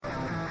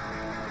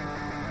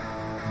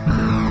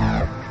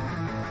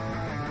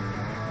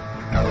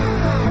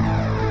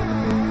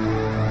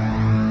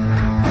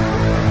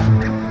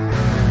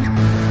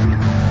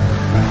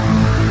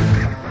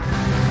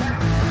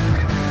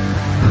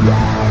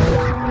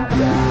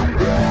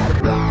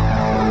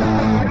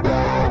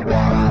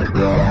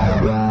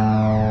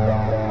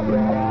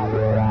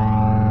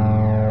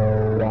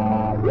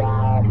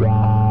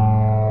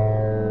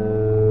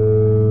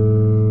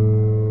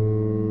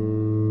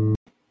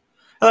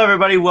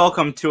everybody.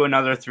 Welcome to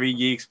another Three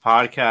Geeks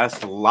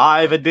podcast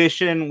live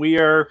edition. We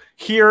are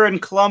here in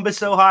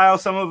Columbus, Ohio.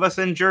 Some of us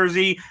in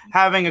Jersey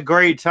having a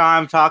great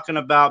time talking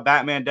about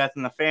Batman Death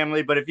in the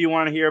Family. But if you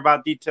want to hear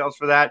about details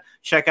for that,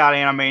 check out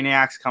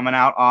Animaniacs coming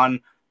out on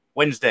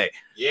Wednesday.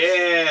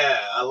 Yeah,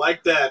 I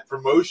like that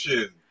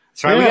promotion.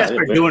 That's right. We got to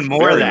start doing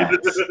more of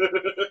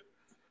that.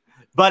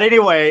 But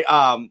anyway,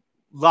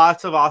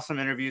 lots of awesome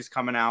interviews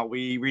coming out.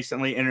 We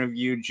recently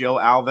interviewed Joe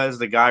Alves,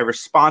 the guy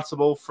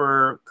responsible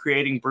for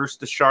creating Bruce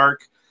the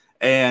Shark,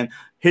 and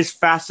his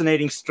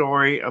fascinating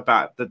story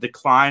about the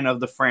decline of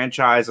the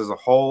franchise as a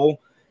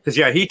whole. Because,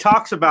 yeah, he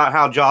talks about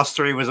how Jaws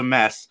 3 was a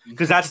mess,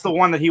 because that's the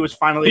one that he was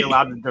finally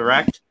allowed to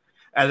direct,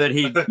 and that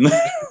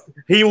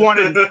he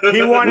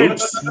wanted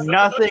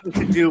nothing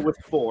to do with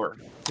 4.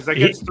 Because I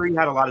guess 3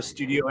 had a lot of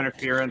studio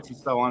interference and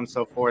so on and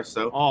so forth.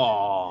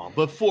 So,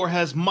 but 4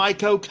 has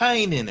Michael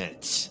Caine in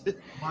it.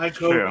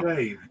 Michael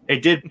Caine.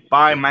 It did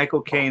buy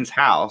Michael Caine's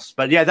house.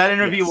 But yeah, that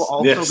interview will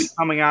also be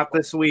coming out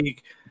this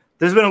week.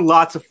 There's been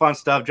lots of fun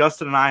stuff.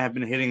 Justin and I have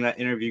been hitting that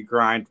interview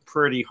grind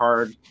pretty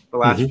hard the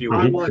last few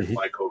weeks. I like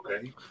Michael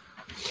Caine.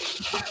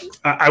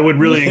 I would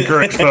really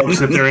encourage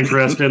folks, if they're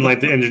interested in like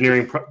the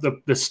engineering,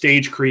 the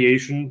stage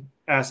creation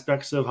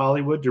aspects of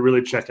Hollywood, to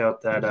really check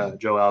out that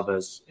Joe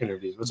Alves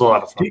interview. It's a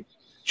lot of fun.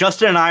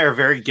 Justin and I are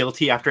very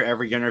guilty after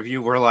every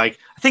interview. We're like,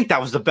 I think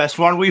that was the best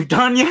one we've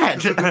done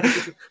yet.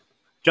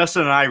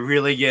 Justin and I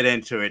really get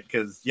into it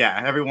because,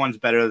 yeah, everyone's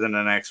better than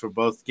the next. We're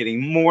both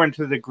getting more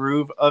into the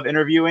groove of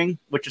interviewing,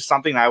 which is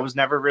something that was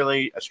never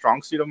really a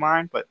strong suit of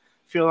mine, but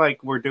I feel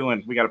like we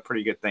got a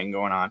pretty good thing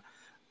going on.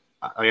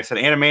 Like I said,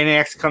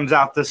 Animaniacs comes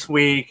out this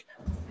week.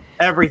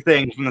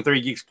 Everything from the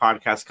Three Geeks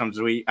podcast comes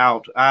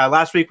out.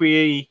 Last week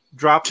we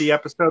dropped the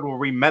episode where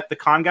we met the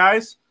con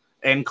guys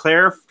and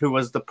Claire, who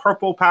was the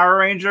purple Power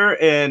Ranger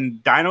in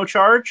Dino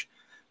Charge,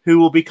 who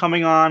will be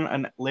coming on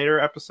a later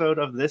episode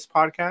of this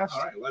podcast.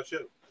 All right, live show.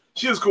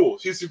 She was cool.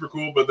 She's super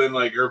cool, but then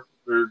like her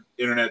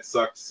internet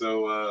sucked,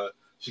 so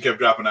she kept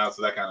dropping out,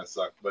 so that kind of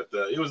sucked. But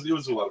it was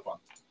a lot of fun.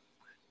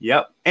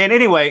 Yep. And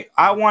anyway,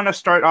 I want to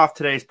start off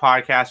today's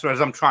podcast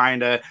as I'm trying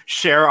to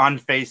share on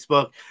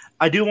Facebook.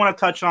 I do want to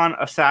touch on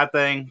a sad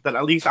thing that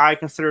at least I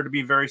consider to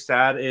be very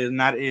sad, and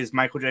that is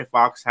Michael J.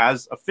 Fox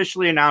has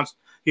officially announced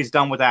he's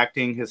done with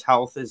acting. His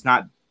health is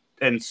not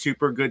in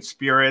super good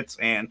spirits,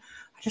 and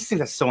I just think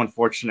that's so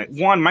unfortunate.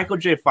 One, Michael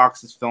J.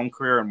 Fox's film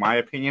career, in my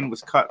opinion,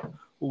 was cut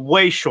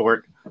way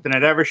short than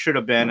it ever should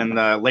have been in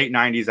the late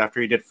 90s after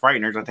he did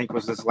Frighteners. I think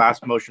was his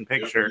last motion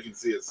picture. You can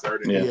see it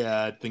starting.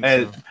 Yeah, I think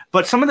so.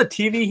 But some of the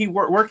TV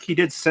work he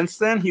did since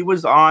then, he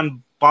was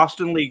on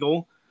Boston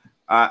Legal,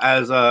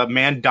 as a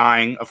man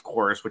dying, of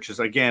course, which is,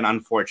 again,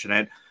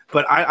 unfortunate.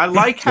 But I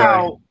like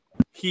how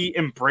he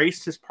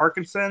embraced his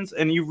Parkinson's,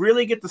 and you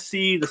really get to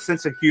see the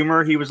sense of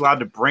humor he was allowed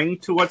to bring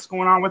to what's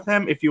going on with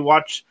him. If you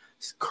watch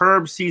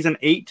Curb Season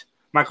 8,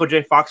 Michael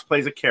J. Fox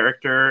plays a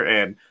character,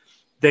 and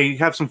they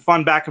have some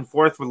fun back and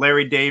forth with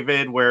Larry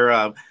David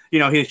where,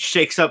 he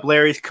shakes up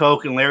Larry's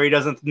Coke, and Larry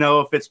doesn't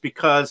know if it's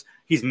because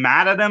he's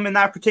mad at him in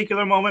that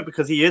particular moment,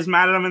 because he is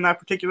mad at him in that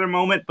particular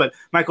moment. But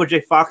Michael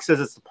J. Fox says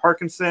it's the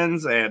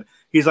Parkinson's, and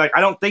he's like, I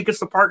don't think it's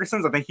the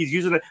Parkinson's. I think he's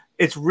using it.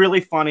 It's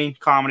really funny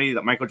comedy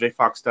that Michael J.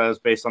 Fox does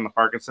based on the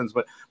Parkinson's.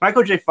 But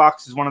Michael J.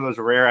 Fox is one of those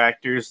rare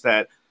actors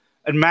that,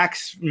 and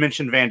Max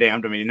mentioned Van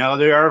Damme to me. No,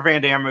 there are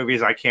Van Damme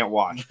movies I can't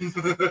watch.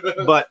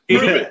 But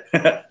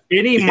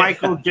any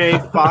Michael J.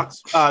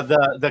 Fox,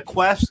 the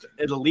Quest,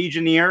 the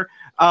Legionnaire,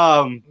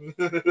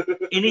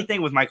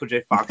 anything with Michael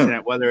J. Fox in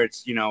it, whether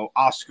it's,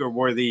 Oscar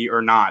worthy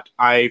or not,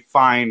 I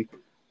find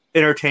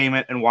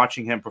entertainment and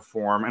watching him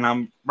perform. And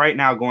I'm right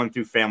now going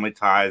through Family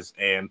Ties,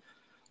 and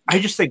I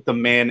just think the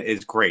man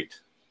is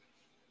great.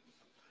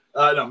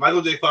 No,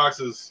 Michael J. Fox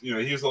is, he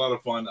was a lot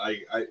of fun.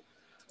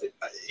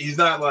 He's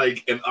not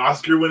like an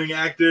Oscar-winning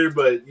actor,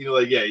 but you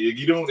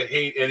don't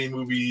hate any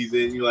movies,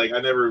 and I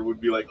never would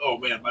be like, oh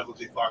man, Michael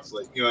J. Fox,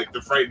 like the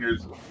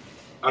Frighteners.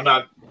 I'm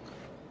not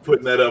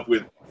putting that up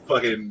with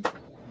fucking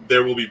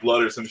There Will Be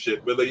Blood or some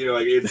shit, but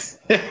it's,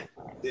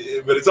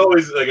 but it's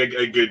always like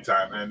a good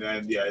time,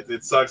 and yeah,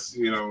 it sucks.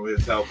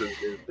 His health is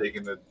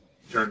taking a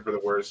turn for the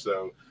worse.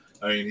 So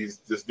I mean, he's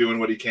just doing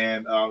what he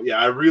can.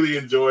 I really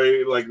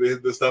enjoy like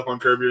the stuff on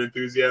Curb Your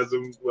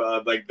Enthusiasm.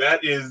 That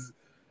is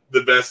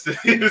the best.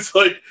 It's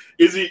like,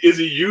 is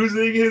he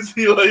using his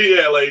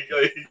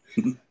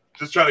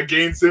just trying to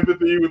gain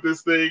sympathy with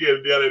this thing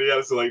and yada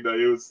yada. So no,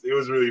 it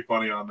was really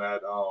funny on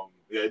that.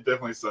 It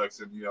definitely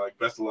sucks, and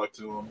best of luck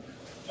to him,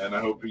 and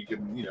I hope he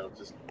can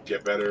just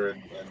get better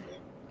and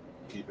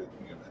keep it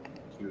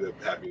do the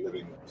happy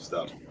living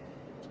stuff.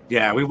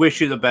 Yeah, we wish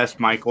you the best,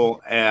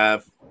 Michael.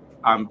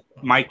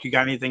 Mike, you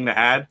got anything to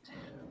add?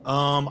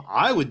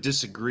 I would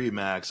disagree,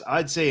 Max.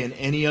 I'd say in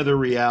any other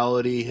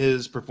reality,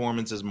 his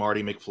performance as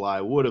Marty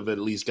McFly would have at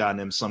least gotten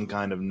him some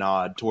kind of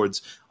nod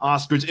towards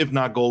Oscars, if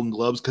not Golden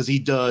Globes, because he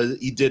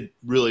did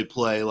really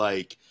play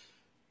like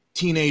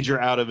teenager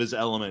out of his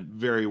element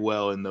very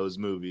well in those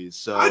movies.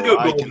 So I'd go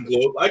Golden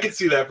Globe. I could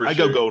see that for sure. I'd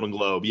go Golden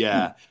Globe,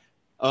 yeah.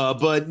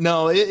 But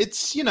no,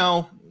 it's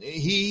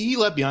he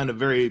left behind a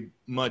very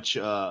much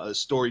a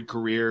storied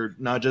career,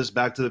 not just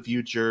Back to the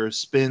Future,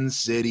 Spin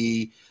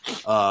City,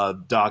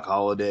 Doc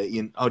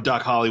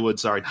Hollywood,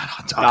 sorry,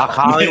 not Doc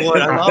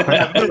Hollywood. I love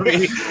that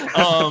movie.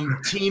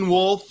 Teen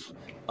Wolf.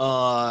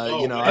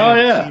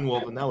 Teen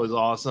Wolf, and that was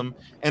awesome.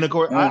 And of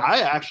course,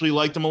 I actually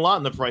liked him a lot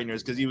in The Frighteners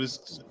because he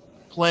was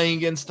playing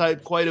against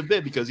type quite a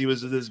bit because he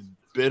was this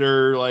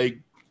bitter,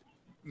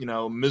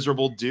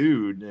 miserable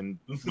dude, and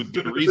with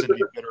good reason to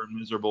be bitter and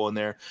miserable in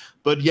there.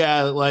 But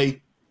yeah,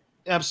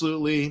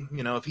 absolutely,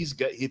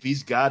 if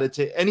he's got it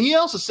to, and he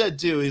also said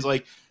too, he's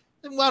like,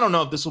 well, I don't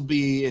know if this will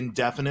be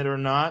indefinite or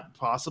not,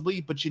 possibly,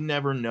 but you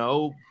never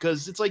know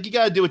because it's like you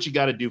got to do what you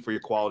got to do for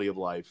your quality of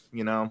life,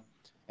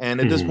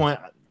 And at this point,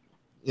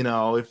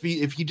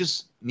 if he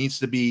just needs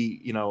to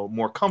be,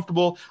 more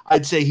comfortable,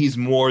 I'd say he's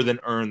more than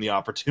earned the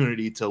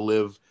opportunity to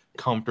live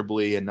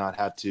comfortably and not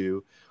have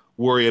to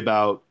worry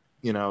about,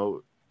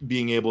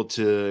 being able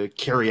to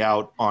carry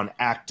out on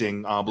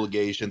acting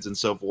obligations and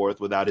so forth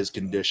without his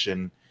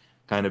condition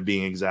kind of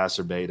being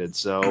exacerbated.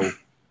 So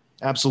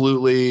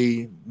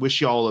absolutely wish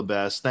you all the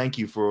best. Thank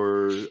you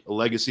for a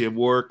legacy of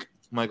work,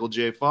 Michael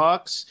J.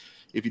 Fox.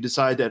 If you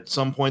decide at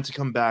some point to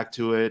come back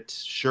to it,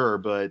 sure.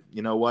 But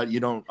you know what? You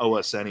don't owe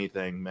us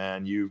anything,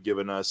 man. You've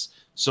given us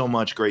so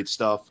much great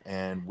stuff,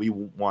 and we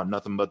want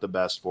nothing but the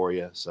best for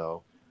you.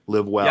 So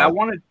live well. Yeah,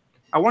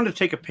 I wanted to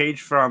take a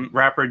page from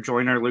rapper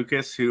Joyner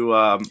Lucas, who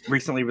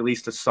recently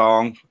released a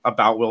song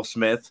about Will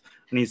Smith.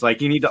 And he's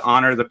like, you need to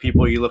honor the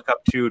people you look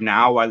up to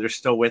now while they're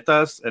still with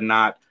us and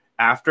not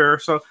after.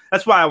 So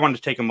that's why I wanted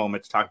to take a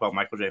moment to talk about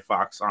Michael J.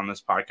 Fox on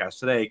this podcast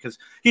today, because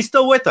he's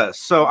still with us.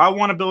 So I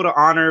want to be able to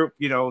honor,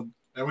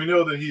 And we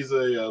know that he's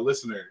a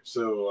listener,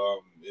 so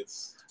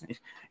it's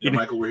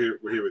Michael. We're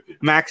here with you,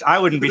 Max. I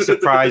wouldn't be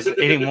surprised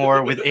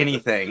anymore with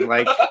anything.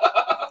 Like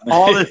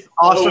all this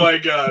awesome, oh my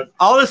god,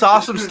 all this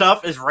awesome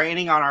stuff is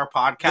raining on our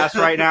podcast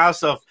right now.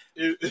 So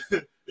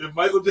if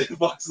Michael J.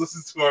 Fox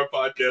listens to our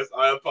podcast,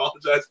 I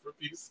apologize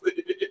profusely.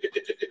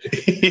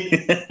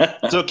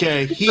 It's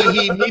okay.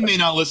 He may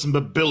not listen,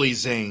 but Billy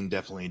Zane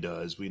definitely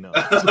does. We know.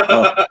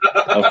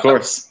 Of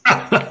course.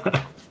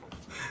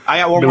 I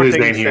got one more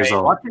thing to say.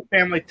 Watching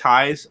Family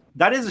Ties,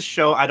 that is a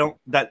show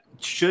that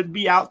should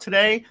be out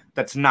today.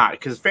 That's not,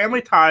 because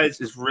Family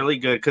Ties is really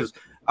good because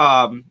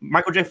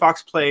Michael J.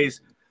 Fox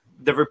plays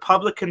the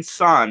Republican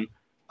son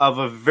of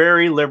a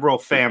very liberal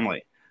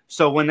family.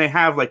 So when they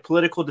have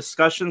political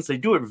discussions, they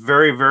do it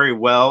very, very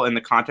well in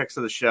the context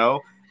of the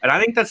show. And I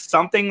think that's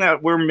something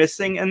that we're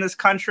missing in this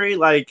country,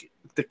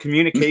 the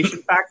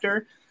communication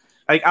factor.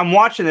 I'm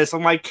watching this,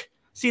 I'm like,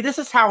 see, this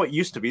is how it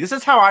used to be. This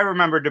is how I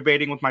remember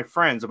debating with my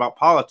friends about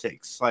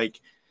politics.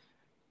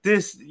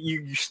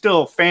 You're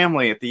still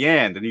family at the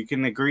end, and you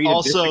can agree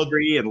to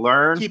disagree and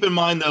learn. Keep in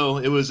mind, though,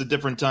 it was a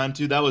different time,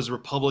 too. That was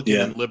Republican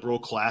and liberal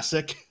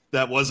classic.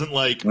 That wasn't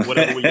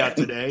whatever we got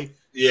today.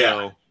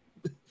 Yeah. So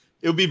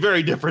it would be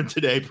very different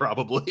today,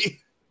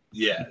 probably.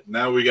 Yeah.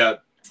 Now we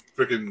got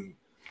freaking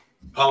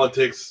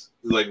politics,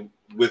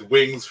 with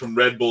wings from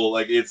Red Bull.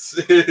 It's...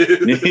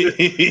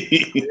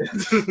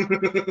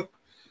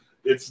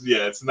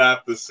 It's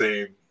not the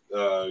same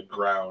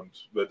ground,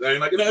 but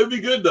it would be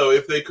good though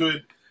if they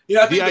could.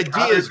 I think the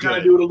idea is kind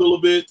of do it a little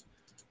bit,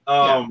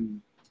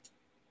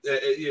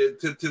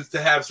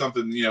 to have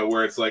something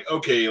where it's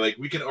okay,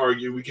 we can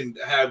argue, we can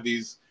have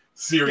these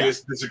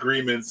serious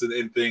disagreements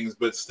and things,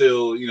 but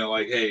still,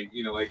 hey,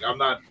 I'm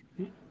not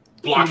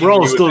blocking. We're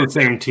all still the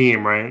same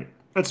team, right?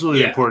 That's really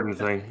the important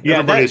thing. Yeah,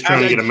 everybody's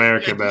trying to get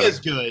America better. It's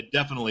good,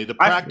 definitely. The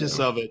practice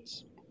of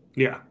it.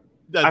 Yeah,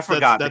 I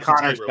forgot. The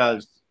Connors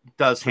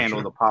does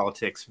handle the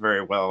politics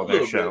very well in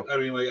their show. Bit. I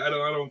mean, I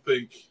don't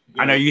think.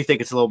 I know you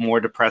think it's a little more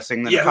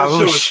depressing than that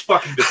show is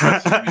fucking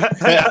depressing.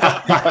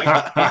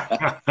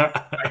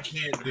 I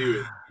can't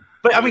do it.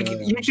 But I mean,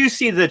 you do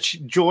see the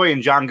joy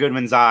in John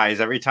Goodman's eyes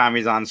every time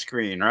he's on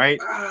screen, right?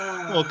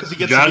 Well, because he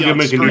gets John to be on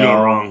Goodman can screen. do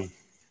no wrong.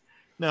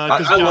 No,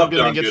 because John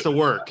Goodman gets to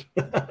work.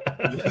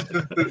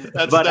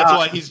 That's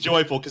why he's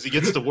joyful, because he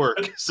gets to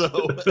work.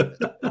 So,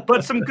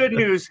 but some good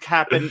news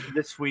happened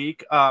this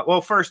week. Well,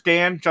 first,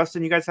 Dan,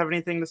 Justin, you guys have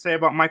anything to say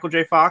about Michael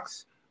J.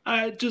 Fox?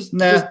 Just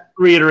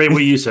reiterate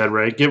what you said,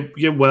 right?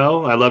 Get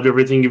well. I loved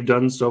everything you've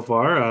done so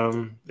far,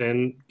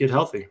 and get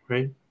healthy,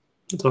 right?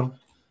 That's all.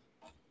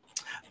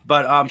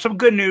 But some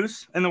good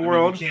news in the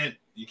world.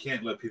 You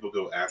can't let people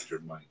go after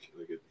Mike.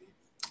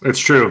 It's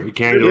true. You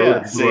can't do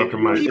it.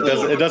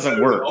 It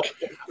doesn't work.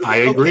 I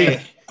agree.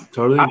 Okay.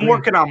 Totally. I'm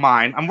working on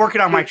mine. I'm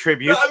working on my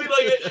tribute. I mean,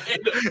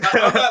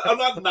 I'm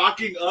not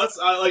knocking us.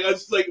 I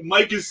just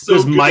Mike is so.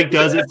 Because Mike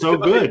does it so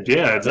good.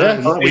 Yeah,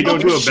 we don't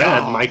do it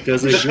bad. Mike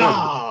does it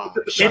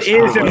good. It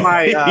is in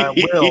my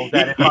will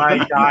that if I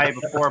die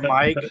before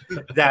Mike,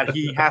 that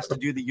he has to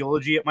do the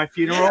eulogy at my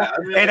funeral. Yeah,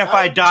 I mean, and if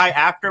I die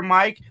after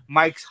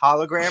Mike's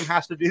hologram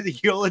has to do the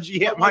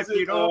eulogy at my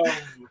funeral.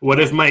 What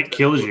if Mike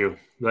kills you?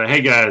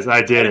 Hey guys,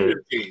 I did it.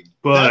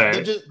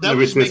 But that would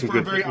just make for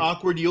a very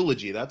awkward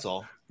eulogy. That's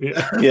all.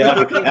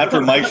 Yeah,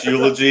 after Mike's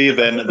eulogy,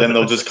 then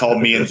they'll just call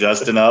me and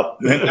Justin up.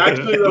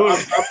 Actually, though,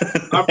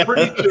 I'm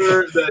pretty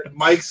sure that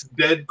Mike's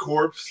dead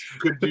corpse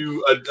could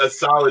do a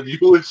solid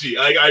eulogy.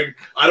 I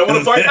don't want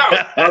to find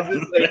out.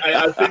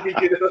 I think he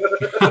can.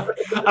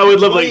 I would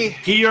love like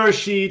he or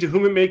she to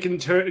whom it may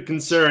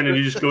concern, and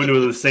you just go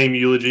into the same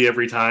eulogy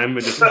every time.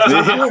 And just Hey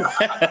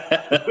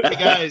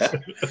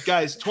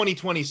guys,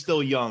 2020 is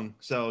still young,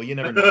 so you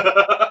never know.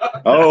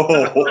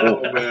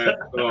 Oh man.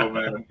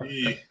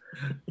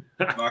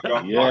 Knock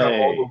off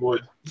all the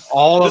wood.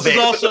 All of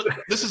This it.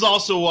 is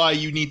also why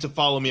you need to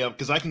follow me up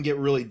because I can get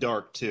really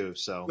dark too.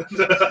 So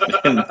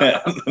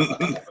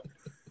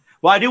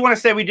Well, I do want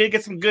to say we did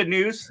get some good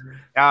news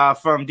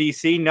from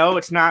DC. No,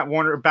 it's not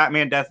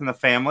Batman Death in the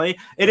Family.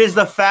 It is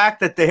the fact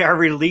that they are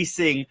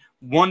releasing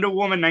Wonder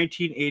Woman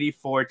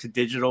 1984 to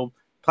digital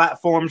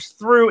platforms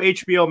through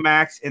HBO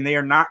Max, and they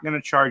are not going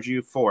to charge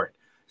you for it.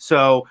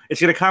 So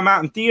it's going to come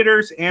out in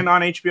theaters and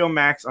on HBO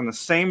Max on the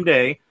same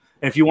day.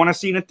 And if you want to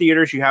see it in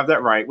theaters, you have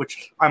that right,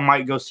 which I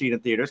might go see it in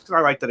theaters because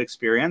I like that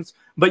experience.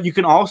 But you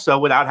can also,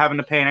 without having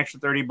to pay an extra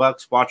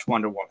 $30, watch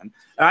Wonder Woman.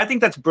 And I think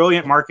that's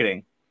brilliant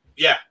marketing.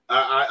 Yeah,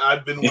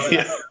 I've been wanting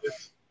to do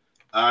this.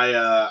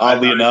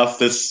 Oddly enough,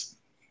 this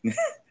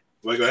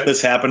Wait, go ahead.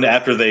 this happened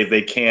after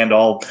they canned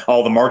all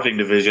the marketing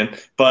division.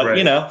 But Right.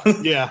 you know,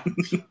 yeah,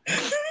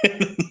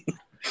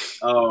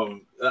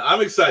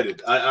 I'm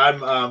excited.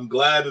 I'm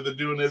glad that they're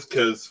doing this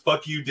because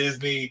fuck you,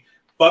 Disney.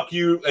 Fuck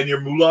you and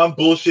your Mulan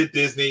bullshit,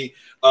 Disney.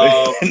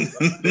 I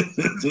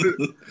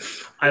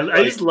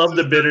just love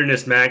the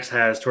bitterness Max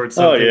has towards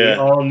something we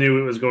all knew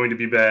it was going to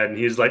be bad, and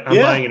he's like, "I'm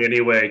buying it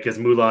anyway because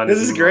Mulan." This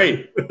is Mulan.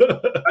 great.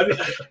 I mean,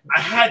 I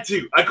had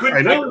to. I couldn't.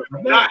 I know.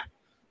 Not.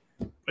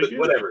 But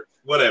whatever.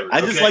 I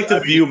just like to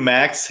view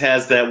Max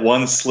has that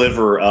one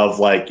sliver of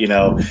like, you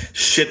know,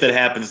 shit that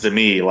happens to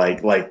me.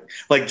 Like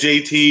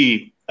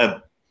JT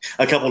a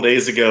couple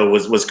days ago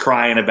was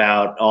crying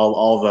about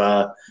all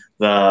the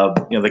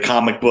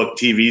comic book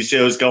TV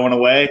shows going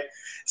away.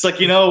 It's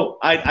like, you know,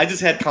 I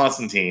just had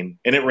Constantine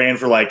and it ran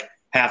for like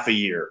half a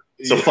year.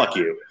 So fuck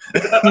you.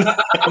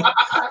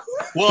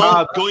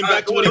 well, going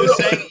back to what he was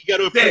saying, you got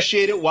to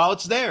appreciate it while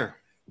it's there.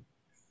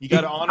 You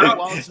got to honor it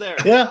while it's there.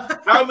 Yeah.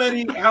 How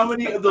many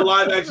of the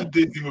live action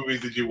Disney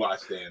movies did you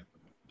watch, Dan?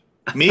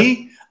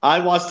 Me,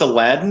 I watched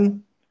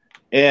Aladdin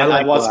and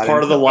I watched Aladdin.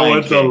 part of the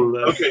Lion King.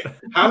 Okay.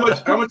 How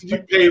much did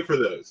you pay for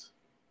those?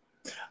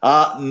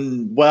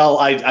 Well,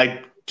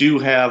 I do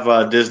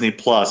have Disney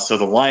Plus, so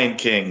the Lion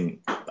King,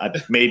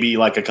 maybe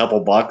like a couple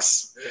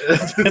bucks.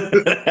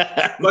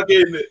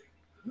 Fucking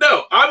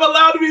no, I'm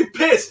allowed to be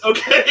pissed.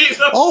 Okay.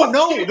 Oh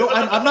no,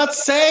 I'm not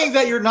saying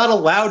that you're not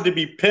allowed to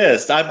be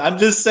pissed. I'm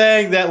just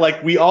saying that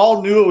like we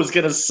all knew it was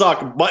gonna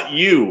suck, but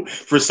you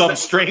for some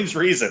strange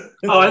reason.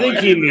 Oh, I think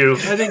he knew.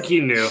 I think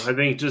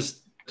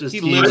just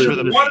He lives for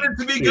the wanted it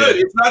to be good.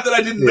 It's not that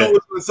I didn't know it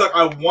was gonna suck.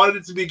 I wanted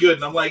it to be good,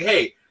 and I'm like,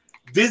 hey.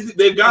 Disney,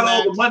 they've got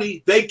all the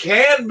money. They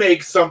can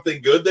make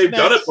something good. They've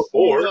done it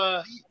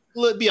before.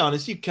 Let's be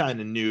honest, you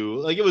kind of knew.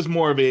 Like, it was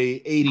more of a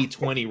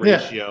 80-20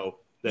 ratio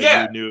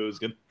that you knew it was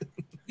going to.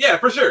 Yeah,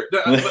 for sure.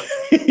 But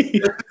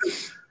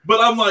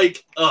I'm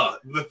like,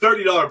 the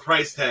 $30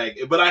 price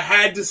tag. But I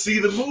had to see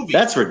the movie.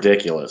 That's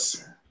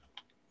ridiculous.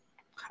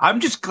 I'm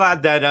just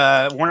glad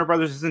that Warner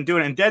Brothers isn't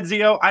doing it. And Dead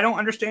Zio, I don't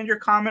understand your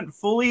comment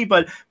fully,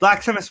 but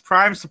Black Series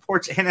Prime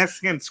supports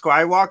Anakin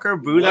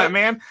Skywalker. Boo that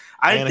man.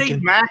 I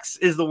think Max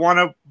is the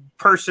one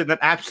person that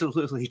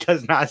absolutely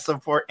does not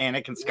support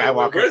Anakin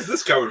Skywalker. Where's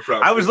this coming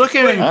from? I was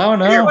looking at I don't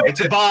know.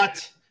 It's a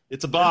bot.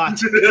 It's a bot.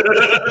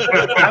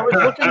 I was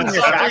looking at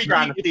your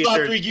background. It's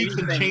not three geeks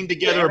and chained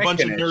together a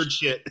bunch of nerd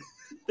shit.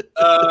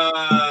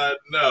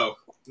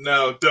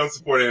 No, don't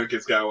support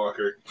Anakin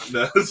Skywalker.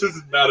 No, this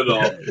is not at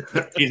all.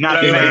 He's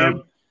not the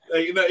man.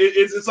 Like,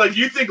 it's like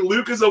you think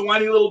Luke is a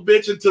whiny little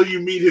bitch until you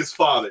meet his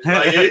father.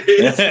 Like,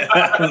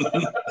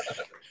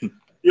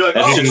 you're like, That's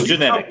oh, just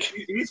genetic.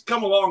 He's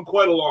come along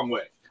quite a long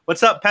way.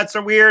 What's up, Pets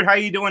Are Weird? How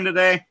you doing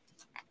today?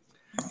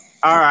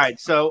 All right.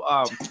 So,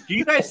 do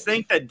you guys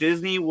think that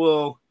Disney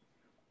will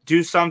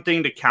do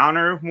something to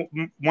counter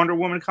Wonder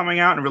Woman coming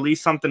out and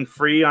release something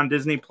free on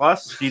Disney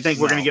Plus? Do you think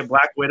we're going to get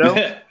Black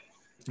Widow?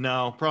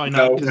 No, probably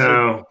not.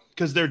 No.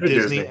 Because they're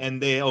Disney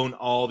and they own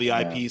all the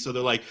IP. Yeah. So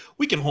they're like,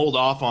 we can hold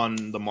off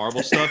on the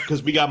Marvel stuff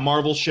because we got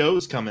Marvel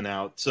shows coming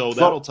out. So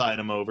that'll tide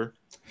them over.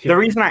 The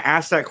reason I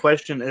asked that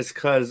question is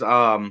because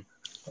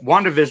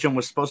WandaVision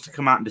was supposed to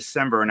come out in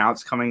December, and now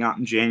it's coming out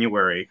in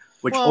January,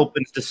 which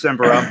opens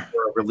December up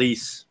for a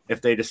release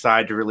if they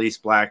decide to release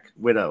Black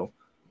Widow.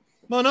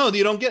 Well, no,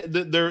 you don't get.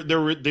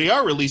 They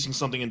are releasing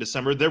something in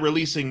December. They're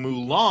releasing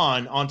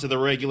Mulan onto the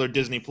regular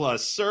Disney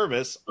Plus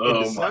service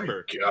in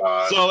December. My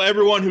God. So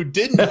everyone who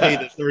didn't pay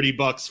the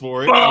 $30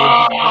 for it,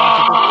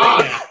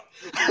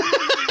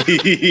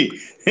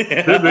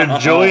 the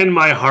joy in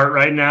my heart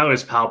right now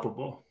is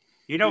palpable.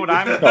 You know what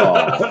I'm?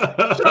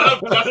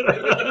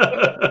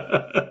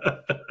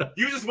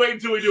 You just wait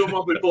until we do a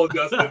monthly poll,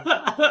 Justin.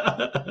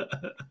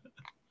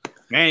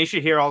 Man, you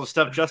should hear all the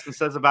stuff Justin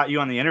says about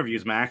you on the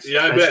interviews, Max.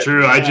 Yeah, I That's bet.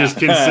 true. I just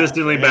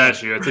consistently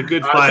bash you. It's a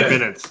good 5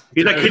 minutes.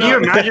 He's like, can you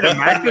imagine if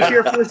Max was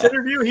here for this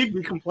interview? He'd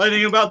be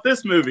complaining about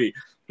this movie.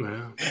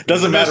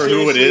 Doesn't matter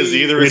who it is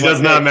either. It It's does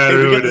like, not hey, matter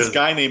we who got it this is.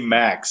 guy named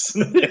Max.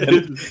 Let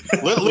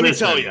me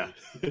tell you.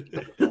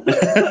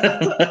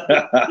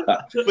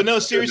 But no,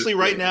 seriously,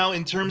 right now,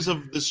 in terms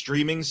of the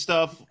streaming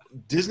stuff,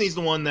 Disney's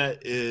the one that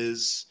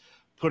is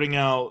putting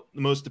out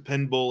the most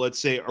dependable, let's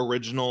say,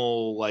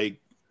 original like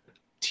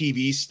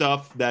TV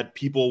stuff that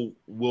people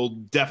will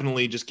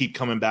definitely just keep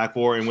coming back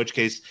for, in which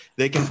case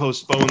they can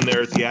postpone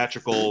their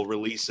theatrical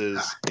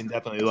releases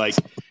indefinitely. Like,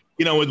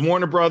 you know, with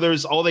Warner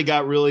Brothers, all they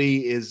got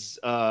really is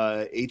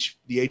the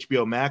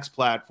HBO Max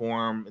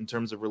platform in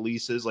terms of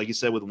releases, like you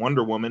said, with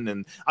Wonder Woman.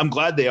 And I'm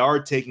glad they are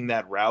taking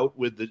that route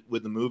with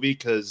the movie,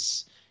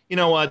 because you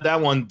know what,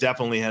 that one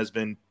definitely has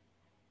been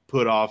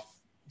put off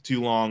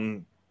too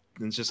long.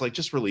 And it's just like,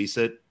 just release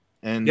it.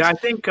 And yeah, I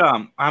think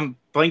I'm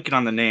blanking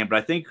on the name, but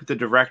I think the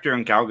director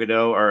and Gal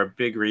Gadot are a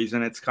big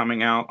reason it's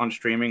coming out on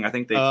streaming. I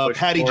think they pushed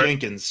Patty for it.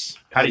 Jenkins.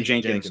 Patty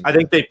Jenkins. I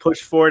think they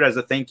pushed for it as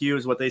a thank you,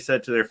 is what they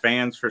said to their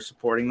fans for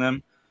supporting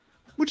them.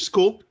 Which is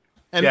cool.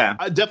 And yeah,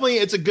 definitely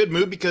it's a good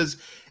move, because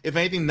if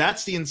anything,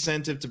 that's the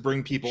incentive to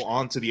bring people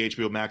onto the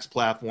HBO Max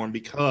platform,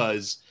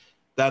 because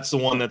that's the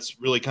one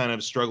that's really kind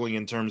of struggling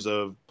in terms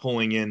of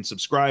pulling in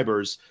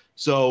subscribers.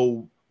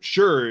 So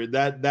sure,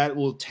 that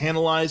will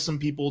tantalize some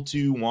people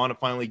to want to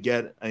finally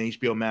get an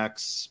HBO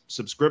Max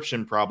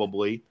subscription,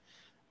 probably.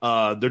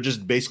 They're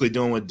just basically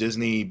doing what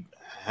Disney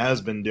has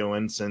been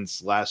doing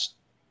since last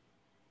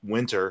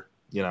winter,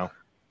 you know.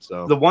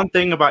 So the one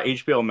thing about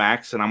HBO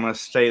Max, and I'm going to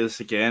say this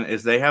again,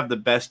 is they have the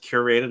best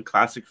curated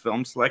classic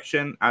film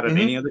selection out of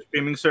any of the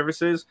streaming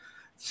services.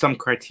 Some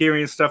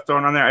Criterion stuff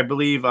thrown on there. I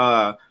believe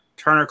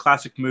Turner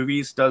Classic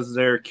Movies does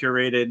their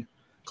curated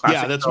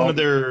classic that's film. one of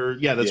their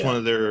one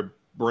of their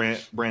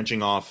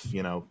branching off,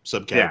 you know,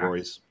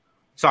 subcategories. Yeah.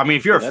 So, I mean,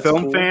 if you're a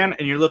film cool. fan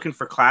and you're looking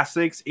for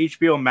classics,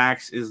 HBO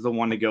Max is the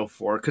one to go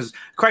for, because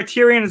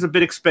Criterion is a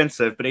bit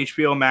expensive, but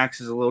HBO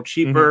Max is a little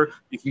cheaper.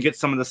 You can get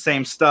some of the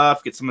same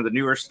stuff, get some of the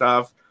newer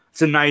stuff.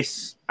 It's a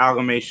nice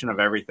amalgamation of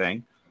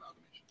everything.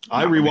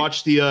 I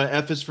rewatched the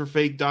F is for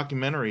Fake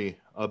documentary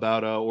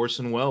about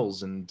Orson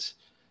Welles, and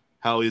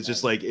how it's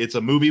just like, it's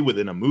a movie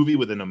within a movie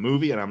within a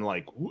movie. And I'm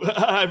like,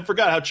 I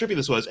forgot how trippy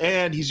this was.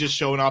 And he's just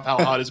showing off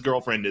how hot his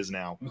girlfriend is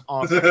now.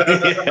 Awesome.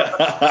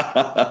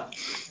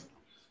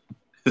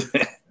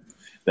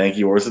 Thank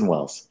you, Orson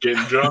Welles.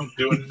 Getting drunk,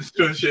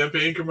 doing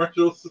champagne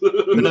commercials.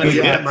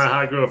 Yeah, my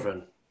hot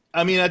girlfriend.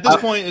 I mean, at this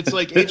point, it's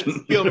like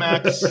HBO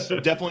Max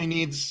definitely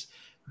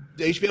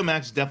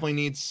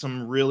needs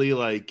some really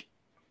like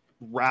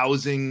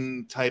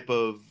rousing type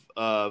of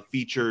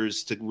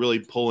features to really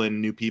pull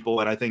in new people.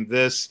 And I think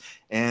this,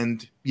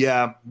 and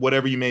yeah,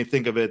 whatever you may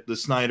think of it, the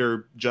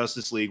Snyder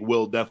Justice League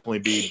will definitely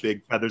be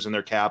big feathers in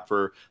their cap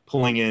for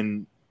pulling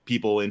in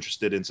people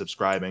interested in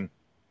subscribing.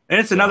 And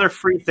it's another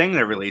free thing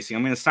they're releasing. I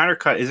mean, the Snyder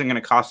Cut isn't going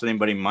to cost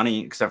anybody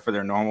money except for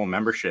their normal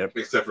membership.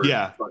 Except for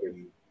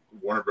fucking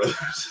Warner Brothers.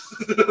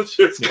 I'm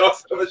sure it's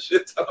cost them a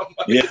shit ton of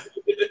money.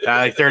 Yeah.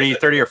 Like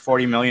 30 or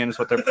 40 million is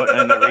what they're putting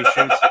in the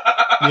reshoots.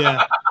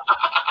 Yeah.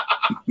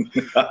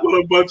 What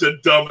a bunch of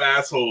dumb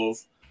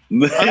assholes.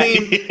 I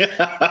mean,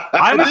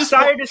 I'm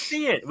excited to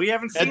see it. We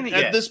haven't seen it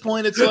yet. At this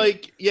point, it's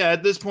like,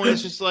 at this point,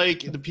 it's just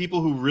like the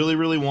people who really,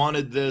 really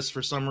wanted this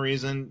for some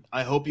reason.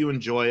 I hope you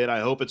enjoy it. I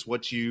hope it's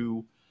what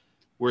you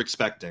were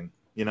expecting,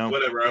 you know?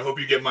 Whatever. I hope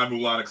you get my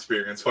Mulan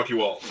experience. Fuck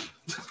you all.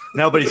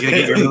 Nobody's going to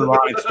get your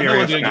Mulan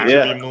experience.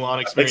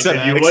 Mulan experience.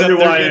 Except you Except wonder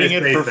they're why getting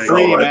it's it for fake.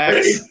 free,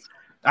 Max.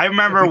 I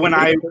remember when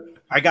I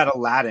got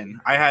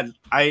Aladdin.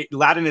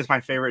 Aladdin is my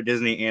favorite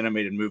Disney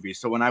animated movie.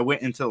 So when I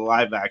went into the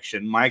live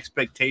action, my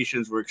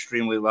expectations were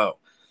extremely low,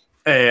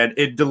 and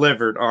it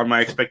delivered on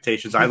my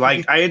expectations.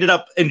 I ended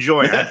up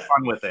enjoying it, had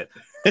fun with it,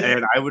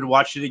 and I would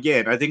watch it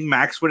again. I think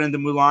Max went into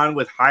Mulan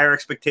with higher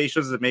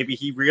expectations than maybe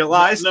he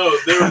realized. No,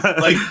 they were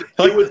like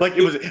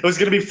it was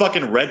gonna be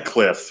fucking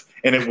Redcliffe,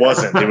 and it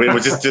wasn't. It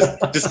was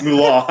just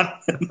Mulan.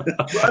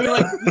 I mean,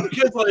 like,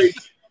 because like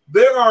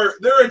there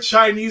are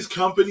Chinese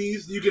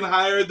companies you can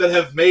hire that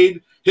have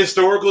made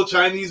historical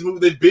Chinese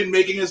movies. They've been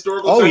making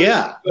historical. Chinese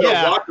movies that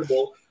are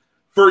watchable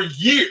for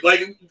years,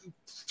 like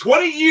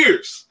 20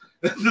 years.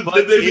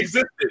 They've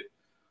existed.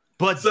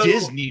 But so,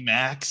 Disney,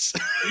 Max.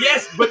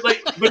 Yes, but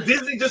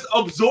Disney just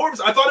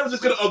absorbs. I thought it was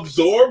just going to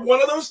absorb one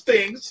of those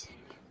things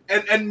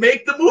and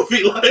make the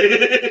movie.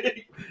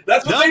 Like,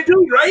 that's what they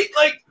do, right?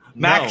 Like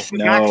Max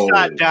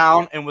sat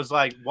down and was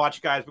like,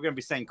 "Watch, guys, we're going to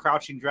be saying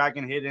Crouching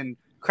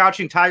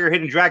Tiger,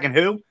 Hidden Dragon.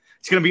 Who?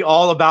 It's going to be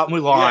all about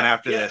Mulan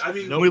after this. I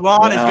mean,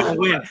 Mulan is going to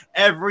win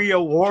every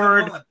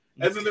award."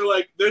 And then they're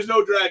like, "There's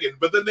no dragon,"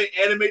 but then they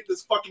animate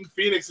this fucking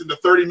phoenix into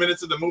 30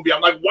 minutes of the movie.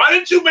 I'm like, "Why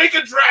didn't you make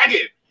a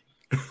dragon?"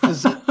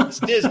 Because it's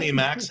Disney,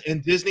 Max,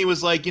 and Disney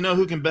was like, you know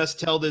who can best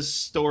tell this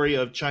story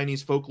of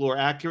Chinese folklore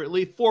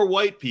accurately? 4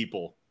 white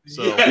people.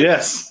 So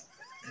yes,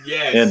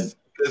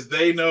 because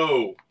they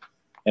know,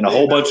 and a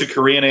whole bunch of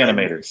Korean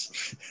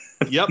animators.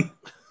 Yep.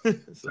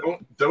 So,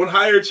 Don't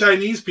hire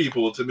Chinese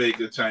people to make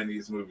a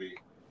Chinese movie.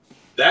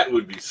 That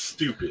would be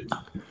stupid.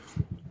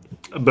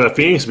 But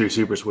Phoenix would be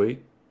super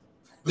sweet.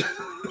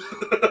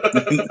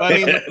 I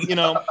mean, you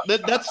know,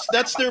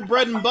 that's their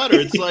bread and butter.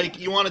 It's like,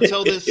 you want to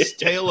tell this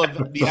tale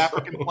of the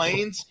African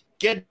plains?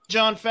 Get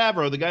Jon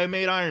Favreau, the guy who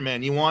made Iron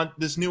Man. You want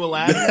this new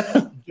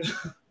Aladdin?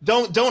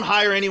 Don't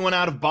hire anyone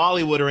out of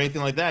Bollywood or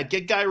anything like that.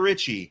 Get Guy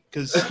Ritchie,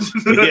 because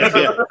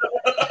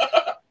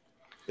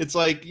it's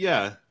like,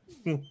 yeah.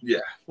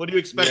 What do you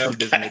expect from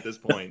Disney at this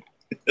point?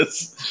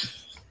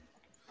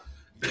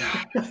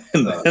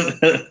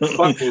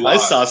 I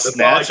saw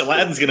Snatch.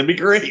 Aladdin's gonna be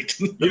great.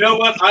 You know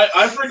what?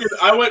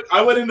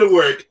 I went into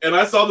work and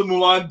I saw the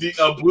Mulan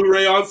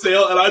Blu-ray on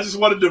sale, and I just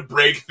wanted to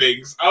break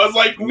things. I was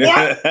like,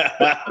 "What?"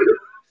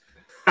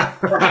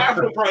 For half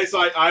the price,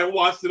 I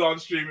watched it on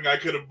streaming. I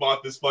could have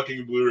bought this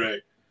fucking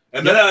Blu-ray,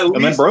 and then I at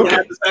least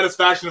had the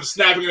satisfaction of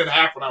snapping it in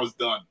half when I was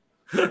done.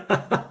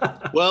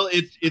 Well,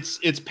 it's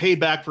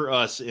payback for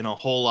us in a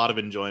whole lot of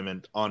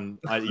enjoyment on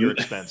your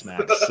expense,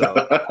 Max.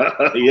 So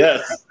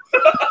yes.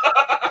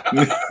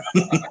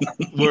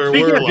 we're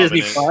Speaking of loving Disney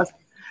it. Plus,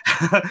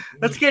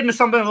 let's get into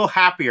something a little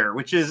happier,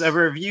 which is a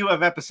review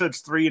of episodes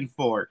 3 and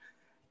 4.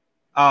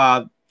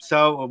 Max,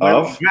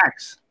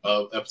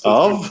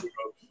 Episode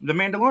The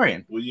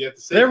Mandalorian. What do you have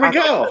to say? There we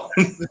go.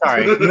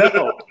 Sorry,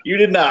 No, you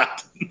did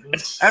not.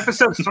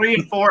 episodes 3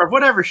 and 4 of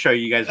whatever show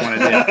you guys want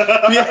to do.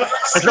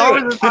 As long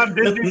as it's on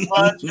Disney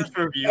Plus, just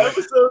review it.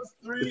 Episodes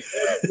 3 and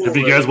 4. Have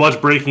you guys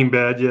watched Breaking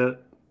Bad yet?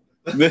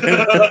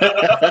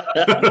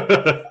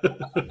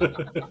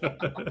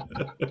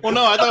 Well,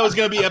 no, I thought it was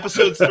going to be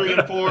episodes 3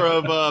 and 4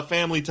 of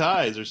Family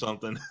Ties or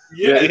something.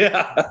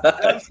 Yeah,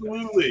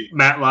 absolutely.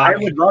 I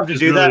would love to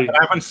do that, really-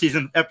 but I'm on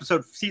season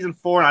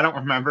 4, and I don't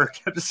remember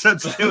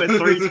episodes 2 and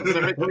 3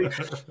 specifically.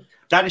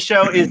 That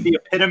show is the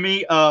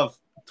epitome of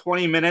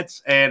 20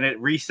 minutes, and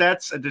it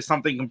resets into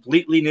something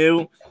completely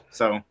new.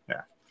 So,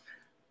 yeah.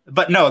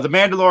 But no, The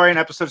Mandalorian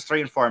episodes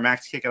 3 and 4.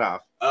 Max, kick it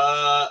off.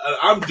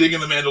 I'm digging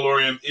The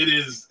Mandalorian. It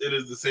is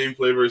the same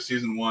flavor as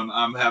season 1.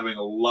 I'm having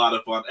a lot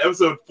of fun.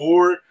 Episode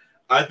 4,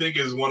 I think,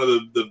 is one of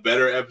the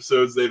better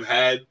episodes they've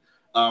had.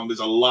 There's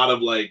a lot of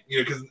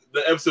because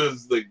the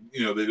episodes they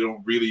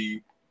don't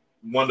really,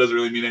 one doesn't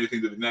really mean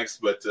anything to the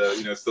next, but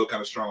it's still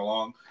kind of strung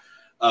along.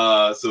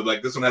 So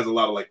this one has a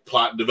lot of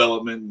plot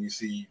development, and you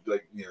see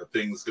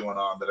things going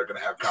on that are going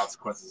to have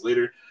consequences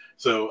later.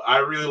 So I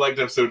really liked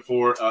episode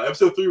 4.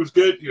 Episode 3 was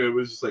good. It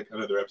was just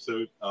another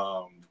episode.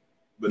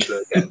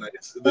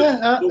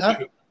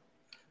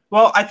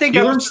 Well, I think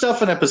You learned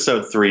stuff in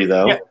episode 3,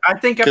 though. Yeah, I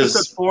think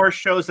episode 4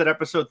 shows that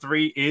episode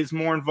 3 is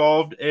more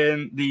involved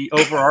in the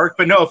over arc.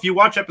 But no, if you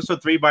watch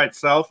episode 3 by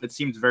itself, it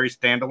seems very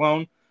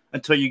standalone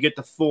until you get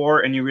to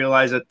 4 and you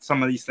realize that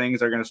some of these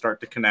things are going to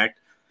start to connect.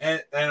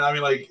 And I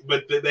mean,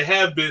 but they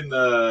have been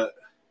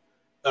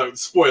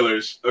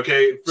spoilers,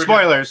 okay?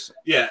 Spoilers.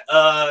 Yeah.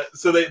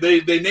 So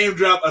they name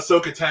drop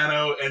Ahsoka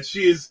Tano, and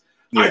she is.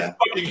 Yeah.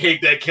 I fucking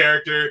hate that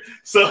character.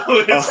 So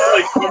it's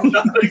I'm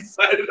not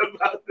excited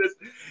about this.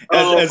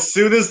 As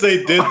soon as they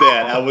did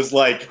that, I was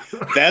like,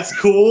 "That's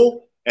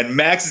cool." And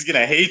Max is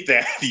gonna hate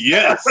that.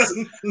 Yes.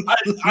 I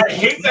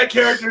hate that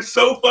character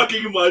so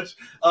fucking much.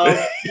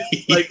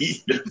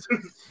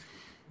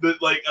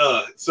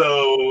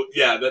 So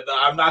yeah,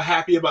 I'm not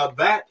happy about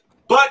that.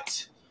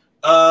 But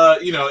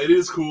it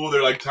is cool.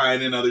 They're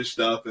tying in other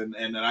stuff, and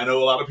I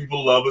know a lot of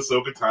people love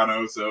Ahsoka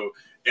Tano, so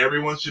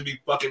everyone should be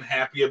fucking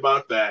happy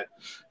about that.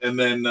 And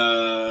then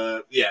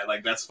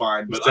that's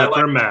fine. But Except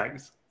for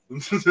Max.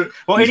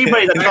 Well,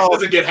 anybody that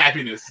doesn't get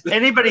happiness.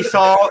 Anybody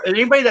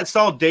that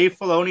saw Dave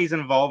Filoni's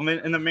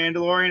involvement in The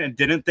Mandalorian and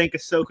didn't think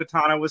Ahsoka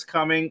Tano was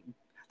coming,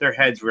 their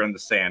heads were in the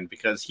sand,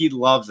 because he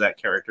loves that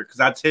character, because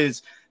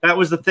that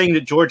was the thing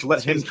that George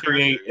let him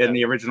create in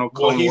the original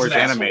Clone Wars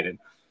animated.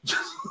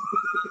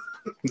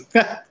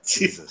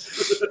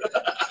 Jesus.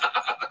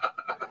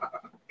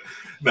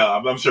 No,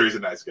 I'm sure he's a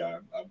nice guy.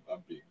 I'm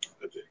being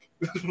a dick.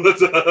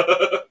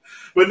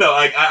 But no,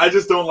 I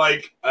just don't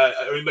like.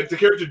 I mean, the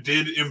character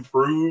did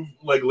improve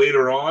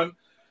later on,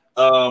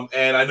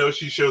 and I know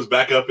she shows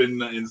back up in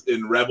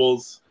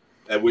Rebels,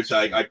 at which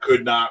I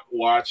could not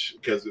watch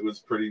because it was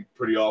pretty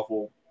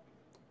awful.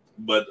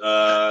 But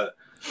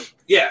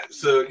yeah,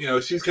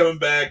 so she's coming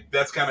back.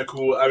 That's kind of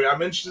cool. I mean,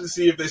 I'm interested to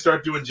see if they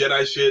start doing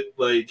Jedi shit.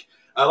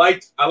 I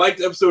liked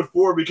episode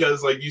 4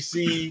 because you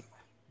see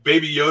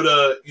Baby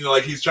Yoda,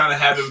 he's trying to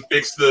have him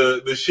fix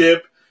the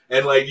ship,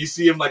 and you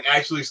see him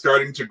actually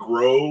starting to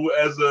grow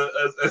as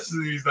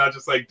he's not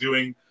just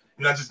he's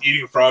not just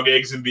eating frog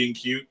eggs and being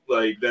cute.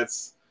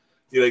 That's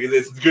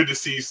it's good to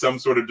see some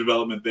sort of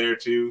development there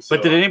too. So.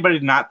 But did anybody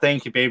not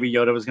think Baby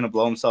Yoda was going to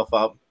blow himself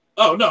up?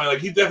 Oh no,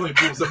 he definitely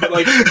blew himself.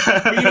 But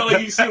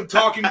you see him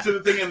talking to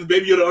the thing, and the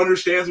Baby Yoda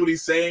understands what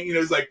he's saying.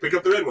 He's like, pick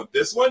up the red one.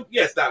 This one,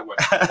 yes, that one.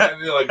 And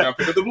you're now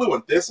pick up the blue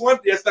one. This one,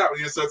 yes, that one.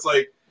 So it's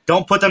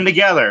don't put them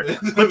together.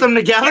 Put them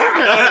together.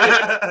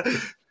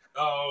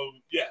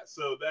 Yeah.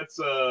 So that's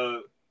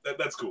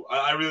cool.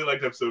 I really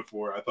liked episode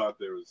 4. I thought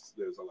there was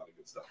a lot of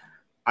good stuff.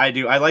 I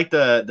do. I like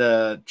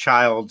the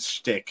child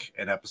shtick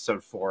in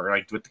episode 4,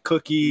 like with the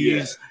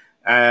cookies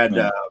and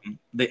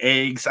the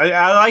eggs.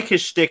 I like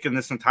his shtick in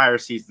this entire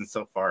season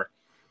so far.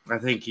 I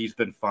think he's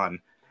been fun.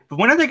 But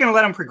when are they going to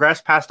let him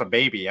progress past a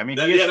baby? I mean,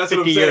 he is that's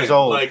 50 years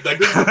old. Like You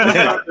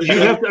have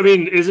to, I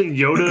mean, isn't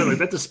Yoda like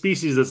that's a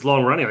species that's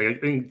long running? Like I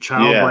think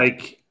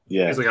childlike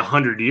is like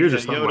 100 years or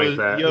something like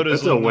that.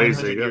 Yoda's that's a like ways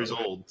 900 to go. years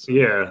old. So.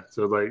 Yeah,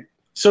 so like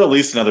So at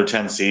least another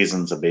 10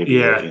 seasons of Baby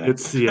Yoda. You know?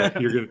 it's you're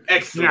gonna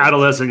Excellent.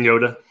 adolescent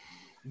Yoda.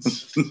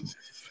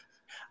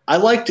 I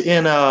liked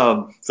in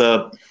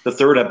the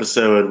third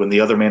episode when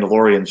the other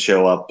Mandalorians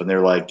show up and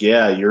they're like,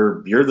 "Yeah,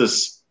 you're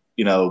this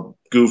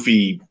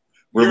goofy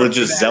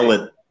religious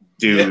zealot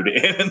dude,"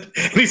 and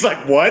he's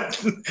like, "What?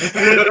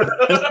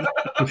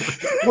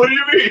 What do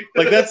you mean?"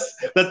 Like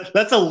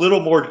that's a little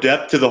more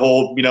depth to the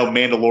whole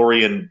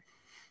Mandalorian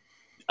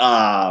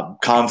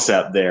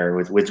concept there,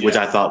 which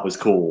I thought was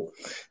cool.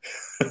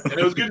 And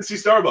it was good to see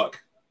Starbuck.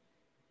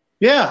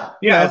 Yeah,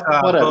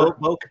 whatever.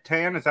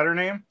 Bo-Katan, is that her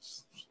name?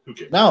 Who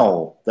cares?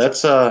 No,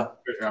 that's I'm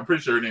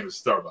pretty sure her name is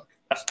Starbuck.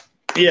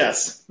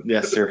 yes,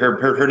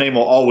 her name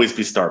will always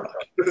be Starbuck.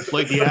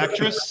 Like the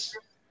actress,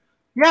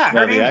 Yeah,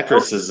 her name the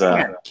actress is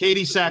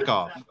Katie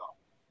Sackhoff.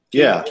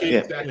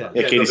 Katie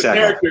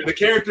Sackhoff. The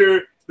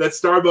character that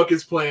Starbuck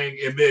is playing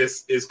in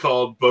this is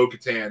called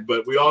Bo-Katan,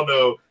 but we all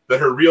know that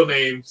her real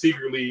name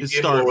secretly Is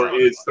in lore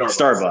is Starbuck.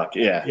 Starbuck,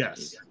 yeah.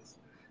 Yes.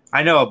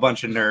 I know a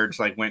bunch of nerds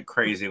went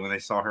crazy when they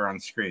saw her on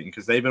screen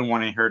because they've been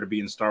wanting her to be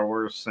in Star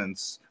Wars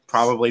since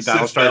probably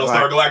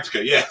Battlestar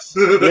Galactica. Yes.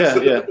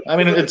 yeah. I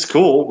mean, it's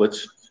cool,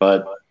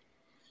 but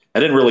I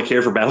didn't really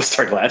care for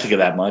Battlestar Galactica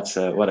that much.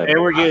 Whatever. They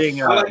were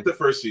getting. I like the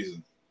first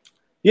season.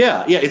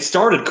 Yeah. It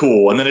started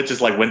cool, and then it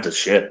just went to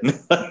shit.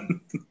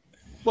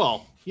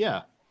 Well,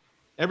 yeah.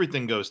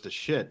 Everything goes to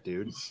shit,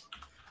 dude.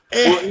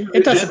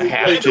 It doesn't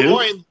have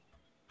to.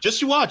 Just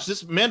you watch.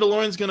 This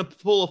Mandalorian's going to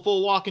pull a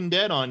full Walking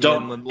Dead on you.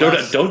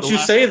 Don't you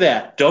say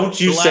that.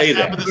 Don't you say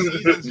that.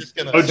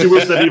 Don't you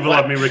wish that evil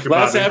on me, Ricky?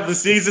 Last half of the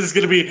season is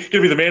going to be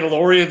the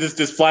Mandalorian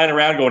just flying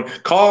around going,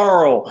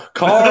 Carl.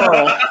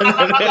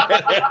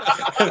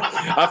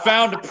 I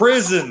found a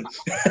prison.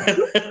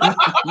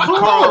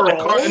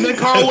 Carl. And then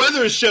Carl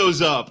Weathers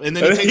shows up, and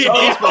then he takes a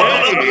baseball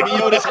bat to Baby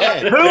Yoda's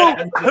head.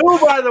 Who,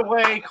 by the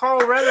way,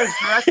 Carl Weathers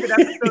directed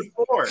episode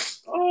 4.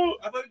 Oh,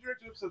 I thought he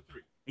directed episode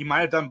 3. He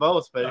might have done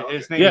both, but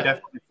his name Yeah.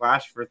 definitely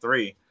flashed for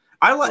 3.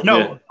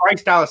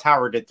 Bryce Dallas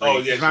Howard did 3. Oh,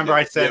 yeah, Remember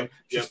I said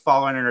yeah. she's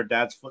following in her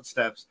dad's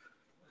footsteps.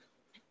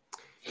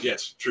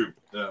 Yes, true.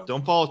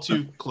 Don't follow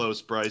too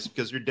close, Bryce,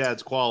 because your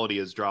dad's quality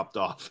has dropped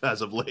off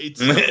as of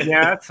late.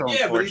 Yeah, that's so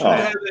Yeah, but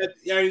unfortunate.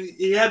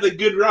 he had the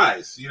good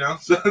rise,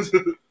 So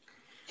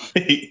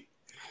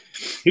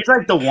He's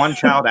like the one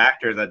child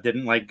actor that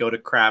didn't go to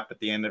crap at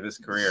the end of his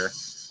career.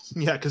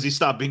 Yeah, because he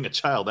stopped being a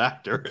child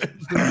actor.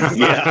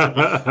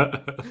 Yeah.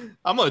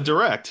 I'm going to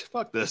direct.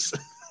 Fuck this.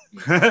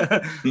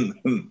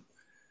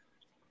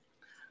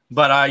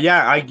 But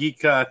I geek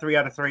 3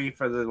 out of 3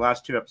 for the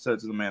last 2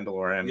 episodes of The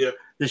Mandalorian. Yep.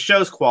 This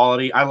show's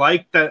quality. I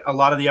like that a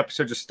lot of the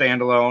episodes are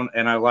standalone,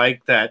 and I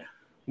like that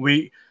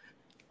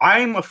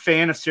I'm a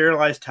fan of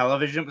serialized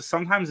television, but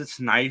sometimes it's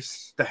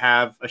nice to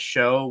have a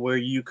show where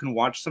you can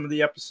watch some of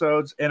the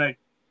episodes in a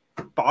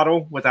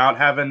bottle without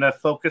having to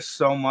focus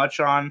so much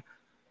on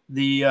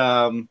the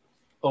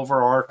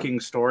overarching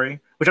story,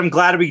 which I'm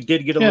glad we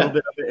did get a little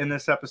bit of it in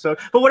this episode.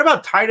 But what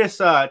about Titus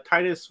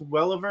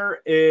Welliver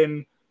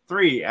in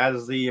 3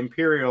 as the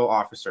Imperial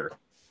officer,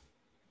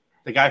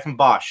 the guy from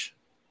Bosch?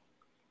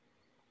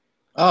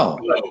 Oh,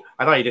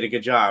 I thought he did a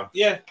good job.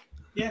 Yeah.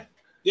 No,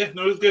 it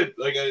was good.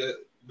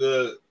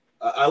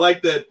 I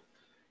like that.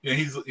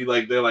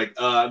 They're like,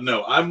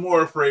 no, I'm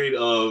more afraid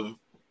of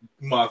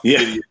Moff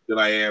Gideon than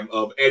I am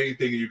of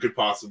anything you could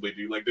possibly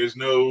do.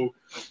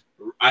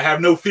 I have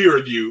no fear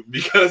of you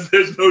because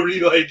there's no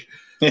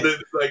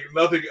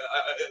nothing.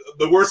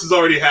 The worst has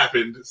already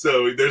happened,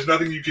 so there's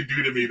nothing you can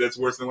do to me that's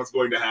worse than what's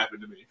going to happen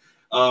to me.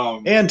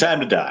 and time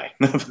to die.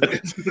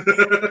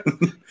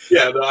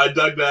 Yeah, no, I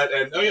dug that,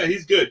 and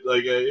he's good.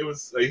 It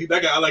was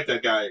that guy. I like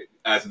that guy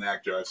as an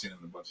actor. I've seen him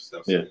in a bunch of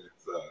stuff. So Yeah.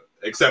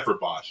 Except for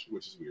Bosch,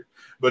 which is weird.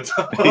 But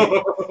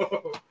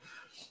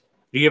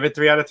You give it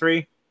 3 out of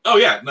 3? oh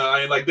yeah, no,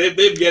 I mean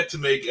they've yet to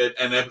make an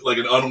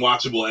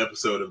unwatchable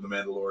episode of The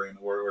Mandalorian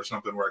or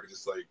something where I could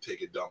just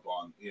take a dump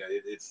on. Yeah,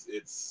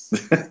 it's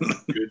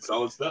good,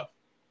 solid stuff.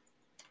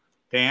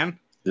 Dan?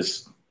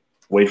 Just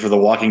wait for the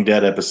Walking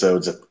Dead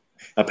episodes.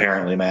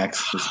 Apparently,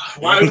 Max.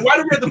 Why do we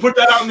have to put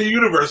that out in the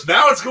universe?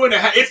 Now it's going to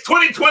it's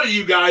 2020,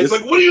 you guys.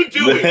 What are you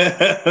doing?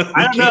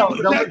 I don't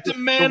know. Back to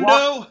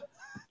Mando.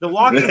 The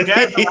Walking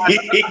Dead the last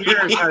 2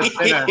 years has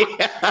been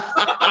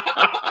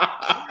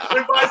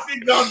If I see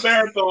John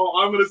Barathol,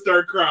 I'm going to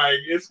start crying.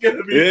 It's going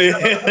to be.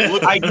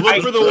 Look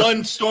for the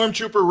one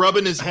stormtrooper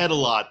rubbing his head a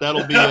lot.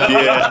 That'll be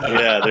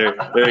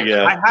There you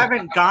go. I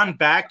haven't gone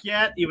back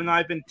yet, even though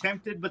I've been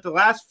tempted. But the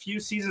last few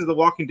seasons of The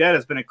Walking Dead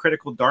has been a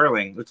critical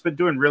darling. It's been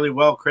doing really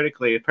well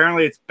critically.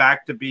 Apparently, it's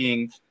back to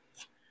being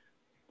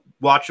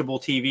watchable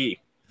TV.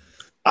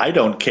 I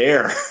don't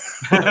care.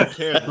 I don't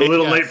care. A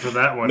little late for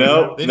that one.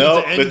 No, They need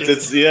to end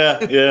it's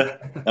yeah.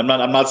 I'm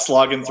not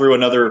slogging through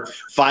another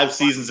 5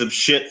 seasons of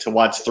shit to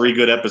watch 3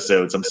 good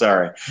episodes. I'm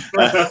sorry.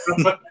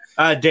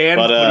 Dan,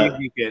 But, what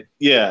do you think?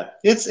 Yeah,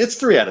 it's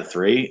 3 out of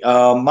 3.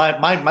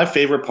 My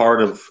favorite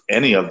part of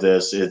any of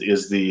this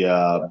is the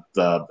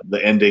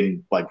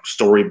ending, like,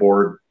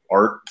 storyboard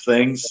art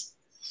things.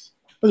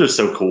 Those are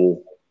so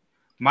cool.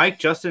 Mike,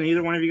 Justin,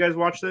 either one of you guys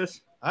watch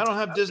this? I don't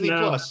have Disney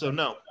No. Plus, so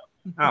no.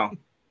 Oh,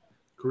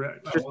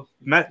 Correct. just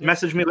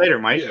message me later,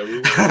 Mike. Yeah,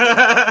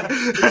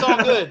 It's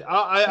all good.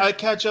 I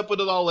catch up with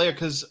it all later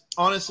because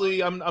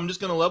honestly, I'm just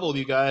gonna level with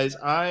you guys.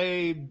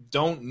 I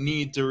don't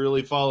need to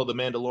really follow the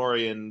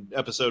Mandalorian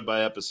episode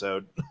by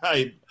episode.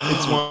 I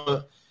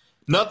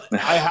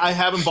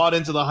haven't bought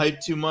into the hype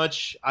too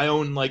much. I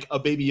own like a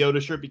Baby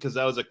Yoda shirt because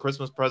that was a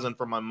Christmas present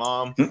from my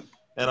mom.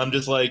 And I'm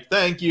just like,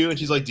 thank you. And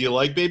she's like, do you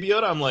like Baby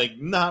Yoda? I'm like,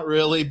 not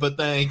really, but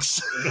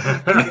thanks.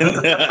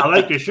 I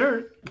like your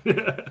shirt.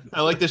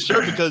 I like this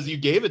shirt because you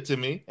gave it to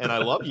me, and I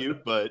love you.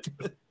 But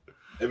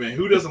I mean,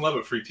 who doesn't love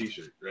a free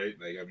T-shirt, right?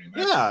 Like, I mean,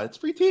 yeah, it's a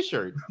free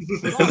T-shirt.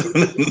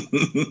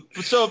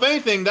 So if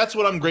anything, that's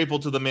what I'm grateful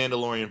to the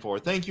Mandalorian for.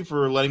 Thank you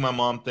for letting my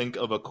mom think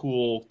of a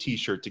cool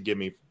T-shirt to give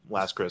me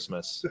last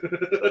Christmas.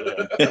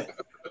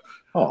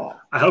 Oh,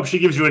 I hope she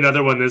gives you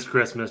another one this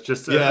Christmas.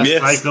 Just to Yes.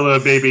 cycle a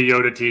Baby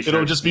Yoda T-shirt.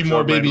 It'll just be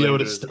more Baby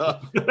Yoda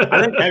stuff.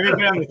 I think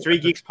everybody on the Three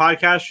Geeks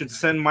podcast should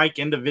send Mike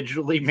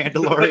individually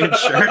Mandalorian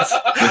shirts.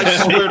 I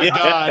swear to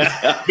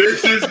God.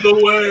 this is the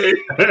way.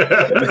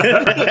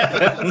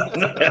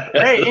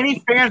 Hey, any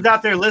fans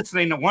out there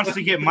listening that wants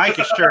to get Mike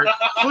a shirt,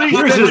 please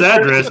Where's send his a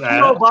shirt address to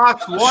at? PO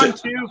Box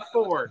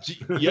 124.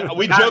 Yeah,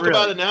 we Not joke really.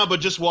 about it now, but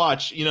just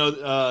watch. You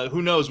know,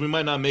 who knows? We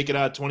might not make it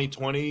out of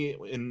 2020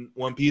 in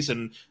One Piece,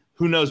 and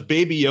who knows?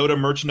 Baby Yoda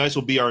merchandise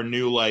will be our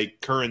new like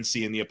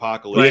currency in the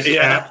apocalypse. Like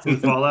Yeah. Caps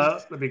and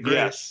Fallout. That'd be great.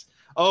 Yes.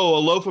 Oh, a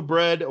loaf of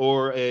bread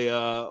or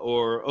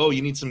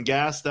you need some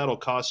gas? That'll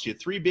cost you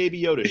 3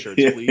 Baby Yoda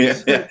shirts,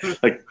 please. yeah.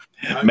 Like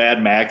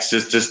Mad Max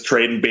just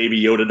trading Baby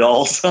Yoda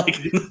dolls. Like,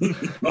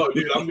 Oh,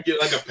 dude, I'm gonna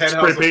get like a Spray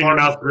penthouse paint your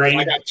mouth apartment. green.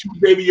 I got 2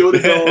 Baby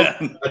Yoda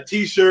dolls, a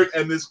T-shirt,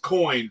 and this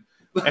coin.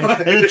 And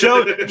the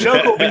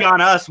joke will be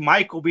on us.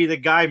 Mike will be the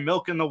guy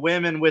milking the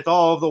women with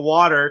all of the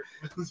water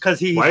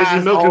because he Why is he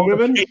has milking all the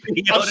women?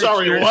 Baby I'm Yoda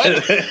sorry,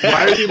 shirts. what?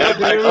 Why are you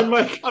making everyone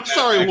Mike? I'm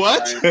sorry,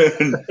 what?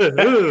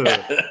 Ugh.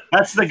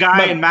 That's the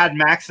guy in Mad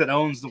Max that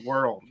owns the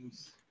world.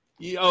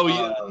 Oh,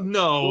 yeah.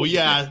 No,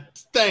 yeah.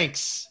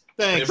 Thanks.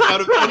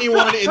 Out of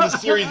anyone in the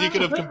series you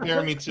could have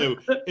compared me to,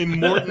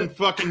 Immortan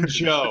fucking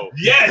Joe.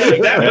 Yes,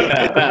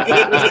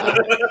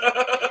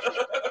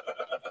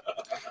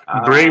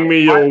 Bring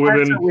me your My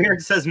friends women. are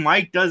Weird says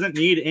Mike doesn't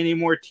need any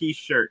more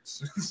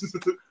T-shirts.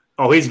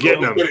 Oh, he's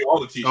getting them. All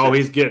the T-shirts. Oh,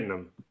 he's getting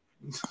them.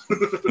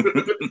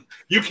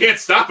 You can't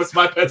stop us.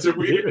 My pets are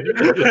weird.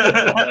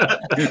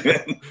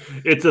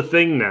 It's a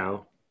thing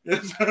now.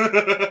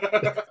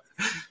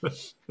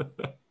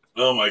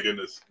 Oh my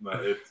goodness! No,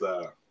 it's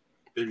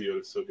Baby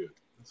Yoda's so good.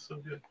 It's so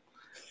good.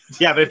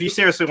 Yeah, but if you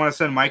seriously want to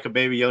send Mike a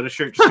Baby Yoda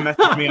shirt, just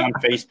message me on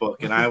Facebook,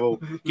 and I will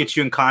get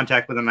you in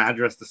contact with an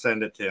address to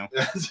send it to.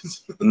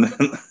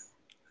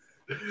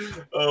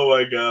 Oh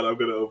my god! I'm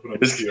gonna open up.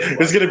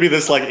 There's gonna be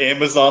this like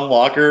Amazon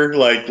locker,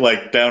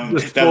 like down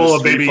Just down full the of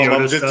street Baby from Yoda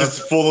them, stuff.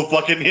 just full of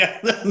fucking yeah.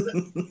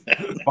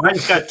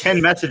 Mine's got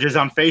 10 messages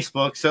on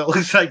Facebook, so it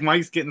looks like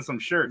Mike's getting some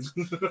shirts.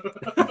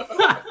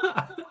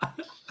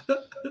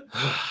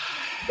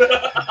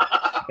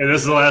 And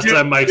this is the last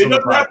time Mike's It on the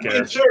doesn't have to be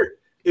a podcast. shirt.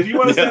 If you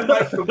want to send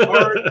Mike some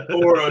art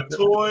or a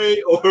toy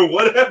or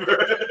whatever.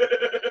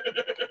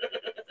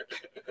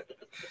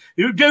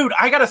 Dude,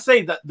 I gotta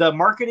say that the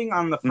marketing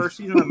on the first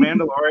season of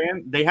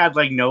Mandalorian, they had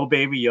like no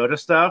Baby Yoda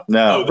stuff.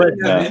 No, But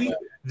no.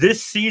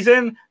 this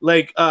season,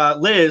 like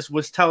Liz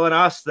was telling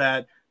us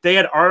that they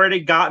had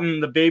already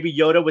gotten the Baby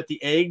Yoda with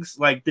the eggs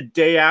like the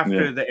day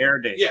after Yeah. the air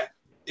date. Yeah.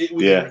 It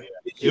was, Yeah.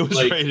 It was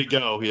like, ready to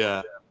go,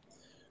 yeah.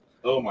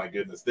 oh my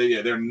goodness.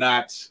 They're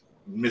not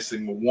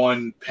missing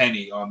one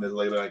penny on this.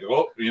 Like,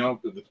 oh,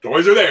 the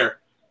toys are there.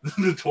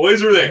 The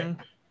toys are there.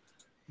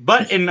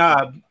 But in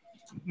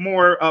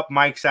more up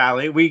Mike's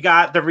alley, we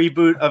got the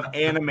reboot of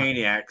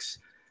Animaniacs.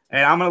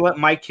 And I'm going to let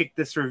Mike kick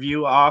this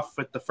review off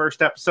with the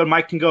first episode.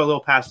 Mike can go a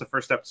little past the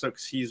first episode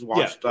because he's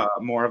watched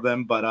more of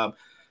them. But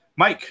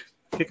Mike,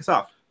 kick us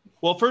off.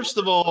 Well, first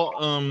of all,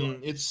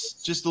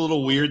 it's just a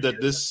little weird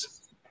that this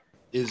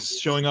is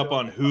showing up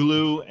on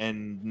Hulu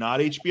and not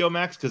HBO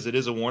Max because it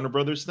is a Warner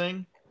Brothers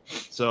thing.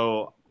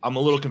 So I'm a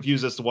little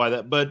confused as to why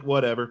that, but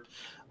whatever.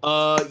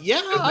 Yeah,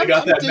 They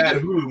got that Mad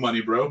Hulu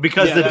money, bro.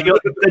 Because Yeah,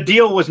 the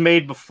deal was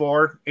made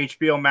before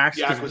HBO Max.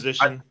 The 'cause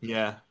acquisition.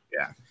 Yeah.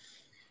 Yeah.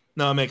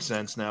 No, it makes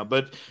sense now.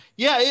 But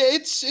yeah,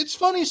 it's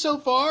funny so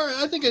far.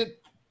 I think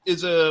it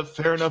is a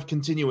fair enough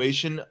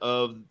continuation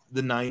of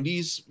the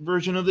 90s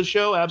version of the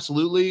show.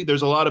 Absolutely.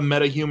 There's a lot of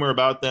meta humor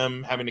about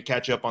them having to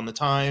catch up on the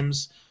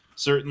times,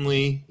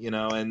 certainly,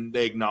 and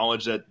they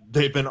acknowledge that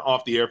they've been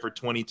off the air for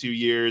 22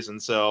 years.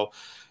 And so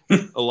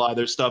a lot of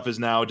their stuff is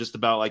now just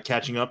about like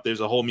catching up.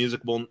 There's a whole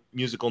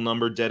musical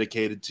number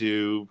dedicated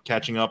to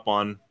catching up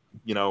on,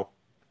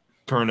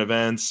 current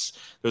events.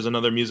 There's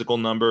another musical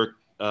number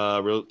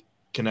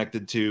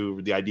connected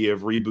to the idea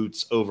of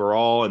reboots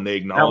overall, and they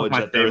acknowledge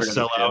that they're a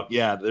sellout.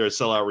 Yeah, they're a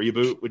sellout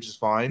reboot, which is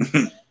fine.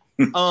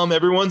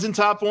 Everyone's in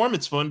top form.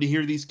 It's fun to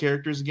hear these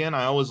characters again.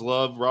 I always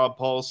love Rob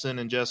Paulsen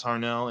and Jess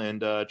Harnell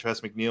and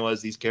Tress MacNeille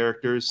as these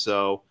characters.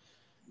 So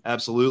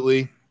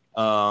absolutely.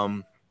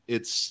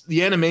 It's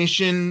the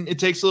animation. It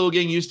takes a little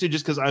getting used to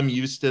just because I'm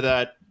used to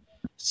that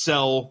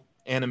cell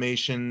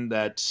animation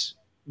that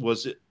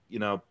was,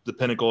 the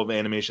pinnacle of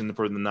animation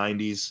for the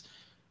 90s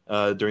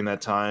during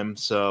that time.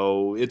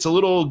 So it's a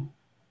little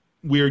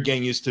weird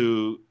getting used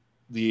to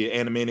the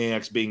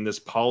Animaniacs being this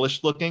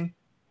polished looking.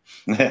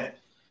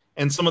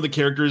 And some of the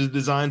characters'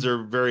 designs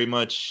are very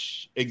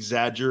much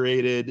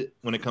exaggerated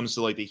when it comes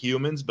to like the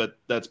humans, but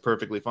that's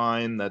perfectly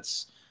fine.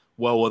 That's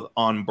well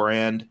on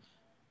brand.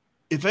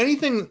 If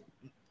anything,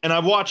 and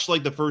I've watched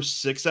like the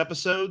first 6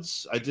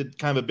 episodes. I did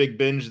kind of a big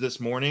binge this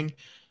morning.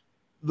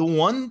 The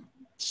one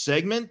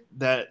segment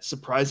that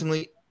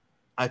surprisingly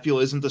I feel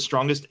isn't the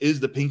strongest is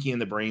the Pinky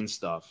and the Brain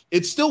stuff.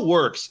 It still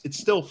works. It's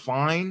still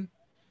fine.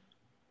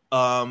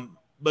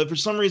 But for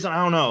some reason,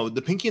 I don't know.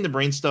 The Pinky and the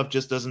Brain stuff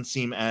just doesn't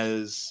seem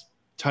as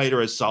tight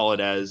or as solid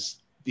as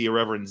the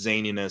irreverent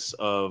zaniness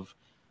of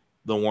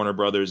the Warner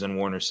Brothers and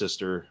Warner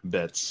Sister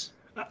bits.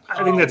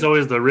 I think that's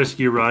always the risk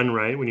you run,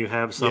 right? When you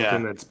have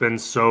something that's been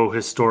so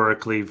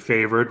historically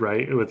favored,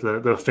 right? With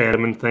the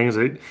fandom and things,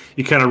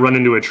 you kind of run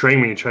into a train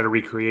when you try to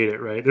recreate it,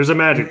 right? There's a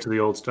magic to the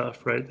old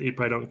stuff, right? That you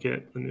probably don't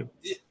get the new.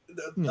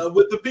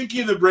 With the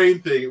Pinky and the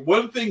Brain thing,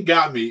 one thing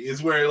got me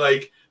is where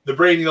like the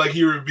Brain,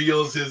 he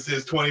reveals his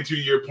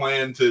 22-year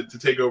plan to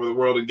take over the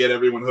world and get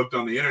everyone hooked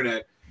on the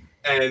internet.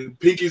 And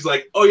Pinky's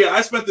like, oh yeah,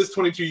 I spent this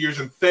 22 years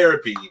in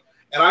therapy,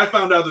 and I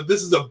found out that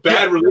this is a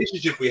bad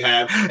relationship we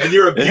have, and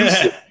you're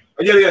abusive.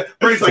 Yeah.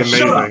 Brain's like,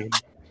 shut up.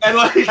 And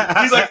like he's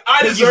like,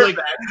 I deserve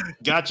that.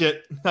 Gotcha.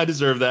 I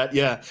deserve that.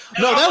 Yeah.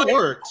 No, that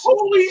works.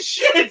 Holy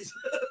shit.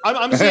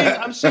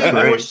 I'm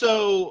saying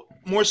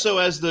more so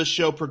as the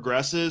show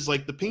progresses,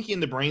 like the Pinky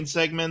and the Brain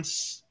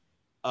segments.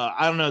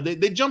 I don't know.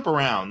 They jump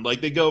around. Like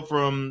they go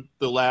from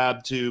the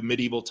lab to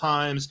medieval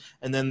times,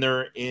 and then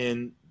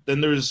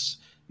there's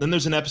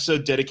an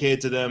episode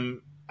dedicated to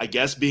them, I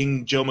guess,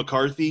 being Joe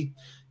McCarthy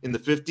in the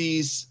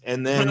 50s,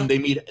 and then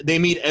they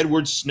meet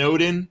Edward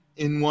Snowden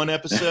in one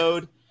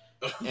episode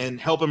and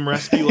help him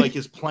rescue like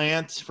his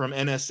plant from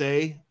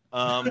NSA.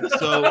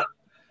 So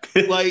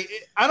like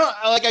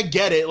I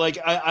get it. Like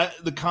I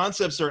the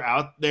concepts are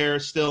out there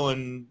still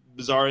and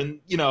bizarre, and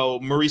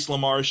Maurice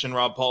LaMarche and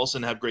Rob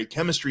Paulsen have great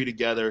chemistry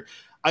together.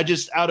 I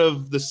just, out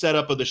of the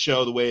setup of the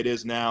show the way it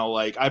is now,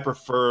 like I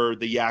prefer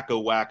the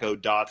Yakko Wacko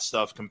Dot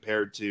stuff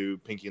compared to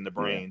Pinky and the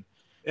Brain.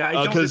 Yeah,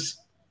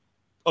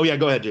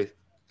 go ahead, Jay.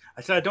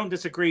 I said I don't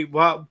disagree.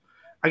 Well,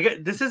 I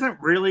get this isn't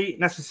really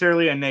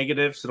necessarily a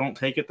negative, so don't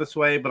take it this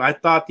way. But I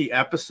thought the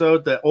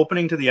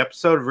opening to the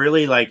episode,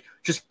 really like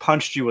just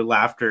punched you with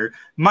laughter.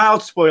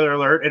 Mild spoiler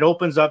alert: it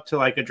opens up to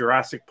like a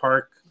Jurassic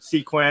Park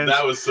sequence.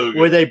 That was so good.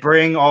 Where they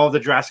bring all the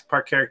Jurassic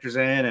Park characters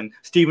in, and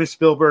Steven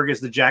Spielberg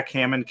is the Jack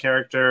Hammond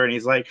character, and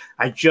he's like,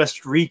 "I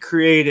just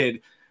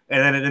recreated,"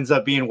 and then it ends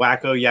up being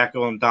Wacko,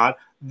 Yakko, and Dot.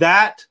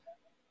 That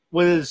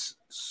was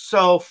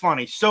so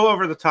funny, so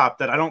over the top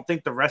that I don't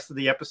think the rest of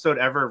the episode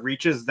ever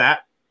reaches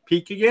that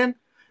peak again.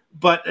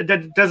 But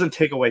that doesn't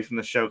take away from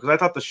the show, because I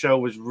thought the show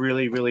was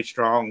really, really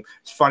strong.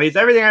 It's funny. It's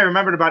everything I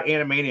remembered about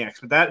Animaniacs.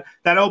 But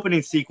that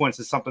opening sequence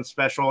is something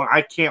special, and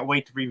I can't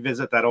wait to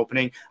revisit that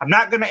opening. I'm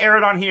not going to air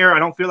it on here. I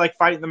don't feel like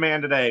fighting the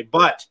man today.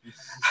 But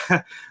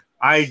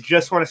I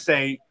just want to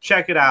say,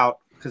 check it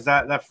out, because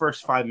that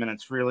first 5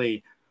 minutes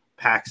really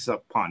packs a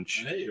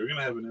punch. Hey, we're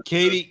gonna have an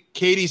episode.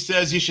 Katie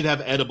says you should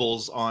have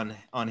edibles on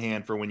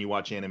hand for when you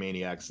watch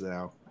Animaniacs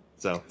now.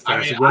 So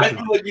I feel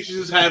like you should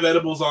just have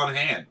edibles on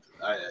hand.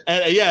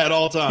 At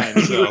all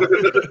times. So.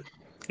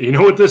 You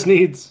know what this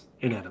needs?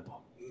 An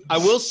edible. I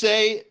will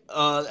say,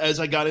 as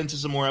I got into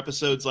some more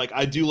episodes, like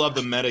I do love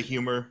the meta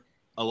humor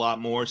a lot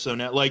more. So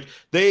now, like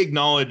they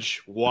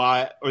acknowledge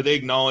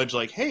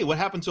like, hey, what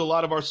happened to a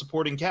lot of our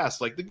supporting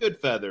cast, like the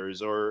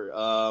Goodfeathers or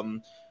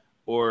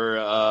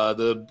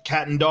the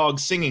cat and dog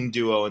singing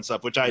duo and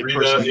stuff, which I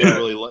personally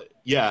really like.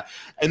 Yeah,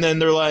 and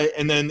then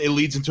it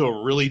leads into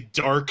a really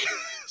dark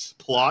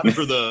plot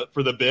for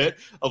the bit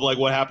of like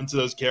what happened to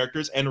those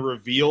characters, and a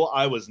reveal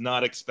I was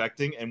not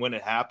expecting, and when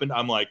it happened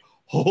I'm like,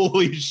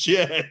 holy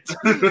shit.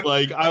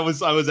 Like I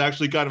was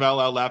actually kind of out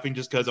loud laughing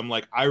just because I'm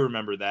like, I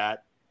remember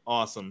that.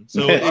 Awesome.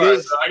 So it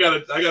is. So I gotta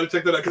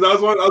check that out, because I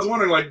was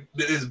wondering, like,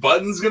 is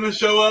Buttons gonna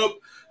show up?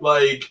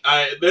 Like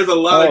there's a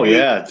lot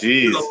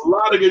there's a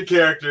lot of good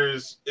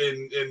characters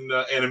in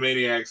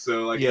Animaniacs,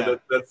 so like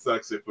that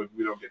sucks if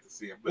we don't get to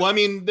see them. But, well, I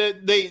mean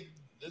they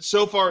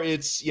so far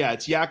it's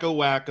Yakko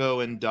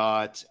Wacko and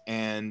Dot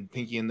and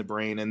Pinky and the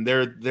Brain, and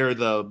they're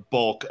the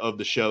bulk of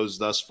the shows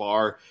thus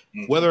far.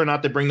 Mm-hmm. Whether or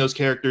not they bring those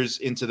characters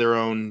into their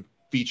own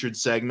featured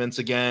segments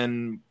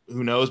again.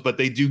 Who knows? But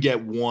they do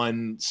get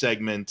one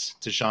segment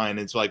to shine.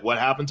 It's like, what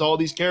happened to all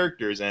these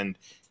characters? And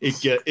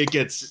it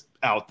gets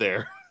out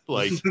there.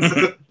 Like,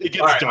 it gets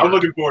All right, dark. I'm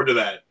looking forward to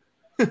that.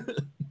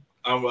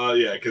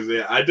 Because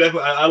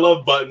I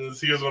love Buttons.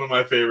 He was one of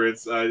my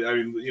favorites. I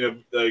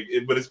mean,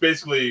 but it's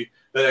basically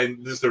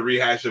just a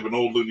rehash of an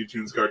old Looney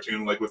Tunes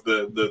cartoon, like with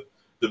the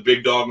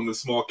big dog and the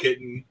small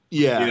kitten.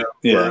 Yeah,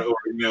 or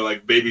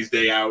like Baby's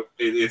Day Out.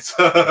 It's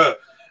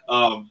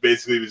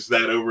basically just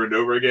that over and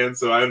over again.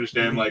 So I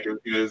understand like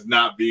it's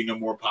not being a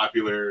more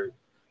popular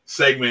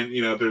segment.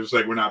 They're just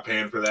like, we're not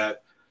paying for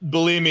that.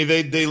 Believe me,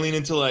 they lean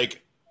into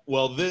like,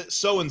 well, this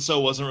so and so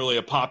wasn't really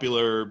a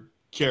popular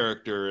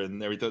character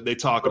and everything. They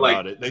talk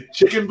about it.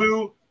 Chicken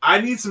Boo. I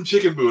need some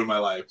Chicken Boo in my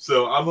life,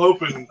 so I'm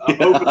hoping for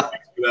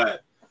that.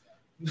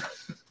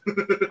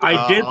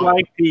 I did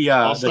like the.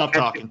 I'll stop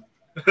talking.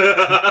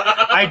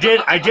 I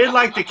did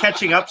like the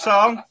catching up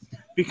song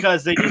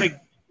because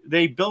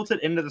they built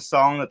it into the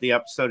song that the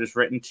episode is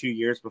written 2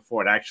 years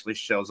before it actually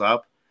shows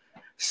up.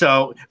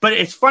 So, but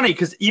it's funny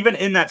because even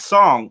in that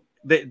song,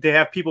 they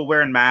have people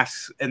wearing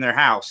masks in their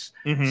house.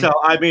 Mm-hmm. So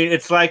I mean,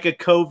 it's like a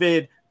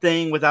COVID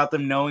thing without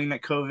them knowing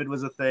that COVID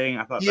was a thing.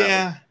 I thought,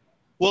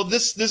 well,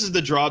 this is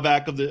the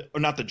drawback of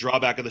not the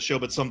drawback of the show,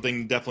 but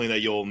something definitely that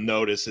you'll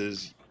notice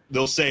is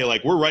they'll say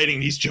like, we're writing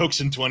these jokes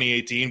in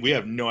 2018. We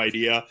have no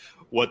idea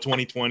what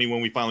 2020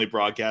 when we finally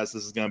broadcast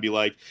this is going to be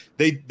like.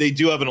 They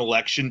do have an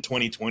election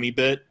 2020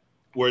 bit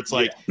where it's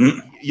like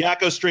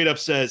Yakko straight up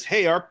says,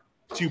 hey, our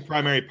two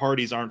primary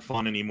parties aren't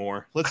fun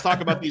anymore. Let's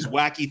talk about these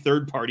wacky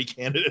third party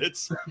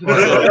candidates. So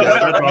they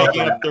start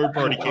making up third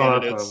party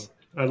candidates.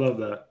 I love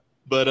that.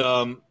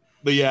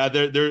 But yeah,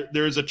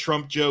 there's a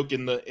Trump joke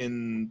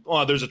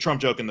there's a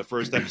Trump joke in the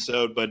first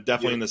episode, but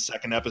definitely in the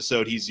second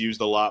episode he's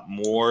used a lot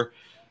more.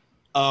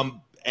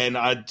 And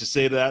to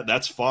say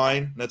that's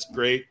fine. That's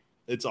great.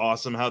 It's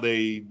awesome how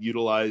they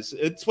utilize.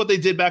 It's what they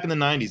did back in the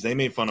 90s. They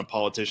made fun of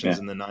politicians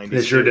in the 90s.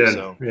 They sure did.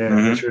 So. Yeah,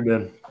 they sure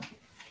did.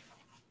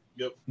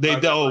 Yep.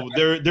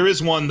 There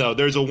is one though.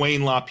 There's a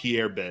Wayne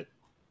LaPierre bit,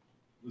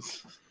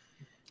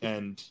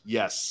 and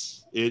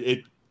yes,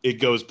 it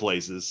goes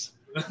places.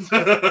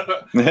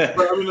 But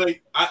I mean,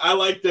 like I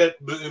like that.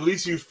 But at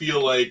least you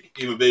feel like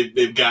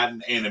they've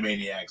gotten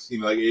Animaniacs.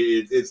 Like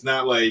it's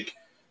not like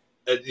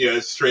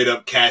a straight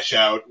up cash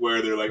out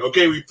where they're like,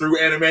 okay, we threw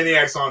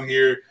Animaniacs on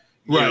here.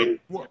 Right.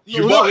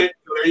 You bought it.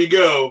 So there you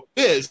go.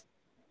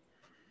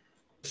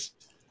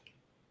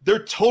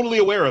 They're totally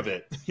aware of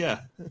it.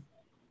 Yeah.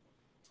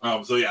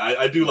 So yeah,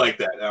 I do like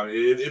that.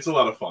 It's a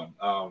lot of fun.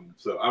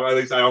 So at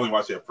least I only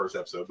watched the first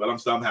episode, but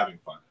I'm having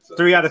fun. So.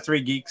 3 out of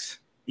 3 geeks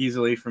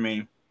easily for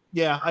me.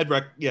 Yeah,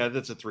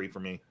 that's a 3 for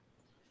me.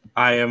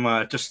 I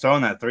am just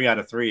throwing that 3 out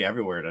of 3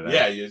 everywhere today.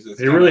 Yeah,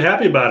 you're really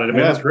happy about it. I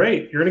mean, that's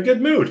great. You're in a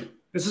good mood.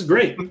 This is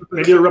great.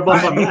 Maybe a rub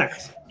off on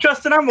Max.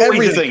 Justin, I'm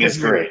always everything is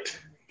great,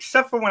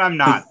 except for when I'm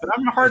not. But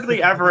I'm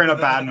hardly ever in a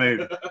bad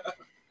mood.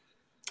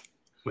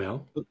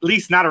 Well, at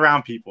least not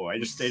around people. I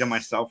just stay to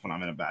myself when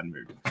I'm in a bad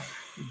mood.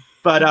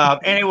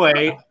 But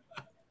anyway,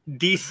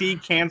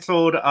 DC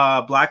canceled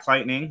Black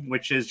Lightning,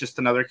 which is just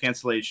another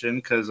cancellation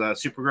because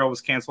Supergirl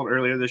was canceled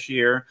earlier this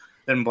year.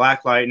 Then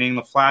Black Lightning,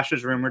 The Flash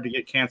is rumored to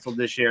get canceled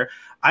this year.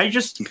 I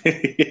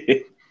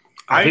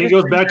think it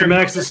goes back to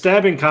Max's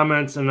stabbing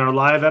comments in our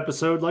live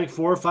episode like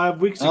 4 or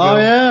 5 weeks ago. Oh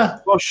yeah.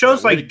 Well,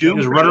 shows like Doom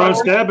just run around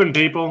stabbing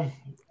people.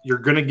 You're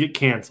gonna get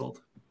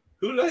canceled.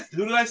 Who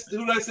did I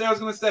say I was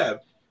gonna stab?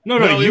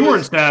 No, you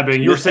weren't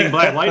stabbing. You were saying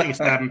Black Lightning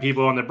stabbing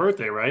people on their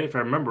birthday, right? If I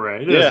remember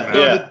right.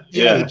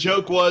 The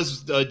joke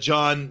was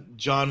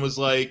John was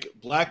like,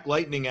 Black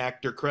Lightning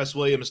actor Cress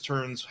Williams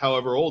turns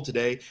however old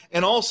today,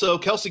 and also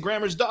Kelsey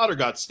Grammer's daughter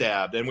got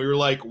stabbed, and we were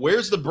like,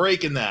 where's the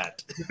break in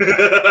that?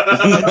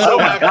 Oh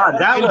my God,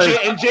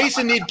 and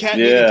Jason needed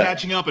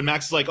catching up, and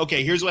Max is like,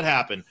 okay, here's what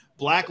happened: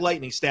 Black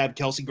Lightning stabbed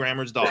Kelsey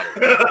Grammer's daughter.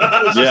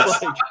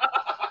 Yes.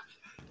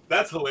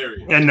 That's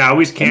hilarious. And now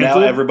he's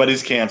canceled. Now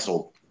everybody's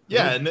canceled.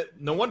 Yeah,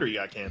 no wonder you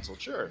got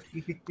canceled. Sure.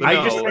 Be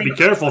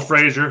careful,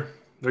 Frasier.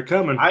 They're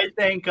coming. I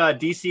think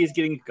DC is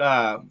getting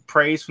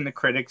praise from the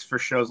critics for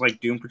shows like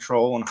Doom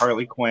Patrol and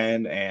Harley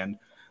Quinn and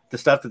the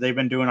stuff that they've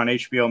been doing on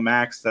HBO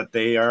Max. That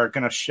they are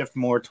going to shift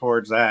more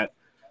towards that.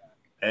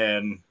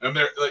 And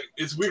they're like,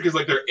 it's weird because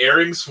like they're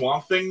airing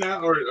Swamp Thing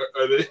now, or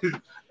are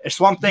they?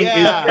 Swamp Thing is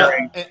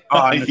airing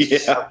on.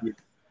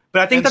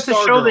 But I think that's a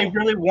show they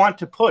really want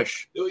to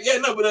push. Yeah,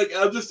 no, but like,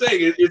 I'm just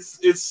saying,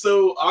 it's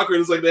so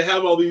awkward. It's like they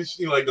have all these,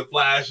 like the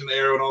Flash and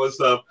Arrow and all this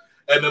stuff,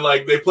 and then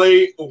like they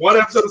play one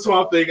episode of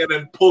Swamp Thing and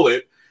then pull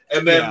it,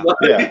 and then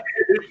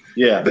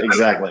yeah,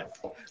 exactly.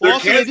 They're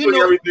canceling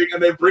everything,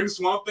 and they bring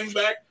Swamp Thing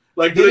back.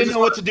 Like they didn't know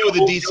what to do with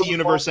the DC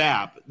Universe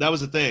app. That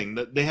was the thing.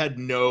 That they had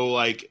no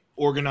like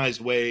organized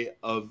way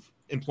of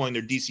employing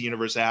their DC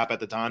Universe app at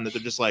the time. That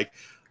they're just like,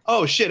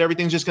 oh shit,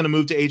 everything's just going to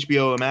move to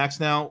HBO Max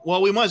now.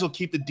 Well, we might as well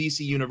keep the DC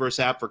Universe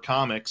app for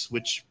comics,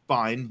 which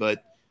fine,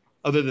 but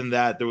other than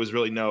that, there was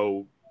really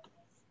no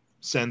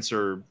sense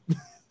or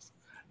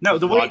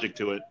logic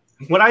to it.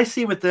 what I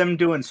see with them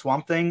doing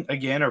Swamp Thing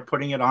again or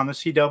putting it on the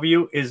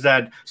CW is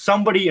that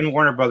somebody in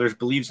Warner Brothers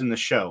believes in the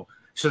show.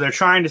 So they're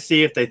trying to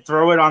see if they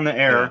throw it on the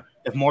air,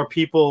 if more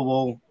people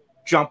will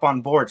jump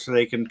on board so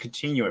they can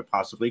continue it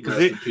possibly. Because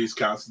Rest in peace,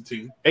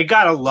 Constantine. It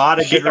got a lot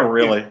of good reviews.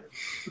 Really.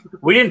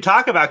 We didn't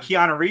talk about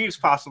Keanu Reeves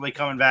possibly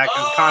coming back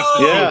as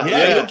Constantine.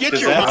 Yeah, you'll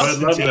get your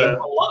Constantine.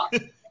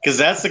 Because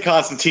that's the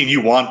Constantine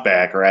you want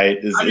back, right?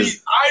 Is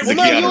the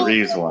Keanu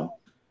Reeves one.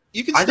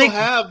 You can still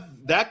have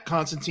that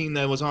Constantine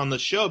that was on the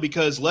show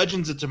because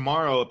Legends of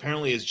Tomorrow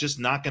apparently is just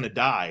not going to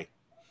die.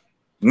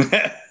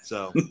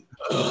 So,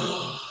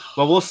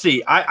 well, we'll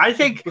see. I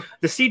think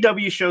the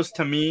CW shows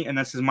to me, and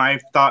this is my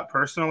thought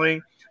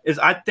personally, is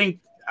I think,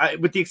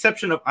 with the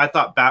exception of I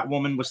thought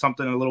Batwoman was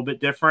something a little bit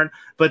different,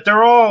 but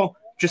they're all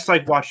just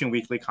like watching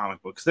weekly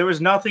comic books. There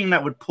was nothing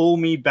that would pull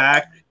me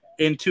back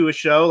into a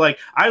show. Like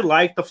I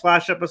liked the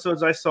Flash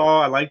episodes I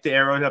saw. I liked the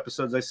Arrow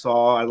episodes I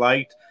saw.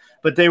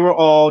 But they were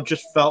all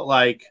just felt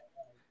like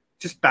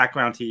just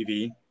background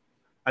TV.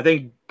 I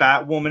think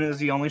Batwoman is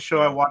the only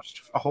show I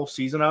watched a whole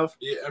season of.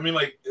 Yeah, I mean,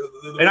 like,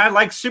 and I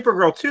like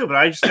Supergirl too, but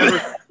I just never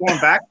going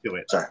back to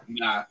it. Sorry.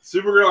 Nah,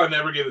 Supergirl I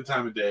never gave the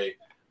time of day.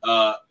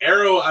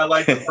 Arrow I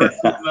liked the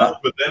first season of,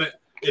 but then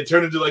it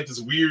turned into like this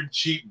weird,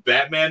 cheap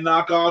Batman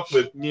knockoff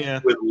with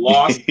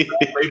Lost,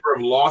 flavor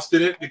of Lost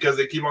in it because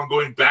they keep on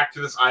going back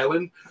to this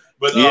island.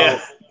 But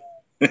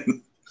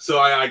so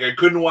I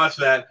couldn't watch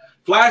that.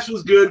 Flash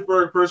was good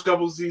for the first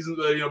couple of seasons,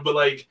 but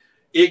like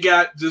it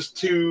got just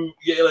too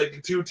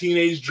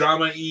teenage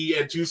drama-y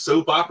and too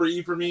soap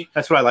opera-y for me.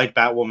 That's what I like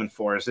Batwoman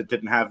for, is it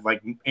didn't have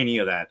like any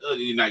of that.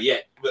 Not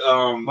yet.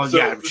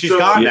 She's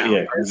gone now.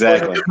 Yeah,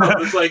 exactly.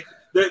 It's like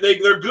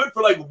they're good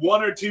for like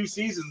 1 or 2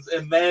 seasons,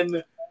 and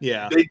then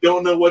they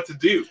don't know what to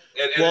do.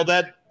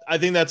 I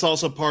think that's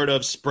also part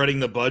of spreading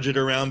the budget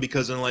around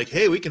because they're like,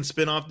 hey, we can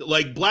spin off.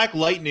 Like Black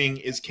Lightning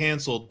is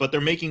canceled, but they're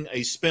making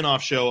a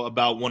spin-off show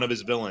about one of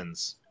his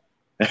villains.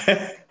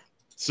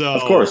 So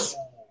of course,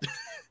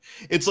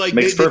 it's like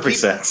makes perfect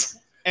sense.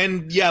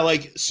 And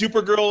like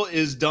Supergirl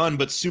is done,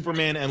 but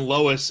Superman and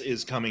Lois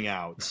is coming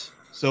out.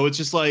 So it's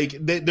just like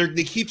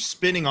they keep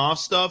spinning off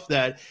stuff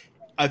that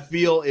I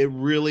feel it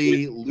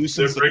really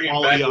loosens the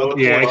quality of.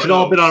 Yeah, it should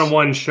all been on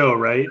one show,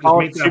 right? Just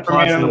make that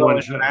plot in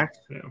one show.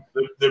 Yeah.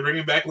 They're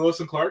bringing back Lois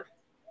and Clark.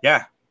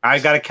 Yeah, I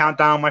got a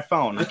countdown on my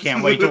phone. I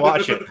can't wait to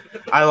watch it.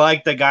 I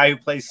like the guy who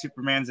plays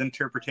Superman's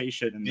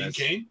interpretation in this.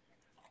 Dean Cain?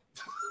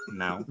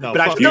 No, but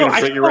I still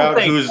figure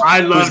out whose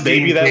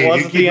baby that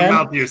was at the end.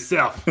 Out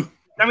yourself.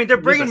 I mean, they're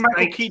bringing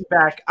Michael Keaton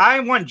back. I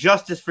want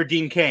justice for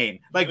Dean Cain.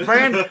 Like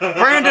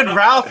Brandon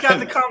Routh got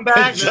to come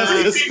back.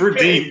 Justice for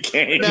Dean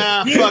Cain.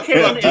 Nah, Dean fuck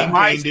Cain Dean is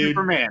my Cain, dude.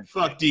 Superman.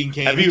 Fuck Dean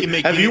Cain.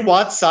 Have you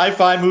watched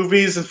sci-fi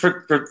movies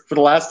for the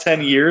last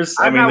 10 years?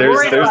 I'm I mean,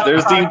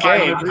 there's Dean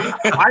Cain.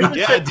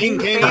 Dean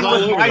Cain is all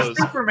over my those.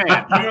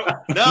 Superman.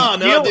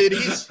 No, dude,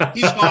 he's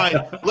fine.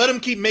 Let him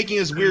keep making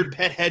his weird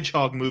pet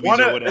hedgehog movies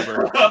or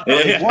whatever.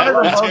 One of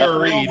the most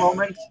cool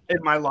moments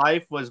in my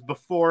life was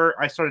before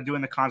I started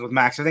doing the cons with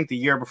Max. I think the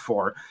year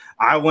before,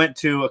 I went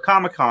to a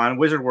Comic-Con,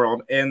 Wizard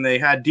World, and they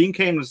had Dean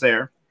Cain was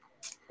there.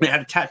 They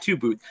had a tattoo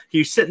booth. He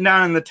was sitting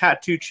down in the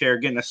tattoo chair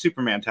getting a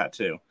Superman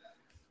tattoo.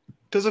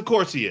 Because of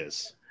course he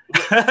is.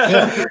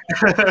 The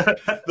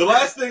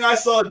last thing I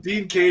saw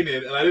Dean Cain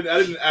in, and I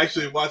didn't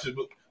actually watch it,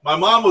 but my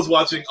mom was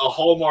watching a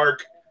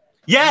Hallmark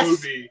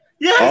movie.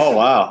 Yes. Oh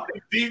wow.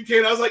 Dean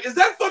Cain. I was like, is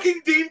that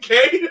fucking Dean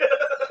Cain?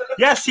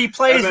 Yes, he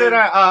plays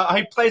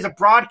he plays a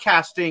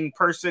broadcasting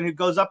person who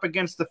goes up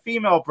against the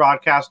female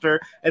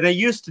broadcaster, and they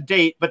used to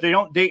date, but they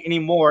don't date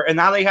anymore, and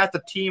now they have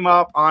to team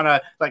up on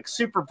a like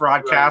super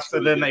broadcast, so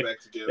and then they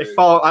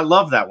fall. I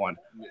love that one.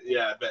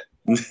 Yeah, I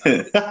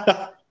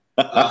bet.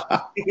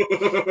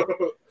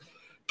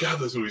 God,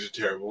 those movies are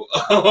terrible.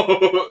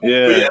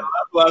 Yeah. That's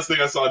the last thing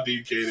I saw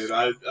Dean Cain in.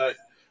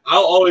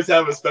 I'll always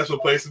have a special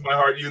place in my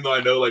heart, even though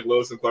I know like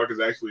Lois and Clark is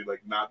actually like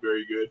not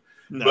very good.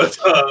 No. But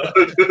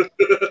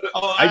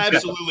I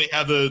absolutely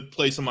have a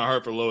place in my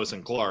heart for Lois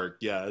and Clark.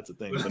 Yeah, that's a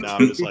thing. But now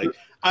I'm just like,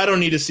 I don't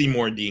need to see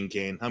more Dean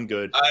Cain. I'm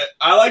good.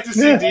 I like to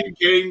see Dean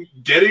Cain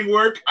getting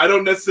work. I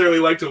don't necessarily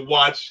like to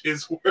watch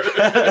his work.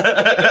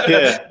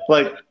 Yeah,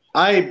 like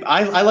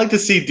I like to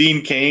see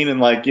Dean Cain in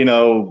like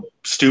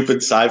stupid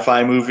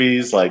sci-fi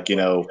movies like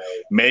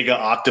Mega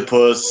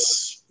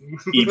Octopus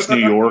Eats New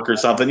York or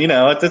something.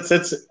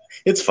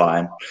 It's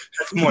fine.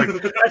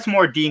 That's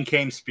more Dean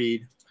Cain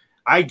speed.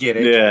 I get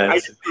it. Yeah,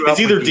 it's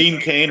either Dean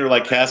Cain or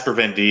like Casper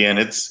Van Dien.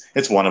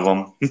 It's one of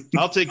them.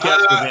 I'll take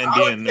Casper Van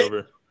Dien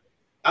over.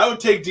 I would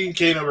take Dean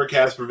Cain over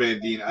Casper Van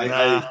Dien.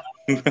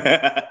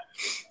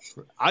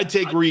 I'd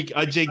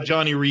take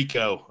Johnny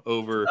Rico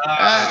over.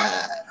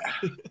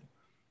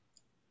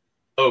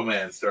 Oh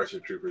man,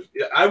 Starship Troopers.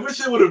 Yeah, I wish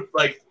it would have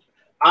like.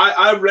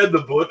 I read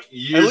the book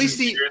years. At least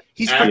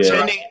he's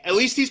pretending. At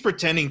least he's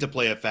pretending to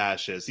play a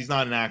fascist. He's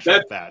not an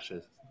actual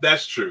fascist.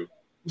 That's true.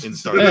 In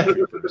Starship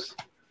Troopers.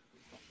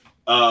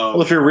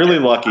 Well, if you're really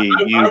lucky,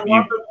 I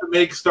want them to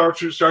make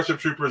Starship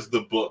Troopers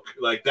the book.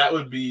 Like that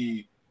would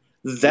be.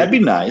 That'd be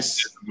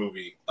nice.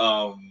 Movie.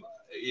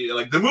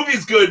 like the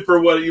movie's good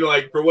for what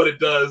for what it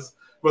does,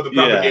 for the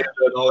propaganda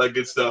and all that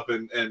good stuff.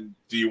 And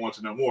do you want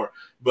to know more?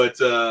 But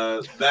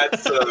that's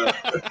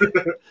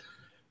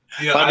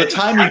by the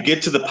time you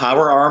get to the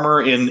power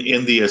armor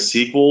in the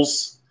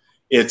sequels,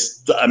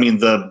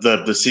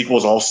 the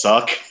sequels all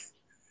suck.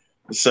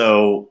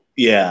 So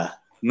yeah.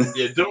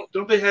 Yeah,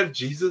 don't they have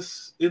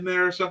Jesus in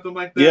there or something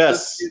like that?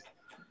 Yes.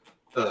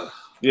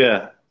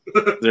 Yeah.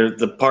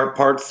 The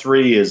part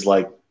 3 is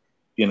like,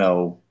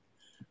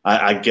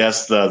 I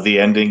guess the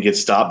ending gets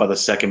stopped by the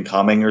second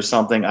coming or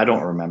something. I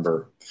don't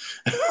remember.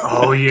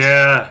 Oh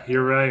yeah,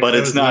 you're right. But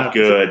it's not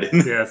good.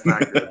 Yeah, it's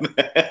not good.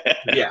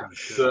 Yeah,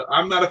 so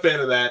I'm not a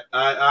fan of that.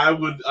 I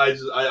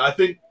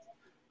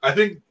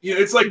think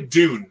it's like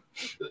Dune.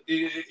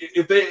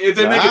 If they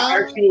make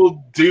an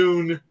actual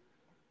Dune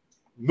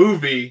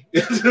movie,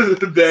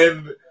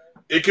 then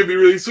it could be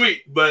really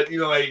sweet. But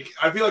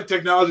I feel like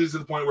technology is to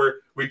the point where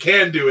we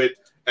can do it,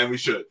 and we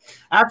should.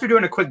 After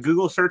doing a quick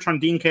Google search on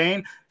Dean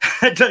Cain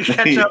to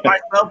catch up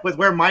myself with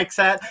where Mike's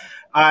at,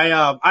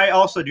 I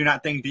also do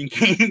not think Dean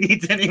Cain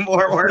needs any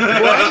more work.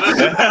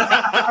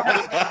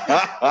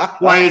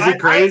 Why is he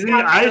crazy?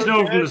 I just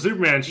know him from the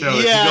Superman show.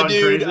 Yeah,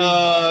 dude.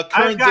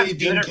 Current day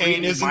Dean Dean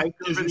Cain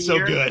isn't so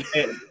good.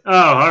 Oh,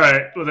 all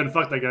right. Well, then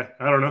fuck that guy.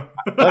 I don't know.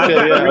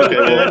 Okay, yeah,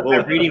 okay.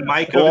 We'll reading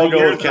Mike we'll all over go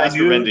here, with I Casper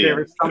knew Vendian. there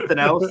was something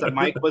else that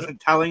Mike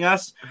wasn't telling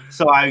us,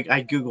 so I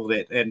Googled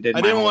it and did.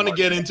 I didn't want to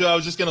get into it. I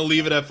was just going to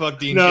leave it at fuck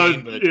Dean No,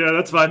 Cain. But... yeah,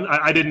 that's fine.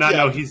 I did not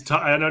know I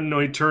didn't know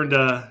he turned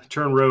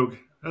rogue.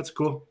 That's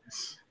cool.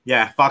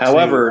 Yeah, Fox.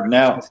 However,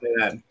 now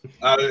and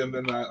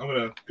then I'm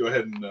gonna go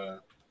ahead and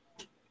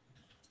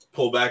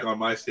pull back on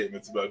my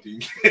statements about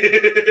Dean.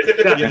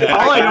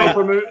 All I know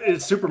from it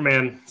is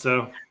Superman,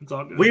 so it's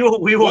all good. We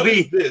will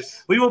be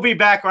this? We will be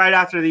back right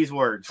after these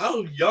words.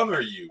 How young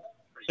are you?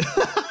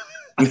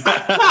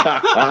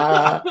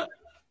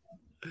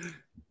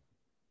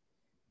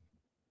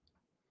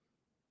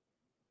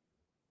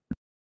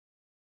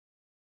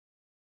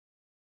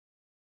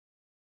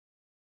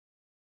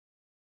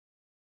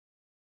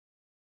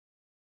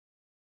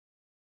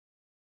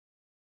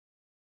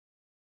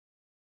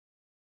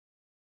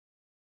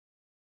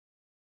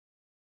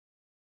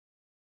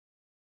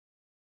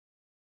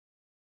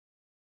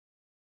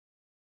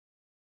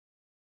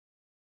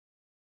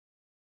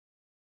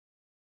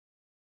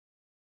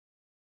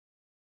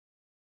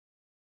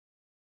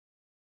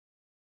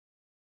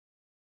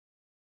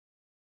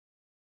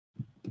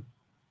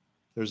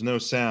 There's no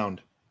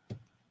sound,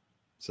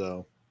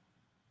 so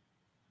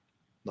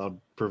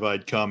I'll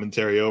provide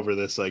commentary over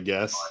this, I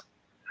guess.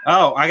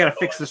 Oh, I gotta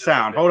fix the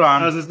sound. Hold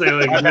on. I was just saying,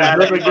 like, there's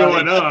nothing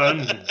going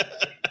on.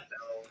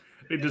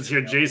 We just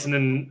hear Jason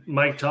and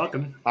Mike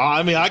talking.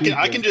 I mean, I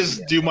can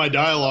just do my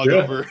dialogue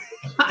over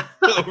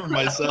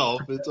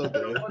myself. It's okay.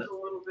 There was a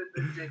little bit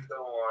that did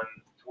go on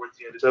towards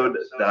the end of the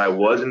episode that I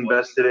was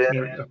invested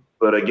in,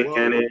 but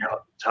again, it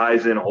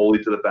ties in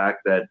wholly to the fact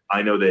that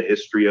I know the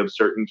history of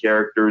certain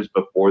characters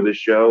before the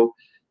show.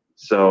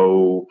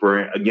 So,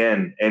 for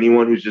again,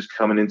 anyone who's just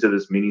coming into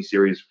this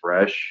miniseries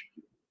fresh,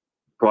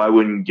 probably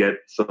wouldn't get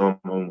some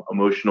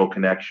emotional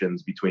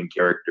connections between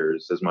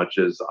characters as much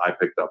as I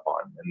picked up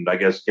on. And I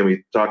guess, can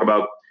we talk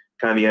about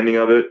kind of the ending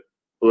of it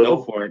a little?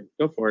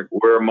 Go for it.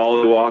 Where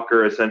Molly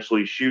Walker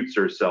essentially shoots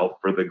herself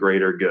for the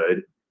greater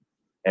good,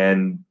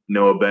 and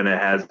Noah Bennett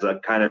has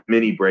a kind of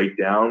mini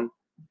breakdown.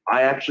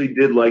 I actually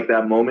did like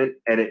that moment,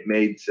 and it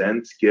made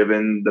sense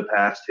given the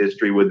past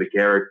history with the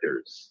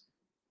characters.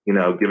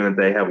 Given that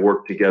they have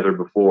worked together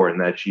before, and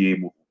that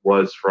she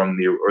was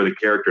the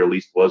character at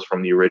least was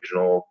from the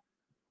original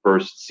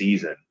first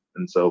season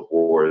and so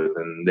forth,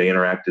 and they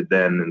interacted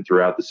then and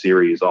throughout the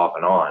series off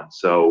and on.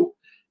 So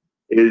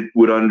it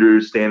would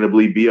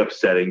understandably be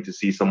upsetting to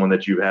see someone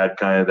that you've had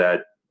kind of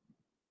that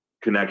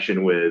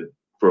connection with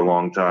for a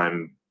long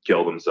time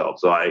kill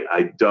themselves. So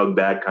I dug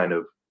that kind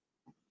of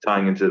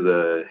tying into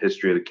the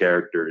history of the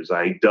characters.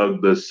 I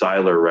dug the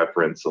Sylar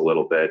reference a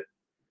little bit,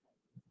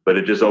 but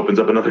it just opens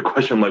up another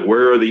question, like,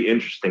 where are the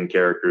interesting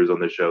characters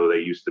on the show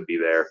that used to be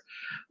there?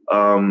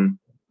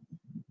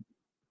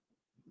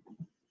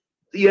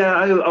 Yeah,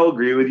 I'll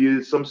agree with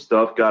you. Some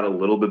stuff got a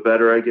little bit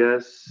better, I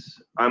guess.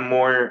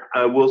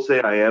 I will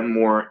say I am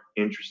more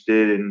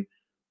interested in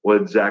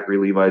what Zachary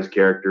Levi's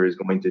character is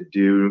going to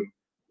do.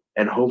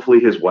 And hopefully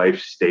his wife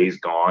stays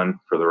gone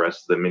for the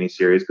rest of the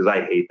miniseries, because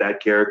I hate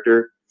that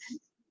character.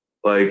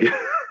 Like,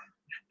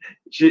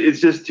 it's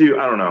just too,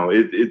 I don't know.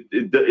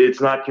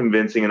 It's not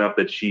convincing enough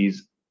that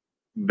she's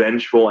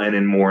vengeful and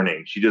in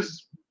mourning. She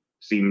just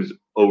seems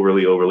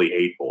overly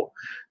hateful.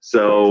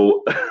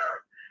 So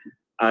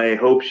I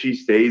hope she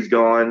stays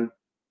gone,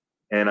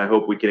 and I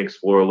hope we can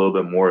explore a little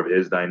bit more of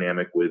his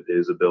dynamic with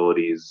his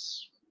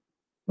abilities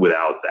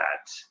without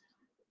that.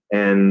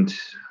 And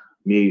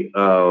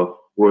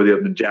were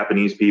the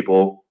Japanese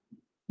people?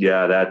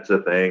 Yeah, that's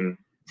a thing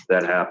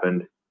that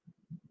happened.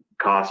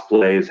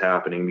 Cosplay is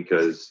happening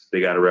because they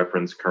got to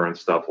reference current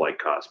stuff like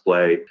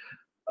cosplay.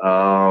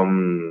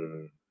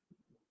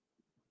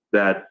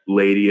 That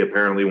lady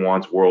apparently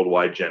wants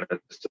worldwide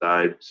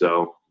genocide,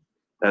 so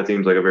That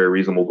seems like a very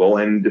reasonable goal.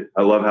 And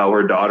I love how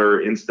her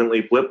daughter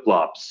instantly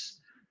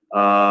flip-flops.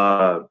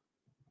 Kind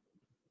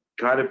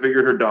of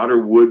figured her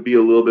daughter would be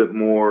a little bit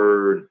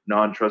more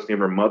non-trusting of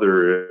her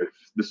mother if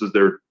this is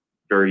their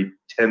very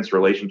tense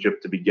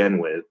relationship to begin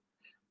with.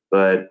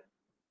 But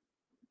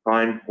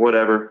fine,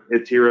 whatever.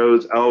 It's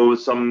Heroes. Oh,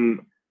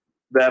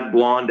 that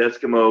blonde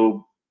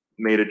Eskimo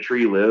made a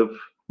tree live,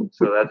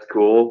 so that's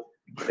cool.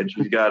 And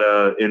she's got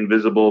a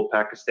invisible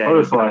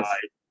Pakistani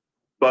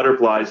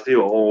butterflies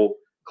too, a whole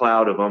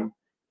cloud of them.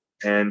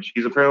 And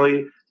she's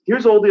apparently,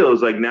 here's the whole deal. It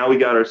was like, now we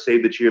got our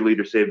save the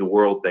cheerleader, save the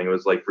world thing. It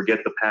was like,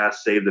 forget the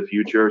past, save the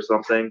future or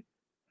something.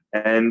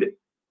 And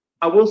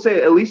I will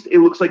say, at least it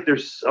looks like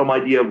there's some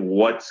idea of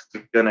what's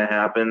going to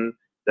happen,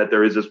 that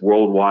there is this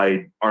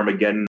worldwide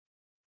Armageddon.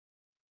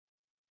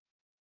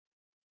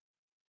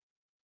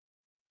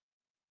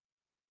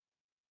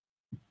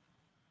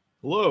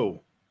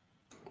 Hello.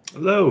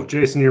 Hello,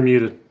 Jason, you're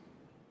muted.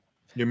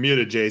 You're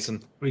muted,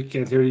 Jason. We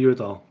can't hear you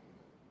at all.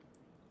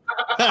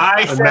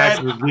 I Max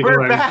said, was we're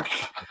giggling. back.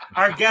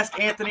 Our guest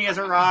Anthony has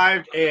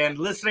arrived, and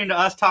listening to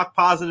us talk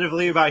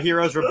positively about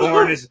Heroes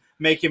Reborn is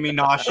making me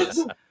nauseous.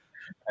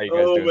 How you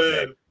guys doing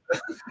today?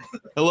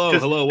 Hello,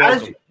 Just hello,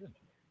 as- welcome.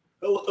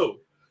 Hello.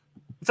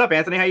 What's up,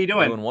 Anthony? How you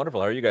doing? Doing wonderful.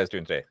 How are you guys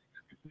doing today?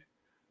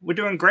 We're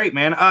doing great,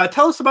 man.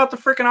 Tell us about the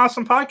freaking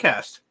awesome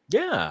podcast.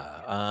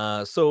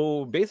 Yeah.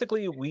 So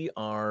basically, we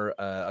are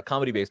a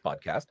comedy-based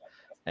podcast,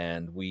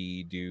 and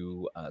we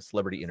do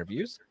celebrity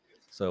interviews.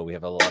 So we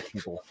have a lot of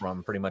people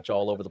from pretty much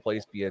all over the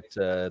place, be it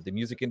the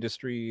music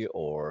industry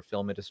or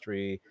film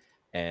industry,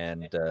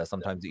 and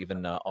sometimes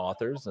even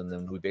authors. And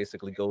then we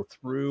basically go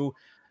through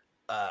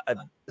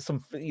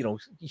some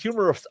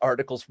humorous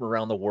articles from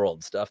around the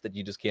world, stuff that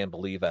you just can't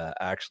believe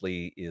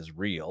actually is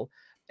real.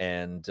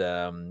 And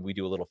we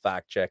do a little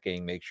fact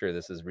checking, make sure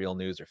this is real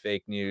news or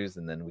fake news,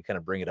 and then we kind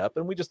of bring it up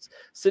and we just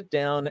sit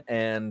down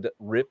and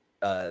rip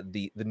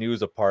the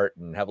news apart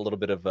and have a little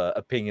bit of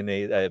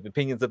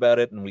opinions about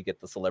it, and we get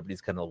the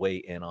celebrities kind of weigh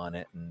in on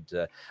it.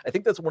 And I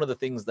think that's one of the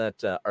things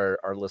that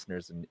our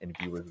listeners and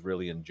viewers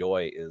really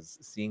enjoy, is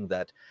seeing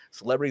that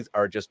celebrities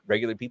are just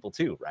regular people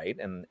too, right?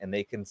 And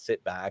they can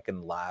sit back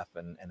and laugh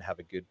and have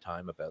a good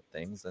time about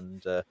things,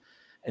 and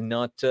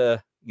not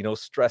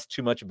stress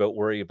too much about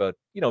worry about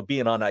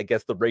being on, I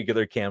guess, the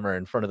regular camera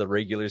in front of the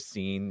regular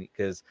scene,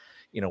 because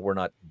we're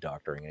not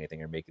doctoring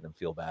anything or making them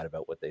feel bad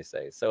about what they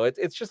say. So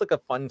it's just like a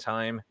fun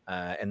time,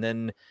 and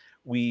then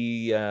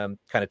we kind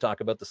of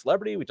talk about the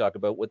celebrity, we talk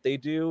about what they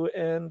do,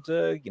 and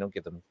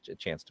give them a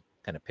chance to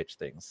kind of pitch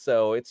things.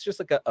 So it's just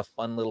like a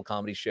fun little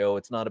comedy show.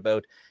 It's not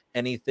about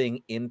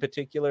anything in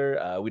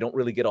particular. We don't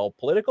really get all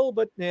political,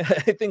 but I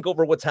think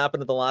over what's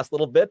happened in the last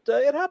little bit,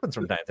 it happens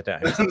from time to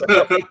time.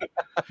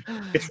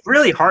 It's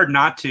really hard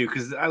not to,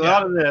 because a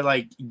lot of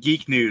the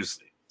geek news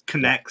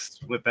connects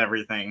with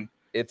everything.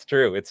 It's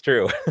true.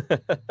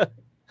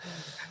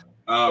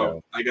 I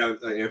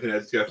got Anthony. I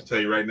just have to tell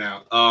you right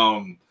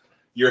now.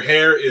 Your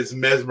hair is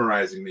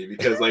mesmerizing me,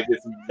 because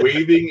it's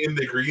waving in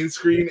the green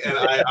screen, and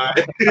I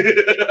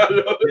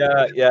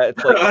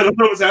it's like, I don't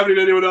know what's happening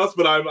to anyone else,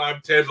 but I'm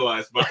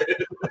tantalized by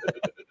it.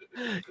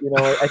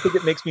 I think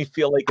it makes me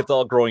feel like it's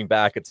all growing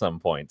back at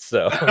some point.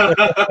 So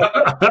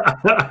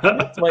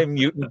it's my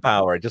mutant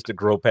power, just to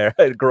grow hair.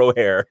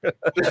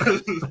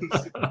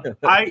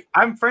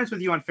 I'm friends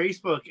with you on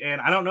Facebook, and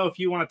I don't know if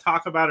you want to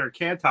talk about it or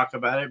can talk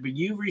about it, but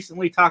you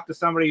recently talked to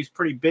somebody who's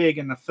pretty big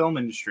in the film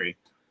industry.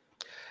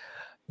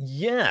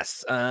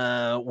 Yes,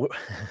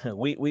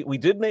 we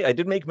did I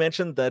did make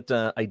mention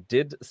that I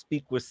did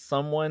speak with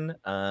someone.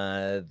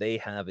 They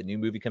have a new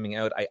movie coming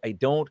out.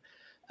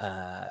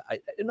 I'm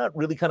not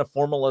really kind of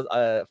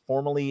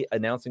formally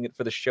announcing it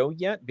for the show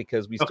yet,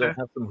 because we still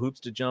have some hoops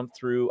to jump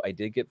through. I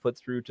did get put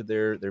through to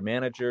their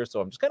manager,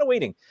 so I'm just kind of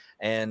waiting.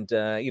 And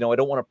I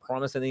don't want to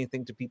promise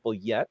anything to people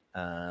yet,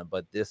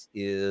 but this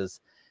is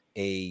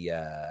it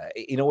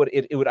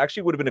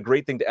would have been a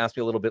great thing to ask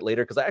me a little bit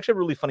later, because I actually have a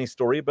really funny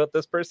story about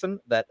this person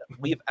that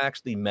we've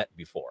actually met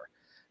before.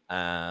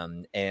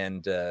 And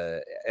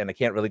I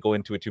can't really go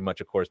into it too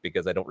much, of course,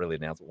 because I don't really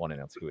want to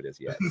announce who it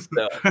is yet.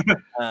 So,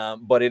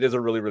 but it is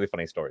a really, really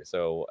funny story.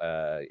 So,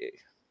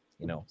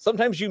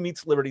 sometimes you meet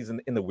celebrities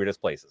in the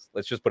weirdest places.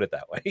 Let's just put it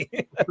that way.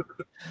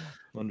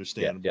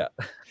 Understandable. Yeah.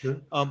 Sure.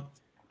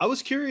 I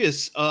was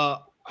curious,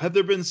 have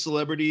there been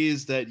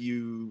celebrities that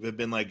you have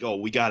been like, oh,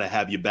 we got to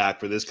have you back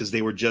for this because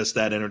they were just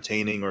that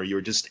entertaining, or you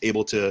were just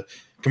able to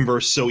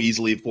converse so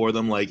easily for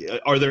them? Like,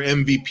 are there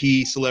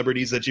MVP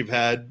celebrities that you've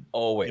had?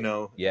 Always.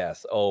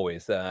 Yes,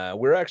 always.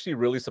 We're actually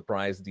really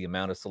surprised the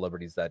amount of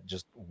celebrities that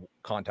just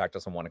contact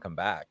us and want to come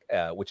back,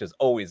 which is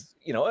always,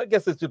 I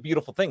guess it's a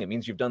beautiful thing. It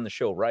means you've done the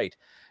show right.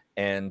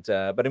 And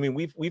but I mean,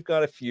 we've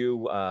got a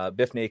few.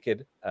 Biff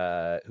Naked,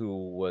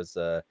 who was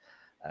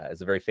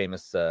is a very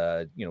famous,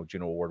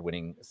 Juno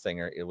Award-winning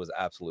singer. It was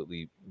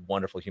absolutely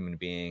wonderful human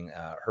being.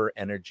 Her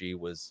energy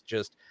was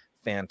just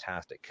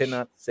fantastic. Could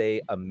not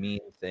say a mean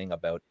thing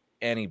about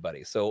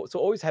anybody. So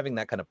always having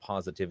that kind of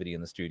positivity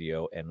in the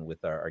studio and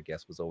with our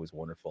guests was always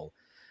wonderful.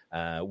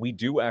 We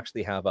do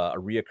actually have a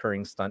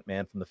reoccurring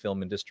stuntman from the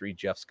film industry,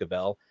 Jeff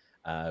Scavell,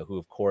 who,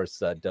 of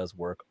course, does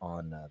work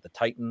on The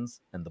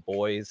Titans and The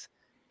Boys.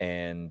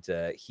 And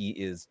he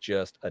is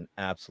just an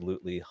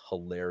absolutely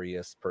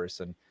hilarious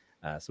person.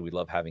 So we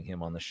love having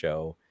him on the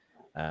show.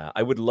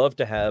 I would love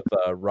to have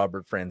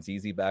Robert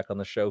Franzese back on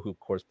the show, who, of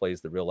course,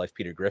 plays the real-life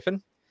Peter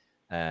Griffin.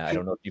 I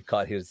don't know if you've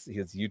caught his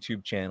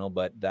YouTube channel,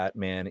 but that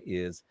man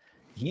is...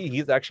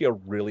 He's actually a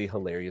really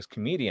hilarious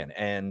comedian,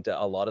 and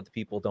a lot of the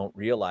people don't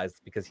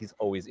realize, because he's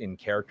always in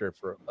character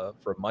for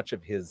much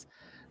of his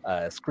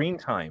screen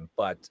time.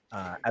 But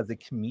as a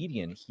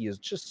comedian, he is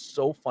just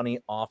so funny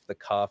off the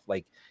cuff.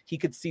 Like, he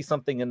could see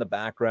something in the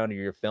background of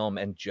your film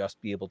and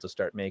just be able to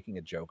start making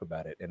a joke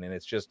about it, and then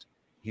he's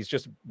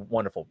just a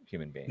wonderful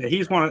human being. Yeah,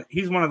 he's one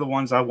of the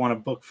ones I want to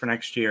book for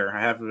next year.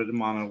 I have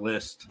him on a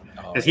list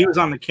because he was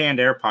on the Canned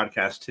Air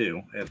podcast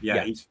too.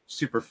 Yeah, he's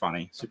super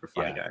funny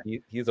guy.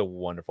 He's a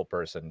wonderful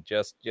person.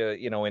 Just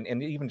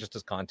and even just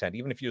his content,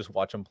 even if you just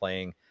watch him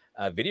playing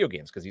video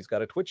games, because he's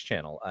got a Twitch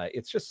channel,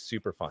 it's just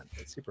super fun.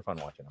 It's super fun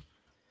watching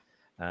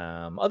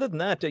him. Other than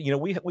that,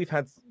 we've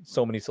had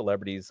so many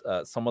celebrities.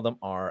 Some of them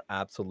are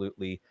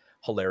absolutely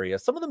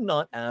hilarious. Some of them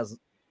not as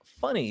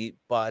funny,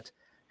 but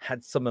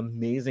had some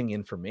amazing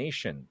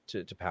information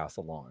to pass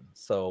along.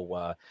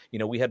 So,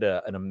 we had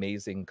an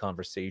amazing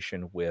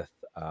conversation with,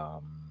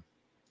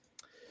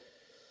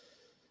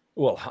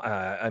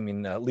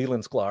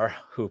 Leland Sklar,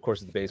 who, of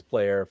course, is the bass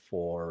player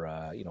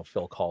for,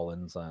 Phil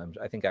Collins.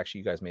 I think actually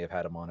you guys may have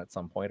had him on at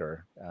some point,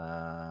 or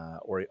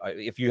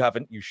if you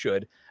haven't, you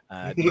should.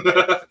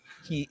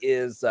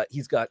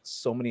 He's got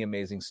so many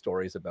amazing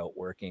stories about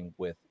working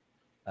with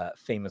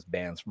famous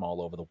bands from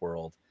all over the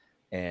world.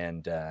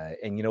 And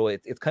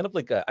it's kind of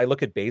like I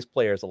look at bass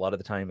players a lot of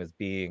the time as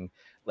being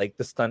like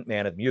the stunt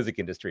man of the music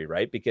industry,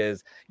 right?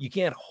 Because you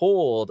can't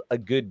hold a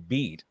good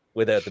beat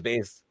without the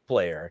bass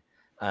player,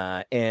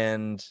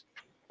 and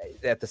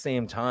at the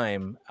same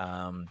time,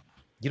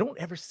 you don't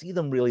ever see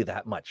them really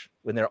that much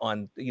when they're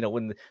on.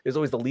 When there's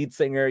always the lead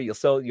singer, you'll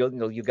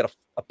get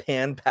a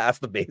pan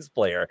past the bass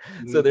player,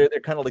 so they're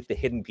kind of like the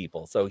hidden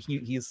people. So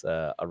he's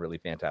a really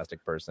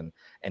fantastic person,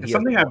 and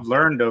something I've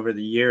learned over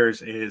the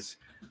years is,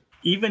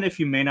 even if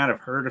you may not have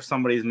heard of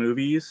somebody's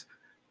movies,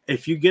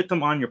 if you get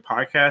them on your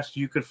podcast,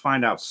 you could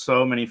find out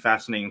so many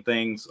fascinating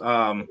things.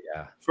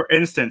 For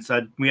instance,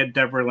 we had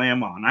Deborah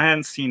Lamb on. I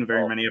hadn't seen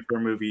very many of her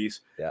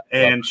movies,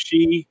 and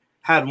she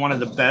had one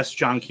of the best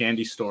John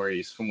Candy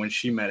stories from when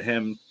she met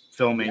him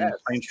filming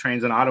Planes,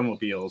 Trains, and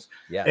Automobiles.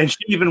 Yeah. And she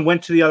even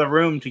went to the other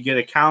room to get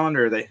a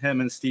calendar that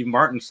him and Steve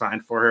Martin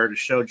signed for her to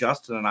show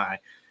Justin and I.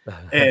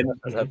 And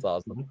that's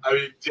awesome. I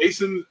mean,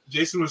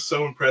 Jason was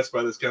so impressed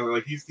by this calendar.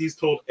 Like, he's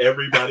told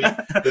everybody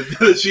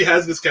that she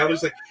has this calendar.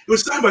 He's like, it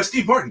was signed by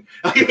Steve Martin.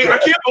 I can't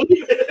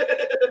believe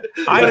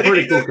it. I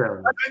pretty cool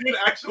calendar. I haven't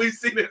actually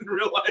seen it in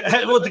real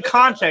life. Well, the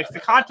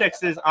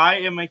context is I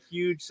am a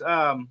huge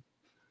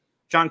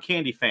John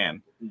Candy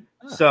fan.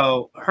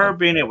 So her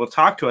being able to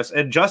talk to us,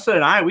 and Justin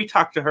and I, we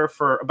talked to her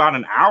for about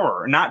an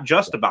hour, not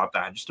just about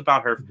that, just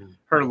about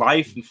her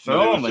life and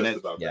film, and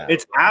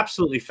it's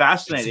absolutely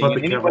fascinating.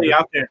 And anybody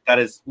out there that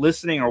is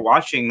listening or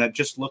watching that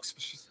just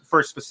looks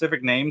for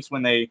specific names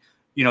when they,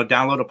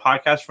 download a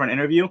podcast for an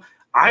interview,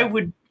 I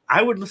would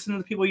listen to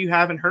the people you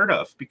haven't heard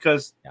of,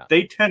 because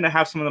they tend to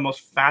have some of the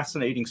most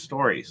fascinating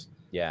stories.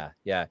 Yeah.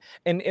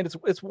 And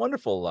it's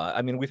wonderful.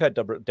 I mean, we've had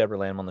Deborah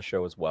Lamb on the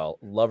show as well.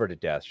 Love her to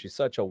death. She's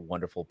such a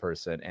wonderful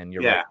person, and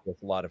you're right, with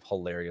a lot of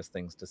hilarious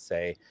things to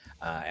say.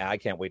 And I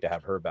can't wait to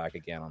have her back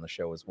again on the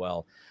show as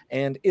well.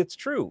 And it's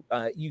true.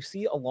 You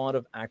see a lot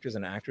of actors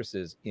and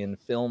actresses in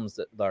films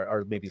that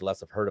are maybe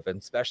less heard of,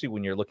 and especially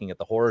when you're looking at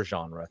the horror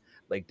genre,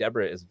 like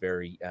Deborah is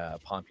very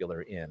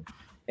popular in.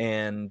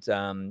 And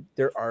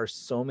there are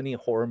so many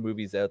horror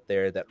movies out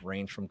there that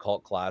range from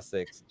cult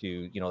classics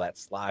to, that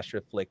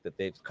slasher flick that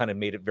they've kind of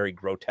made it very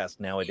grotesque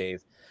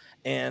nowadays.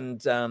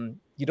 And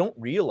you don't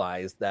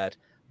realize that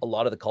a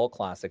lot of the cult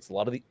classics, a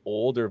lot of the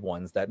older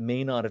ones that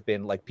may not have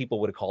been, like, people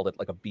would have called it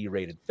like a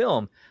B-rated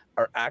film,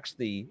 are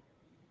actually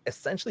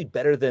essentially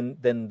better than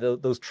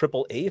those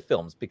AAA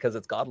films, because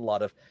it's got a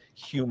lot of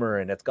humor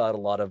and it's got a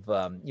lot of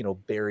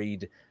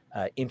buried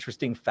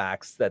interesting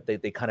facts that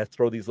they kind of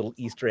throw these little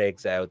Easter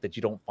eggs out that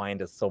you don't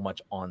find as so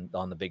much on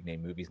the big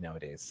name movies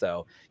nowadays.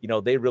 So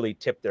they really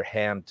tip their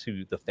hand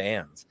to the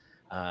fans,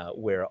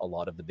 where a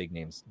lot of the big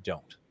names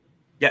don't.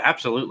 Yeah,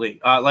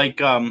 absolutely.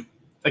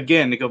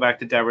 Again, to go back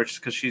to Deborah,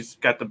 because she's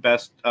got the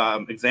best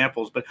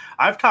examples, but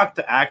I've talked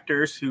to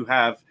actors who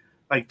have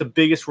like the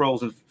biggest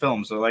roles in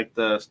films, or like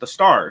the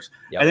stars.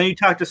 Yep. And then you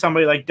talk to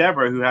somebody like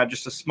Deborah, who had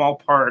just a small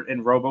part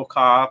in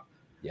RoboCop.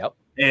 Yep.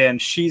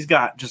 And she's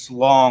got just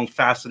long,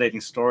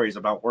 fascinating stories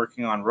about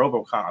working on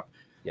RoboCop.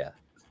 Yeah.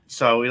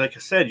 So, like I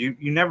said, you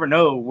never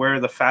know where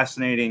the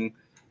fascinating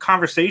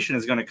conversation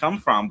is going to come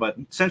from. But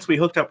since we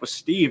hooked up with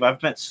Steve,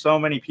 I've met so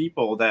many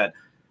people that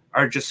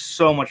are just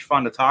so much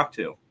fun to talk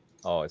to.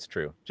 Oh, it's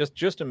true.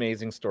 Just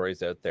amazing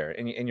stories out there,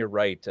 and you're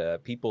right.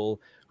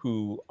 People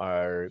who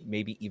are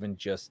maybe even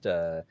just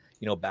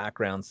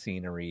background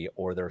scenery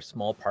or they're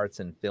small parts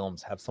in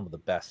films have some of the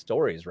best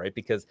stories, right?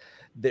 Because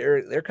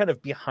they're kind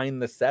of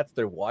behind the sets.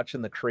 They're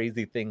watching the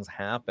crazy things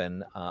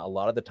happen. A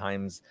lot of the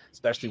times,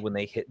 especially when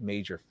they hit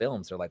major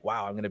films, they're like,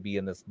 "Wow, I'm going to be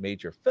in this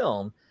major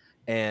film."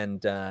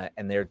 And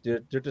they're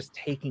just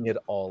taking it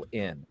all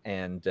in,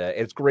 and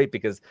it's great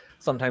because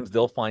sometimes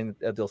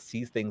they'll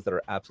see things that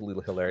are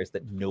absolutely hilarious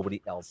that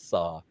nobody else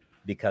saw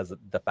because of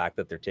the fact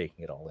that they're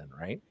taking it all in,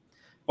 right?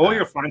 Or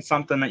you'll find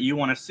something that you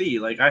want to see.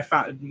 Like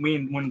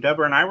when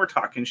Deborah and I were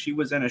talking, she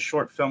was in a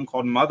short film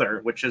called Mother,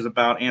 which is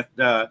about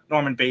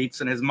Norman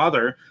Bates and his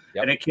mother,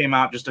 and it came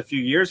out just a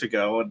few years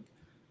ago. And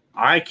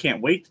I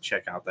can't wait to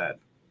check out that.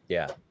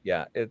 Yeah,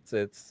 it's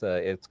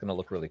going to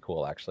look really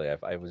cool. Actually,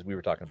 we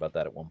were talking about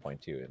that at one point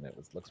too, and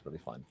looks really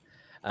fun.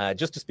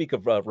 Just to speak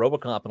of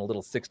RoboCop and a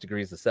little 6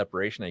 degrees of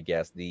separation, I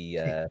guess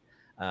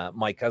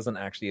my cousin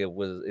actually he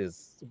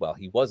was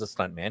a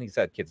stuntman. He's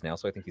had kids now,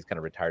 so I think he's kind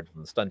of retired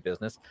from the stunt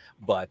business.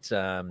 But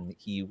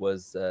he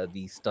was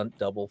the stunt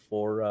double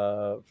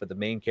for the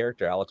main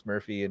character, Alex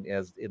Murphy, in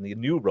the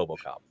new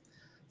RoboCop.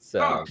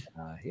 So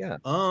yeah.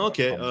 Oh,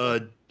 okay.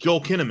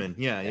 Joel Kinnaman.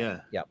 Yeah.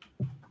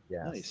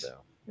 Nice.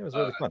 So it was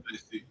really fun.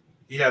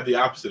 He had the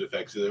opposite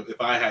effect. So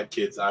if I had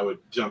kids, I would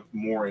jump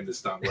more into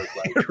stunt work.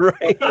 Like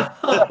right.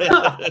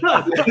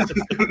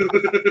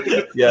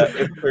 Yeah.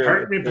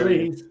 Hurt me,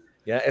 please.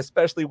 Yeah,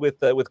 especially with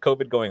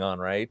COVID going on,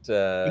 right?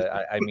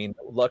 I mean,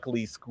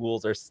 luckily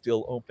schools are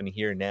still open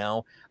here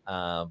now,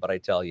 but I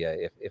tell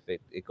you, if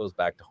it goes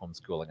back to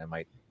homeschooling, I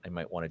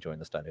might want to join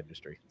the stunt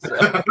industry. So.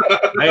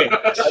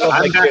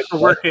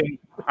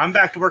 I'm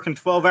back to working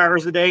 12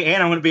 hours a day,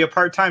 and I'm going to be a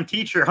part-time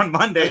teacher on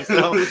Monday.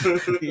 So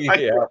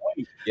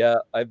yeah,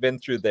 I've been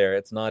through there.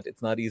 It's not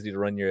easy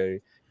to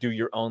do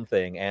your own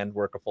thing and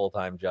work a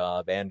full-time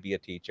job and be a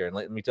teacher. And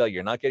let me tell you,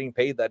 you're not getting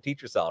paid that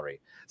teacher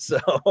salary. So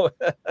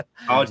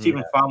it's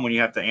even fun when you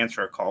have to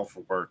answer a call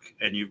for work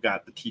and you've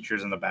got the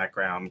teachers in the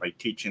background, like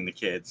teaching the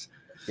kids.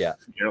 Yeah.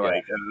 You're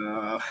like,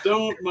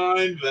 don't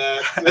mind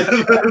that.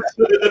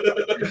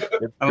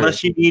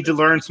 Unless you need to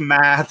learn some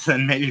math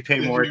and maybe pay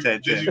more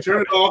attention. Did you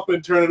turn it off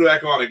and turn it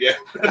back on again?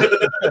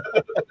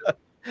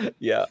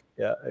 Yeah,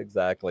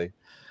 exactly.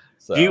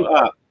 So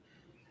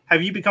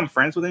have you become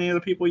friends with any of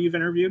the people you've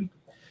interviewed?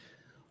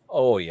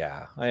 Oh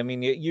yeah, I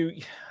mean,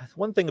 you.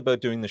 One thing about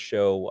doing the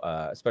show,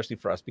 especially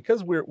for us,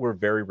 because we're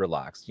very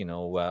relaxed.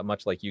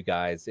 Much like you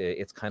guys,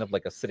 it's kind of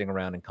like a sitting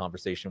around in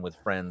conversation with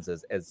friends,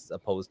 as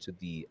opposed to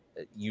the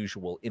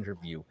usual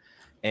interview.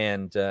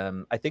 And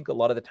I think a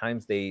lot of the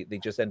times they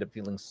just end up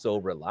feeling so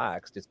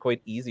relaxed. It's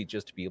quite easy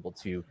just to be able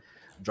to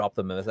drop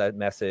them a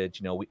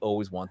message. We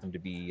always want them to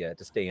be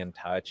to stay in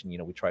touch,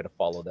 and we try to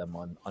follow them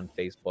on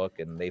Facebook,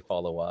 and they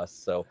follow us.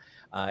 So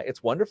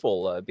it's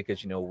wonderful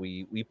because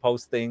we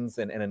post things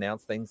and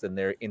announce things, and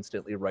they're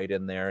instantly right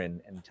in there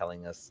and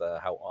telling us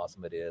how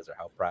awesome it is or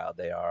how proud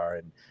they are,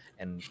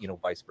 and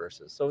vice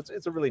versa. So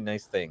it's a really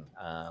nice thing.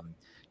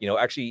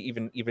 Actually,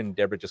 even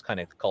Deborah just kind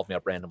of called me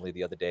up randomly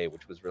the other day,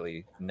 which was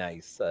really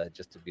nice,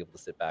 just to be able to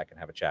sit back and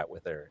have a chat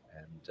with her.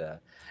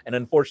 And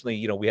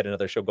unfortunately, we had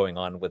another show going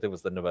on with it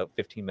was about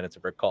 15 minutes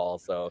of her call.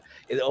 So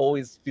it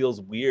always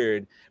feels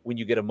weird when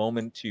you get a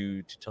moment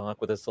to talk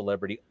with a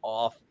celebrity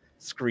off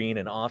screen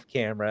and off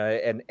camera,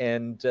 and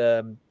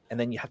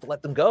then you have to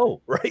let them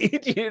go,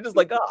 right? You're just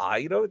like,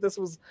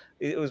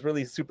 it was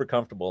really super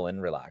comfortable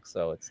and relaxed.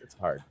 So it's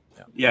hard.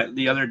 Yeah.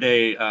 The other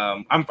day,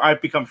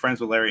 I've become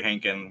friends with Larry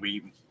Hankin.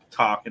 We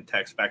talk and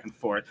text back and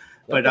forth,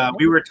 but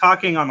we were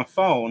talking on the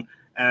phone,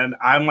 and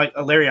I'm like,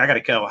 Larry, I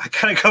gotta go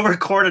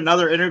record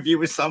another interview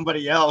with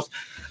somebody else.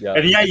 Yeah.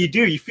 And yeah, you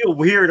do. You feel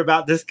weird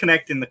about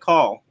disconnecting the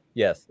call.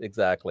 Yes,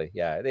 exactly.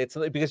 Yeah, it's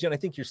because I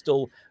think you're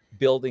still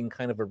building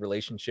kind of a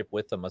relationship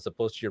with them as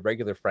opposed to your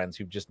regular friends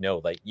who just know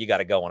like you got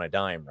to go on a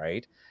dime,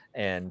 right?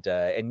 And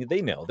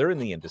they know they're in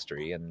the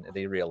industry and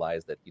they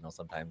realize that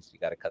sometimes you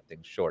got to cut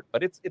things short.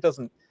 But it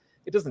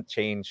doesn't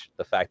change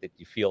the fact that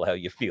you feel how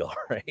you feel,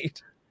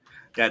 right?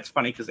 Yeah, it's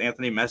funny because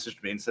Anthony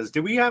messaged me and says,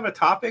 "Do we have a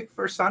topic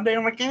for Sunday?"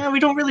 I'm like, "Yeah, we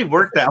don't really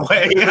work that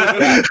way."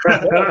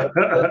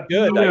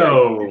 Good.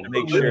 No.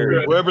 Make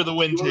sure wherever the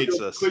wind takes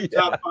us. Quick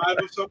top 5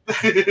 or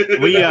something.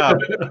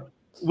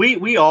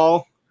 We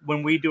all,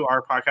 when we do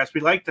our podcast, we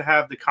like to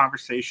have the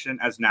conversation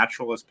as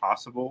natural as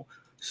possible.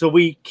 So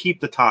we keep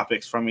the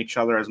topics from each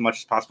other as much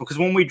as possible. Because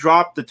when we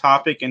drop the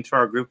topic into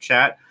our group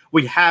chat,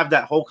 we have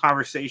that whole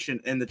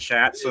conversation in the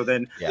chat. So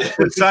then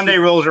when Sunday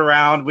rolls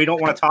around, we don't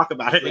want to talk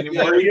about it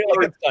anymore.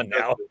 It's done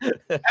now.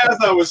 As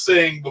I was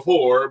saying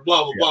before,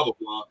 blah, blah, blah, blah,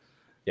 blah.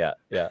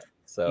 Yeah.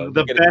 So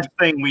the best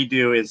thing we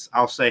do is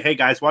I'll say, "Hey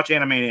guys, watch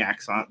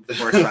Animaniacs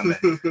before Sunday,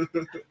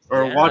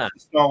 or watch the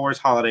Star Wars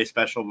Holiday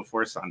Special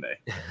before Sunday."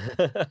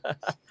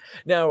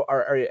 Now,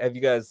 have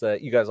you guys?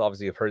 You guys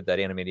obviously have heard that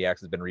Animaniacs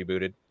has been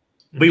rebooted.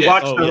 We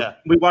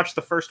watched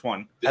the first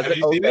one. Have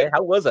you seen it?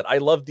 How was it? I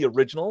loved the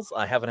originals.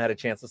 I haven't had a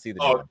chance to see the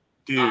new one.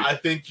 Dude, I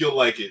think you'll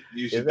like it.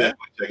 You should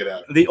definitely check it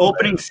out. The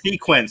opening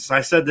sequence,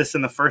 I said this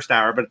in the first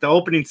hour, but the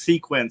opening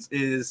sequence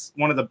is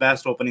one of the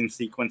best opening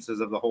sequences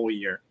of the whole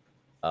year.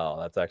 Oh,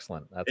 that's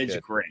excellent. It's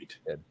good. Great.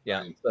 Good.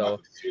 Yeah. So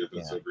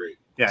great.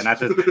 Yeah, not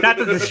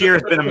that this year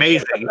has been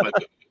amazing, but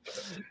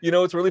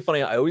it's really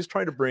funny. I always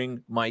try to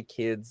bring my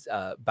kids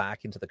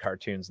back into the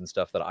cartoons and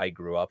stuff that I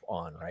grew up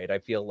on, right? I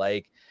feel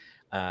like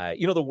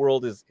the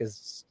world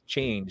is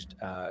changed,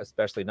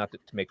 especially not to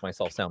make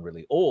myself sound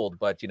really old,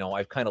 but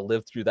I've kind of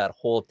lived through that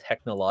whole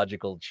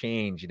technological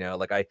change.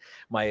 Like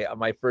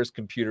my first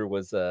computer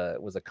was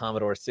a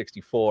Commodore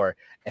 64,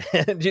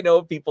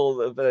 and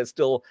people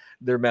still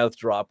their mouths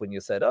drop when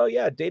you said, "Oh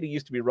yeah, data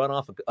used to be run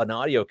off an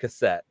audio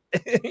cassette,"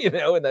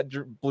 and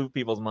that blew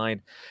people's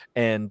mind.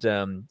 And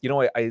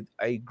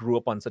I grew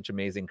up on such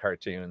amazing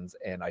cartoons,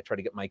 and I try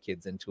to get my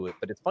kids into it.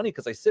 But it's funny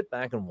because I sit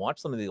back and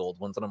watch some of the old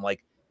ones, and I'm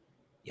like,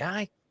 yeah,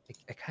 I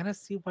kind of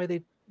see why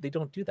they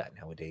don't do that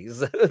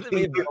nowadays.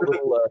 Maybe a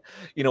little,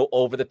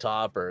 over the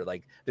top, or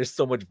like there's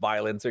so much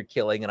violence or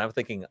killing. And I'm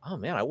thinking, oh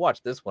man, I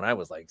watched this when I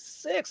was like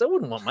 6. I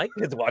wouldn't want my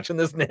kids watching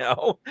this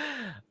now.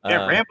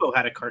 Yeah, Rambo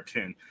had a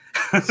cartoon.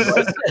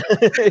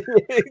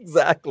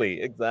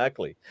 Exactly.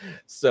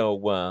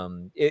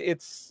 So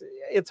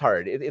it's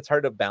hard. It's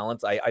hard to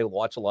balance. I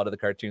watch a lot of the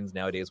cartoons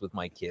nowadays with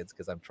my kids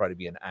because I'm trying to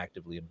be an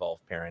actively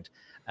involved parent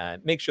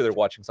and make sure they're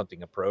watching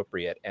something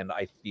appropriate. And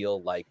I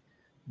feel like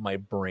my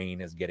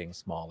brain is getting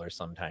smaller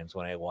sometimes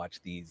when I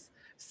watch these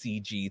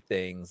CG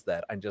things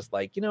that I'm just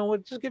like,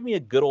 just give me a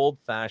good old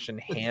fashioned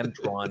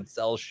hand-drawn,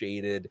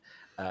 cel-shaded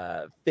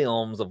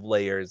films of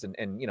layers. And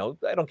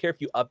I don't care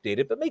if you update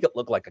it, but make it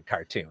look like a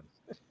cartoon.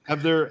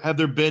 Have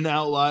there been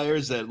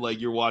outliers that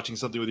like you're watching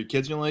something with your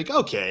kids and you're like,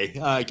 okay,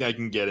 I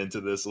can get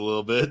into this a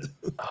little bit?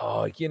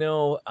 Oh,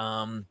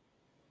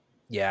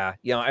 yeah,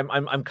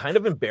 I'm kind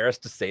of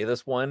embarrassed to say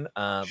this one,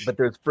 but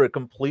there's for a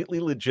completely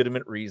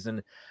legitimate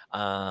reason.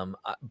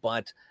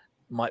 But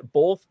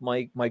both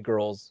my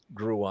girls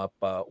grew up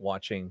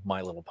watching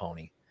My Little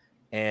Pony.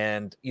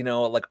 And,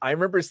 like I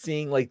remember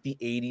seeing like the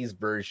 80s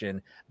version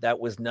that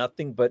was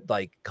nothing but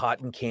like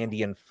cotton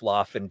candy and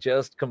fluff and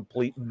just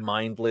complete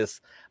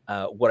mindless,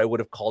 what I would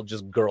have called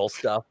just girl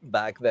stuff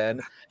back then.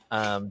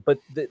 But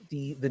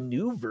the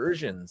new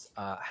versions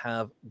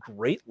have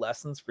great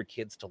lessons for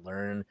kids to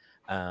learn.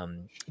 I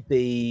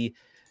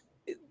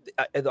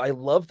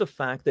love the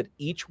fact that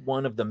each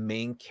one of the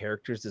main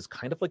characters is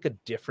kind of like a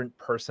different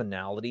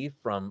personality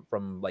from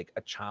like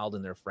a child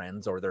and their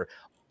friends, or their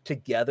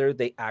together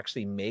they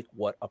actually make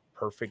what a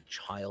perfect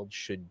child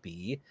should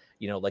be,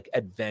 like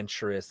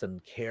adventurous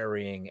and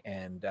caring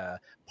and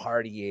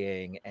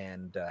partying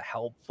and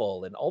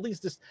helpful and all these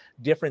just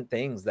different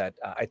things that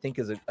I think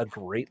is a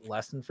great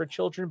lesson for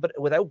children, but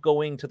without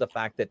going to the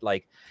fact that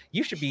like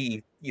you should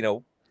be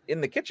in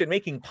the kitchen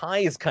making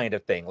pies kind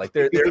of thing. Like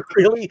they're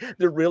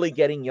really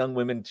getting young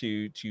women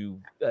to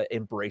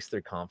embrace their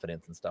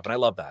confidence and stuff, and I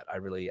love that. I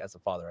really, as a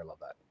father, I love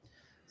that.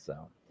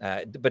 So,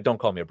 but don't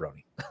call me a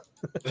brony.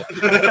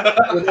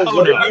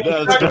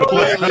 That's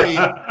completely.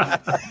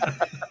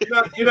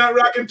 You're not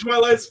rocking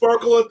Twilight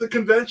Sparkle at the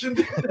convention?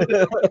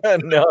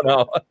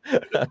 No.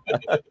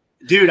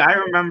 Dude, I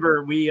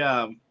remember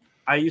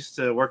I used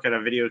to work at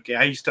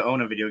I used to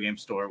own a video game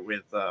store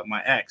with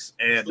my ex,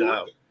 and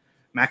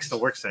Max still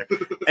works there.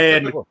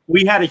 And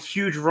we had a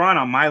huge run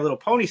on My Little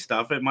Pony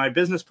stuff. And my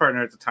business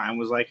partner at the time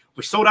was like,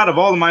 we sold out of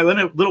all of My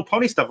Little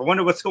Pony stuff. I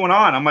wonder what's going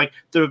on. I'm like,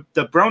 the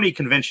Brony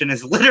convention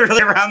is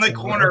literally around the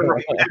corner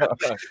right now.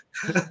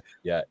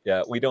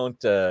 Yeah. We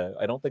don't,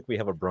 I don't think we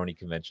have a Brony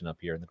convention up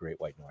here in the Great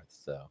White North.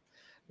 So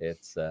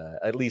it's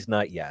at least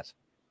not yet.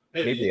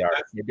 Hey, maybe they are.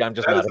 Maybe I'm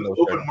just not an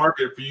open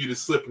market for you to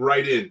slip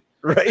right in.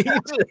 Right.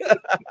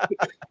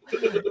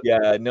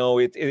 Yeah, no,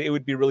 it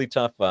would be really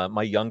tough.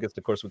 My youngest,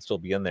 of course, would still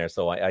be in there,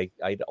 so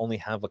I'd only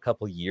have a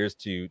couple years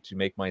to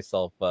make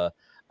myself a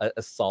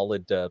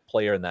solid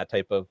player in that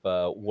type of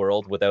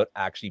world without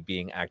actually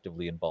being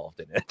actively involved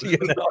in it.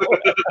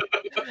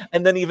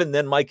 And then even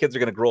then, my kids are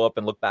going to grow up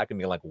and look back and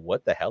be like,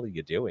 "What the hell are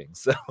you doing?"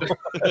 So,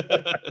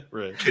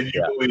 right. Can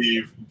you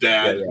believe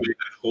Dad made that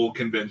whole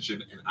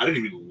convention, and I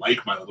didn't even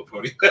like My Little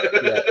Pony?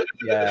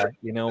 Yeah,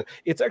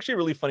 it's actually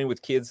really funny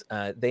with kids.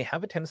 They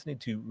have a tendency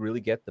to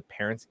really get the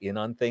parents in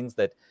on things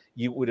that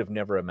you would have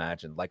never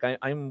imagined. Like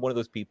I'm one of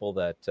those people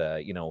that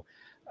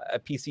a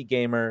PC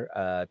gamer,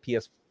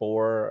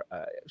 PS4.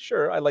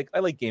 Sure, I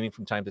like gaming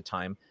from time to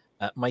time.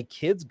 My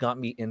kids got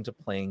me into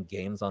playing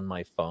games on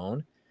my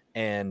phone.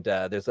 And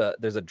there's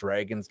a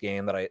Dragons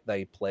game that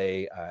I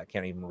play. I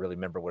can't even really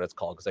remember what it's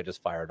called because I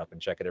just fire it up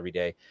and check it every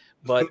day.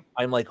 But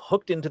I'm like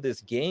hooked into this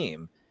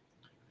game,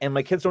 and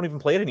my kids don't even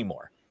play it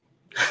anymore.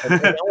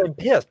 And now I'm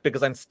pissed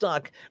because I'm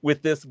stuck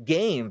with this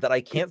game that I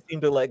can't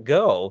seem to let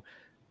go.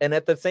 And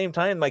at the same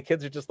time, my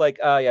kids are just like,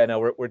 "Oh yeah,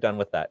 no, we're done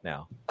with that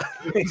now."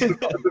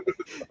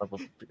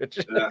 Which...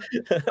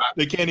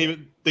 They can't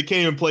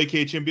even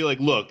placate you and be like,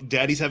 "Look,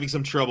 Daddy's having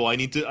some trouble. I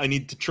need to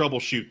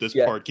troubleshoot this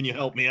part. Can you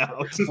help me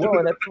out?" Well,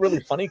 and that's really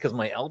funny because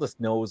my eldest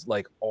knows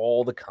like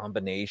all the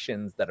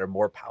combinations that are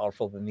more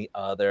powerful than the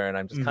other, and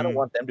I just kind of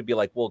want them to be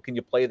like, "Well, can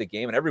you play the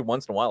game?" And every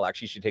once in a while,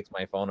 actually, she takes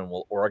my phone and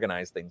will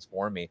organize things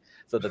for me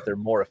so that they're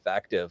more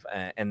effective.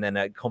 And then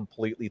it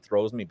completely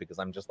throws me because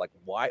I'm just like,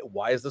 "Why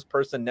is this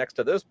person next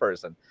to this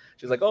person?"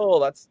 She's like, "Oh,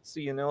 that's so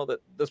you know that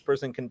this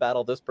person can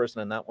battle this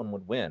person and that one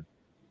would win."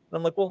 And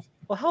I'm like, well,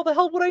 how the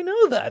hell would I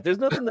know that? There's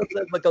nothing that's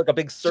like a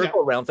big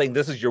circle around saying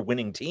this is your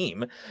winning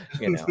team,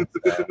 you know.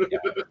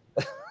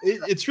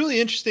 It's really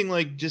interesting,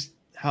 like just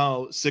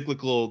how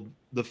cyclical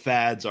the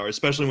fads are,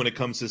 especially when it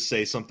comes to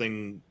say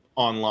something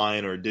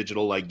online or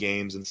digital like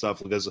games and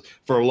stuff. Because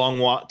for a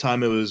long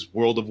time it was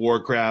World of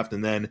Warcraft,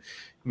 and then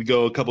we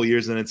go a couple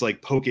years and it's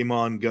like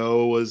Pokemon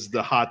Go was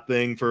the hot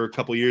thing for a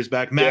couple years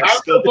back. Max I'm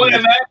still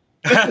playing that.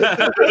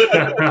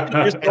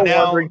 You're still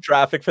wandering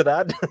traffic for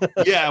that?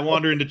 Yeah,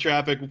 wander into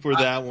traffic for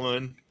that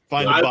one.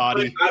 Find a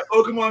body. I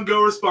Pokemon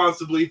Go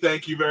responsibly.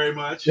 Thank you very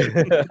much.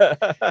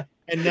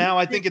 And now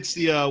I think it's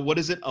the what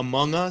is it?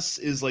 Among Us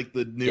is like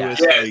the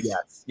newest.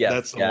 Yes.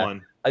 That's the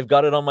one. I've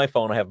got it on my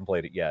phone. I haven't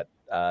played it yet.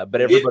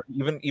 But everybody,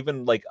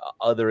 even like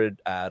other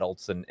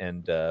adults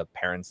and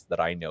parents that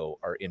I know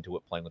are into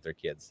it, playing with their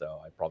kids.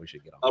 So I probably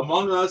should get on.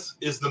 Among Us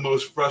is the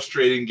most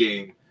frustrating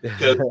game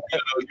because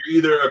you're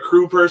either a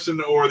crew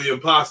person or the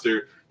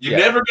imposter. You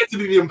never get to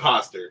be the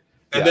imposter,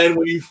 and then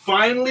when you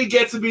finally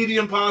get to be the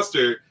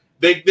imposter,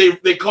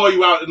 they call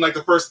you out in like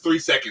the first 3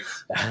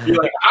 seconds. You're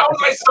like, how am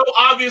I so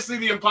obviously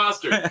the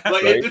imposter?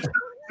 Like,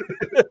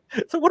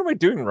 so what am I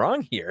doing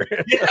wrong here?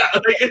 Yeah,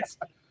 like it's.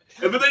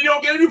 But then you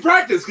don't get any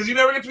practice because you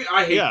never get to be.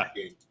 I hate that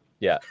game.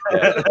 Yeah.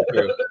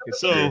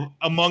 So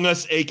Among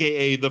Us,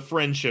 aka the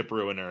friendship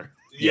ruiner.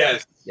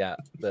 Yes. Yeah.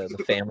 The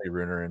family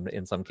ruiner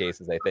in some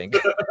cases, I think.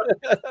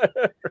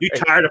 You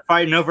tired of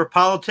fighting over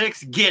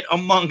politics? Get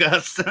Among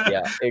Us.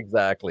 Yeah,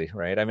 exactly.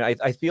 Right. I mean,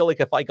 I feel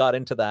like if I got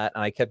into that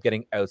and I kept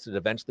getting ousted,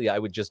 eventually I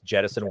would just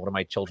jettison one of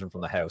my children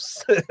from the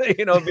house.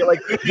 You know, and be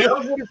like, you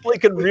know what it's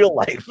like in real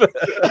life.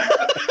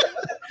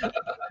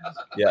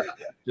 Yeah,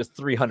 just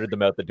 300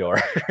 them out the door.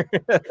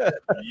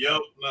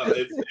 Yep, no,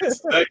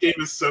 that game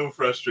is so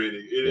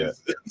frustrating. It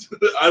is.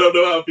 I don't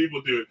know how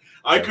people do it.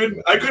 I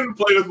couldn't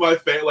play with my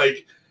family.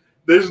 Like,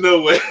 there's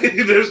no way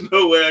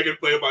I could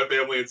play with my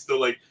family and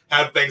still like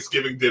have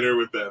Thanksgiving dinner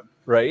with them.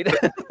 Right.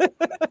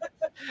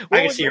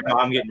 I can see your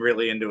mom getting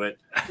really into it.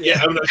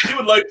 Yeah, I mean,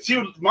 she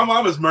would. My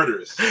mom is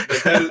murderous.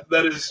 Like,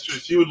 that is true.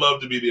 She would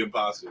love to be the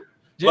imposter.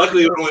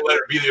 Luckily, they only let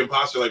her be the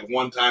imposter like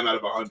one time out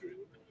of 100.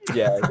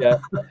 Yeah.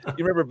 You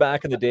remember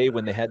back in the day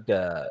when they had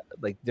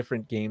like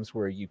different games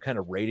where you kind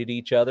of rated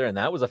each other, and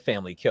that was a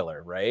family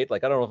killer, right?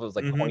 Like I don't know if it was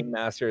like Coin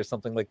Master or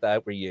something like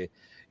that, where you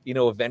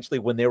know, eventually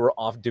when they were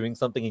off doing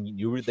something and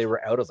you knew they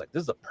were out, I was like,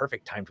 this is a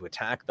perfect time to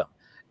attack them.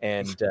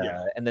 And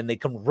then they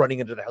come running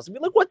into the house and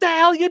be like, what the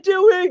hell are you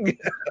doing?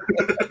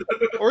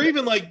 Or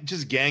even like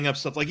just gang up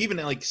stuff, like even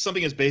like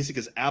something as basic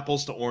as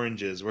apples to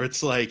oranges, where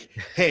it's like,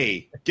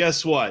 hey,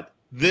 guess what?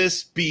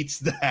 This beats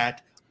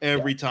that.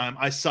 Every time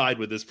I side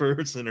with this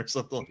person or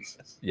something.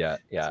 Yeah.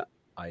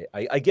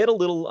 I get a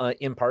little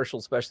impartial,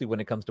 especially when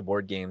it comes to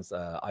board games.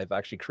 I've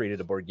actually created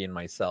a board game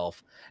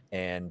myself,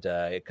 and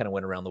it kind of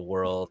went around the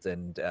world.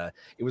 And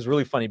it was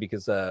really funny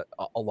because a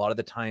lot of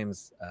the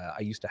times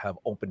I used to have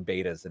open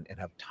betas and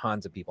have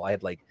tons of people. I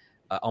had like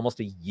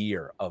almost a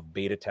year of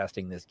beta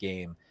testing this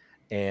game.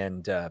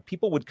 And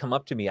people would come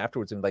up to me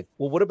afterwards and be like,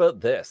 well, what about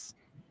this?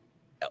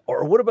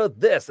 Or what about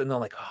this? And they're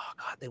like, oh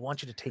God, they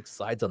want you to take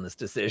sides on this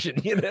decision,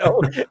 you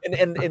know?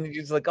 and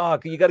you're just like, oh,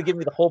 you got to give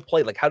me the whole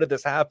play. Like, how did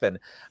this happen?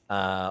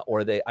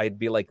 Or I'd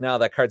be like, no,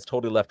 that card's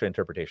totally left to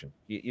interpretation.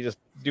 You just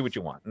do what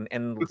you want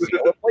and see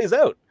how it plays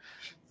out.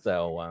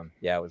 So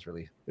yeah,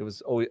 it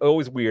was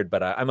always weird,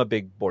 but I'm a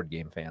big board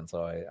game fan,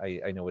 so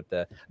I know what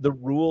the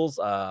rules.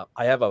 I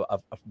have a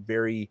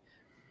very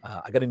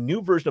I got a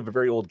new version of a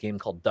very old game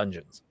called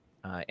Dungeons,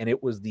 and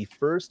it was the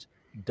first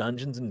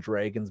Dungeons and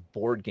Dragons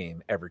board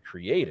game ever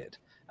created.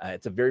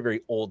 It's a very,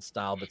 very old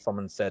style, but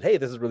someone said, hey,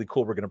 this is really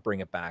cool. We're going to bring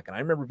it back. And I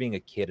remember being a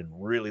kid and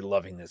really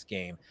loving this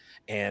game.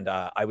 And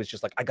I was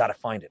just like, I got to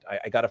find it.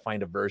 I got to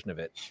find a version of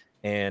it.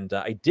 And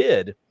I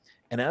did.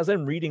 And as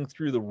I'm reading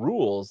through the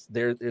rules,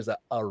 there's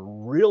a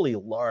really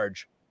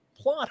large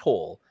plot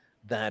hole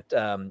that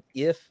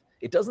if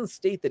it doesn't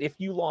state that if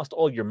you lost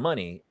all your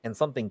money and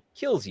something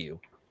kills you,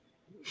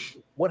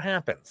 what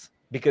happens?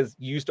 Because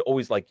you used to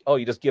always like, oh,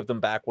 you just give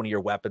them back one of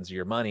your weapons or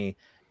your money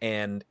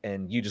and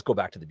you just go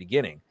back to the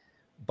beginning.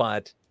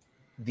 But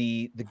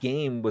the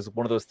game was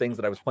one of those things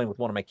that I was playing with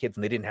one of my kids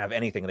and they didn't have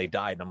anything and they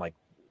died. And I'm like,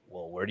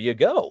 well, where do you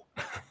go?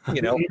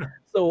 You know?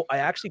 So I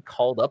actually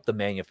called up the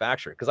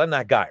manufacturer because I'm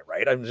that guy,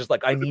 right? I'm just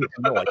like, I need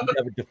to know. I need to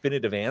have a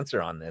definitive answer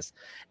on this.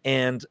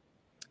 And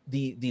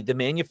the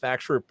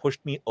manufacturer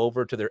pushed me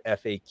over to their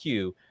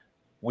FAQ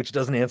which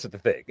doesn't answer the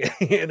thing,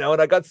 you know.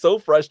 And I got so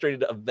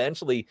frustrated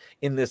eventually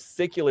in this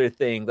secular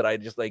thing that I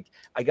just like,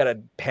 I got to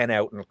pen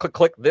out and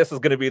click. This is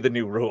going to be the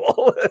new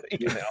rule,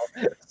 you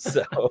know.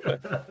 So,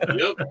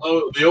 yep.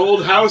 Oh, the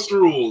old house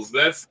rules.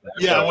 That's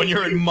when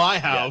you're in my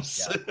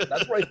house. Yeah.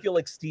 That's where I feel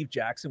like Steve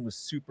Jackson was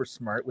super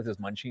smart with his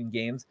Munchkin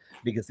games,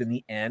 because in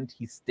the end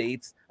he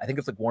states, I think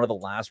it's like one of the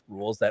last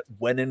rules, that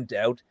when in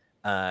doubt,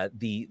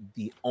 the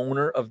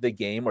owner of the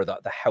game, or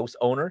the house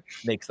owner,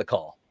 makes the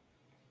call.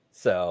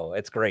 So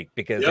it's great,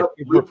 because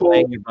if we're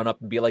playing, you run up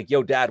and be like,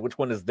 "Yo, Dad, which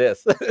one is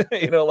this?"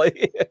 You know,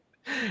 like,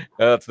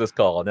 "Oh, it's this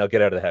call. Now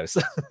get out of the house."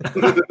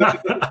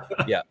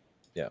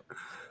 Yeah.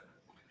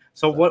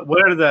 So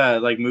what are the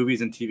like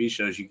movies and TV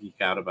shows you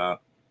geek out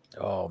about?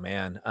 Oh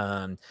man,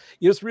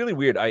 it's really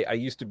weird. I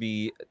used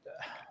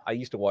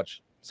to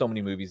watch so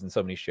many movies and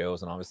so many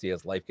shows, and obviously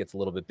as life gets a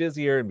little bit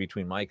busier, and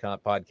between my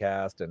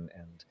podcast and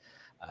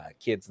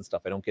kids and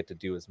stuff, I don't get to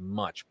do as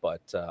much.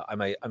 But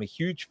I'm a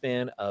huge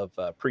fan of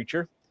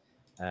Preacher.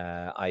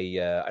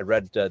 I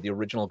read the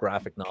original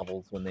graphic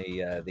novels when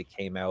they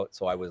came out,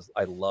 so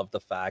I love the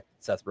fact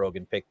that Seth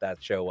Rogen picked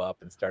that show up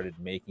and started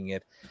making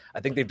it. I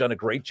think they've done a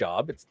great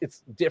job.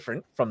 It's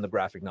different from the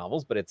graphic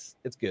novels, but it's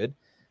good.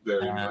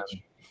 Very much.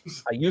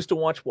 I used to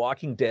watch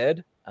Walking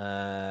Dead,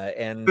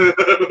 and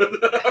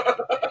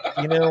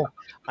you know,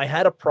 I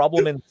had a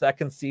problem in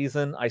second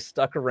season. I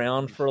stuck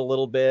around for a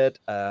little bit.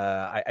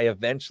 I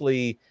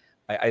eventually,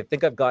 I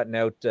think I've gotten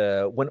out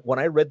when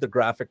I read the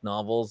graphic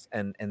novels,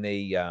 and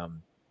they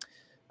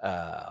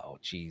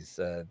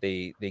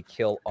they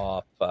kill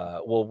off.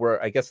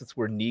 I guess it's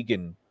where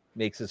Negan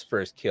makes his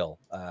first kill.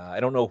 I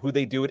don't know who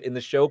they do it in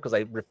the show, because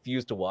I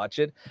refused to watch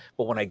it.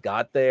 But when I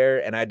got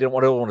there, and I don't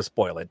want to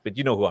spoil it, but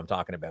you know who I'm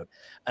talking about.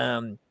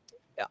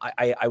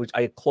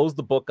 I closed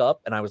the book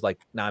up, and I was like,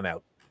 "Nah, I'm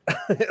out."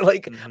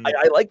 Like,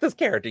 I like this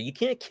character. You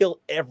can't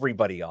kill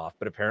everybody off,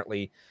 but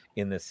apparently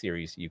in this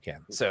series you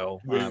can. So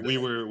we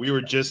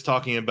were just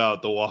talking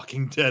about The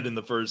Walking Dead in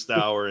the first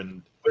hour,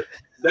 and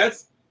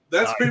that's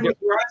pretty much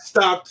where I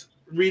stopped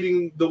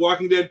reading the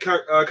Walking Dead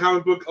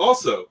comic book.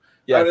 Also,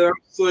 yeah, and I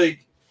was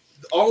like,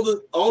 all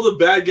the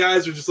bad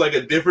guys are just like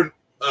a different,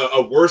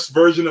 a worse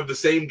version of the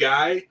same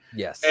guy.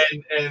 Yes,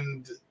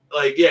 and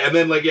like, yeah, and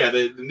then like, yeah,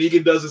 the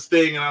Negan does his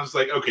thing, and I was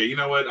like, okay, you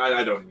know what?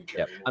 I don't even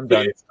care. Yep, I'm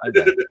done.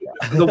 Yeah.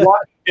 The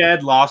Walking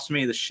Dead lost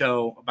me the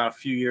show about a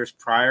few years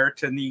prior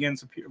to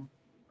Negan's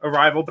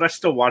arrival, but I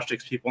still watched it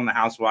because people in the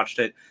house watched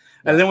it.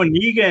 And then when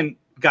Negan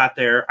got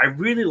there, I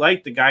really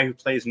liked the guy who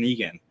plays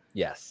Negan.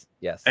 Yes.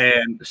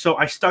 And so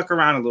I stuck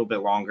around a little bit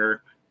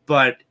longer,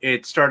 but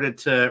it started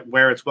to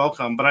wear its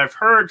welcome. But I've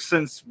heard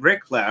since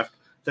Rick left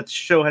that the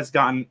show has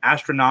gotten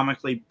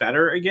astronomically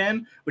better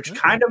again, which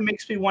kind of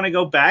makes me want to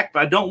go back,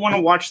 but I don't want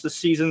to watch the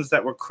seasons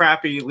that were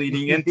crappy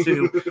leading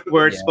into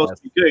where it's supposed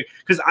to be good,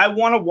 because I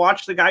want to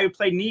watch the guy who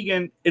played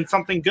Negan in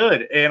something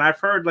good. And I've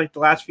heard like the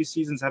last few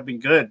seasons have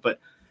been good, but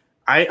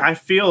I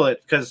feel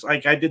it, because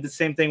like I did the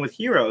same thing with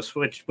Heroes,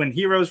 which when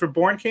Heroes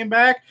Reborn came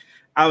back,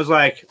 I was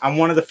like, I'm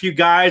one of the few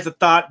guys that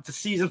thought the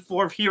season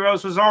 4 of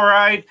Heroes was all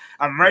right.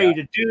 I'm ready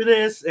to do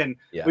this. And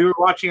we were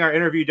watching our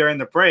interview during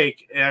the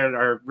break and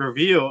our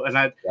review,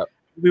 and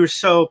we were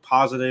so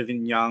positive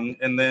and young.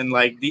 And then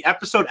like the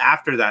episode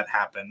after that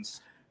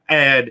happens,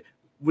 and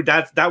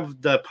that was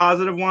the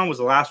positive one, was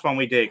the last one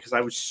we did, because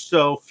I was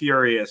so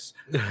furious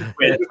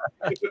with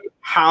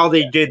how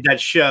they did that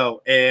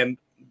show and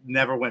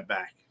never went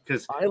back.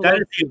 Because that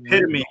is the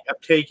epitome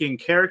of taking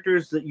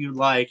characters that you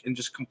like and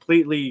just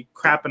completely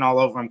crapping all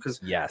over them. Because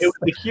it was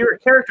the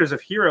characters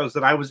of Heroes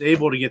that I was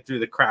able to get through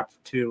the crap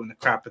of 2 and the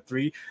crap of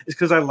 3, is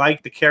because I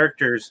liked the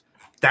characters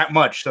that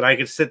much that I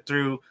could sit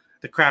through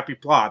the crappy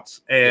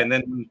plots. And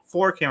then when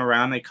 4 came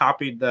around, they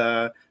copied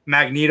the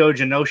Magneto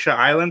Genosha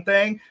Island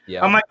thing.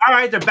 I'm like, all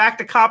right, they're back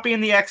to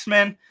copying the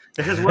X-Men.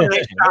 This is where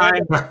they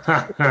shine.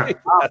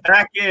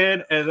 Back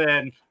in, and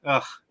then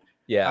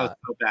that was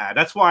so bad.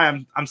 That's why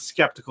I'm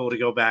skeptical to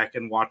go back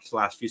and watch the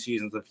last few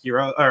seasons of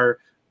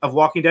of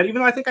Walking Dead,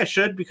 even though I think I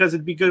should, because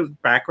it'd be good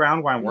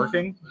background while I'm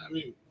working. I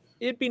mean,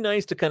 it'd be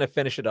nice to kind of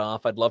finish it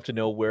off. I'd love to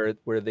know where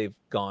they've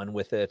gone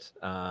with it.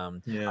 I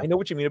know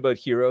what you mean about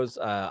Heroes.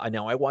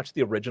 I watched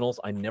the originals.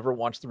 I never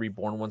watched the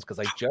Reborn ones, because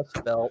I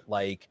just felt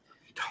like,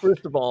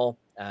 first of all,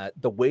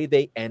 the way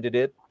they ended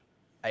it,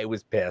 I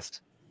was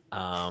pissed.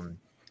 And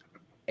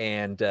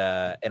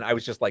I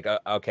was just like,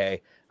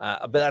 okay,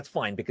 but that's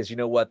fine, because you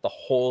know what? The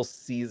whole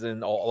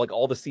season,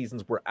 all the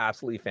seasons were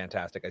absolutely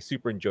fantastic. I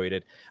super enjoyed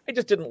it. I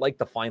just didn't like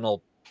the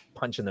final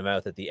punch in the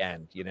mouth at the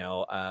end, you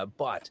know.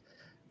 But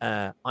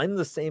I'm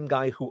the same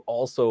guy who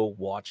also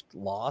watched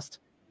Lost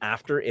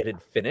after it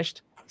had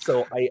finished.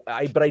 So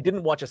I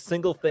didn't watch a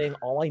single thing.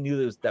 All I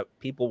knew was that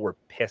people were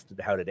pissed at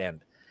how it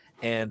ended.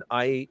 And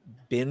I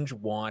binge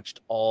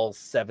watched all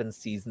 7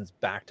 seasons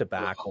back to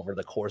back over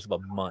the course of a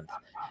month.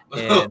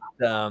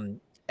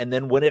 And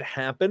then when it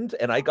happened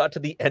and I got to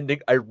the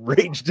ending, I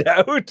raged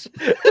out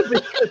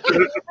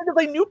because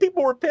I knew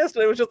people were pissed,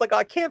 and I was just like, oh,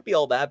 it can't be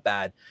all that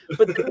bad.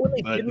 But then when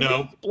they didn't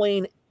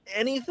explain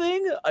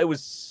anything, I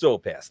was so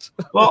pissed.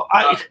 Well,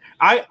 I'm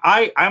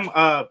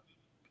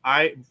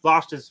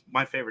Lost is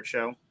my favorite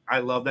show. I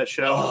love that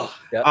show. Oh,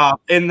 Yep.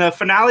 And the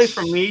finale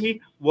for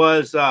me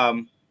was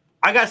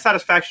I got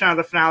satisfaction out of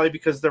the finale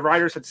because the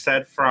writers had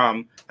said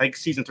from like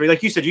season 3,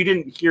 like you said, you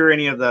didn't hear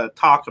any of the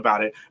talk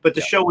about it, but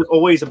the show was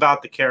always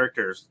about the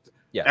characters.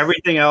 Yes.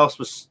 Everything else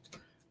was,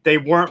 they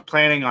weren't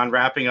planning on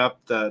wrapping up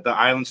the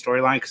island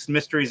storyline because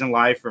mysteries in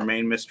life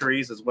remain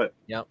mysteries is what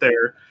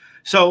they're.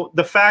 So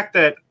the fact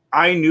that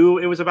I knew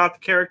it was about the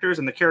characters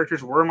and the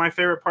characters were my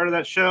favorite part of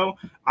that show,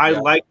 I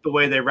liked the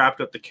way they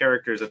wrapped up the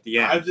characters at the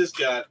end. I've just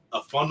got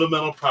a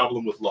fundamental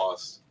problem with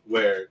Lost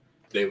where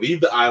they leave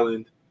the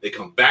island, they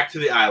come back to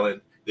the island,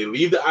 they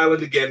leave the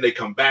island again, they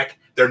come back.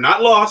 They're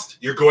not lost.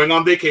 You're going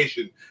on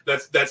vacation.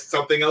 That's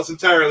something else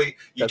entirely.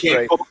 You That's can't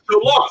right. go to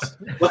Lost.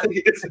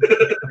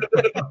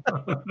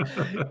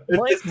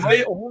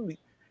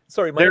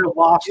 They're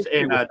lost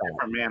in a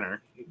different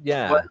manner.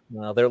 Yeah,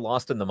 well, they're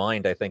lost in the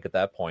mind, I think, at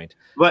that point.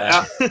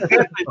 But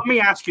let me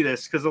ask you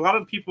this, because a lot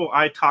of people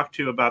I talk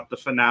to about the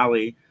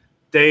finale,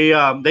 they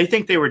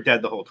think they were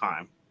dead the whole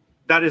time.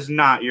 That is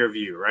not your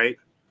view, right?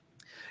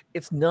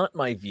 It's not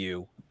my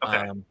view,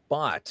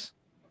 but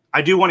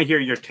I do want to hear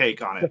your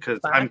take on it because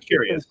I'm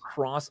curious.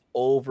 Cross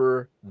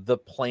over the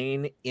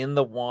plane in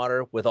the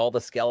water with all the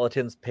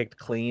skeletons picked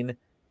clean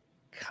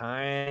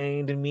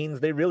kind of means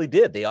they really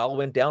did. They all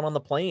went down on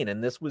the plane,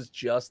 and this was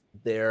just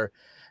their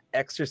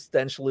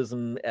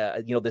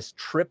existentialism, this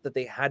trip that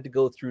they had to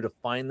go through to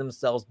find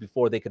themselves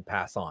before they could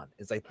pass on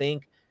is, I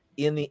think,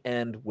 in the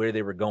end where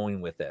they were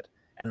going with it.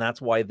 And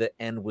that's why the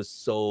end was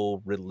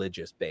so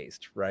religious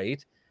based,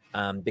 right?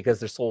 Because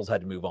their souls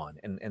had to move on.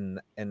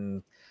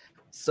 And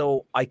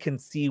so I can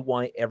see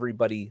why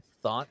everybody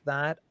thought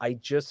that. I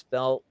just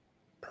felt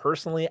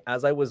personally,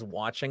 as I was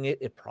watching it,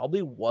 it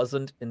probably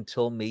wasn't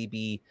until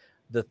maybe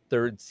the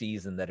 3rd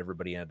season that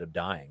everybody ended up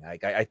dying.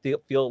 Like I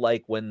feel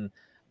like when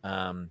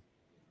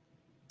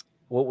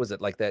what was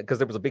it like that? Because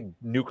there was a big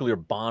nuclear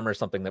bomb or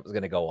something that was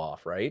going to go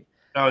off, right?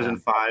 That was in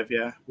 5,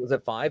 yeah. Was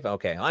it 5?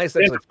 Okay, I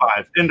said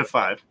into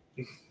 5.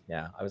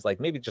 Yeah, I was like,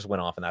 maybe it just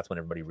went off, and that's when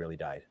everybody really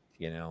died.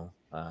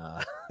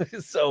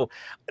 So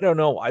I don't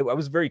know. I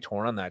was very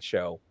torn on that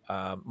show.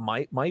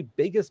 My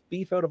biggest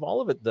beef out of all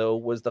of it, though,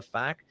 was the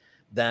fact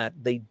that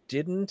they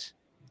didn't.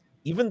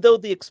 Even though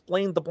they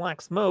explained the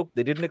black smoke,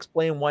 they didn't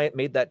explain why it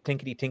made that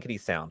tinkety tinkety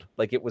sound.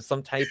 Like it was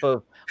some type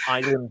of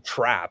island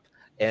trap.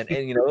 And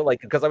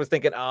because I was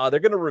thinking, they're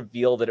going to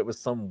reveal that it was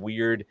some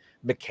weird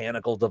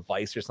mechanical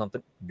device or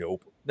something.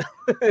 Nope.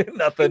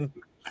 Nothing.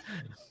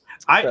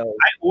 I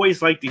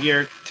always like to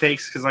hear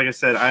takes because, like I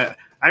said,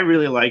 I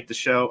really like the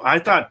show. I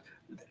thought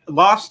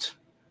Lost,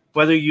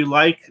 whether you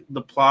like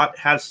the plot,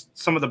 has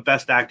some of the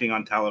best acting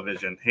on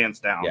television, hands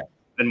down. Yeah.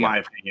 In my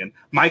opinion,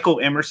 Michael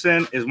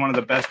Emerson is one of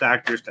the best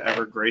actors to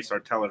ever grace our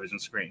television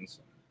screens.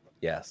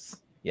 Yes.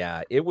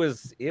 Yeah, it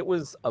was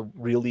a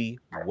really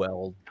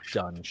well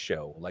done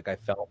show. Like I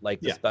felt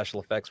like the special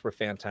effects were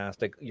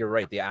fantastic. You're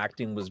right, the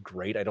acting was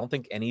great. I don't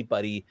think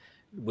anybody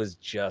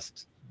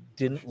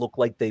didn't look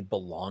like they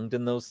belonged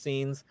in those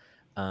scenes.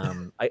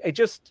 It's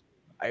just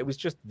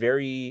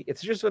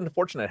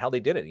unfortunate how they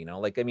did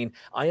it,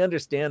 I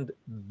understand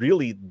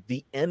really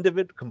the end of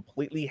it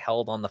completely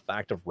held on the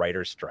fact of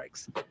writer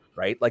strikes,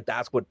 right? Like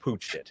that's what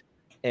pooched it.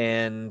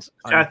 And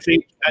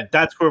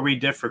that's where we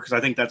differ because I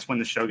think that's when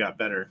the show got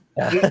better.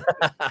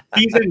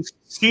 Seasons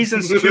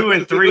 2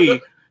 and 3.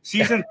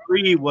 Season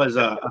 3 was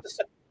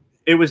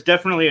it was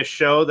definitely a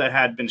show that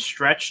had been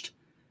stretched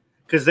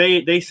because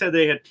they said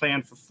they had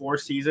planned for 4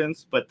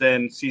 seasons, but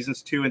then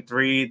seasons 2 and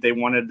 3 they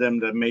wanted them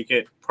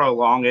to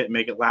prolong it,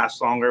 make it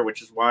last longer,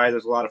 which is why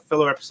there's a lot of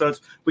filler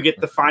episodes. We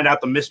get to find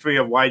out the mystery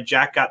of why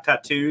Jack got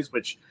tattoos,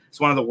 which is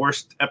one of the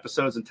worst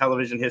episodes in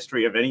television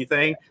history of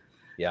anything.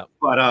 Yeah,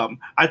 but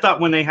I thought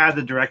when they had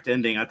the direct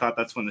ending, I thought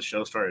that's when the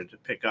show started to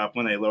pick up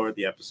when they lowered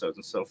the episodes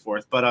and so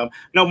forth. But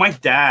no, my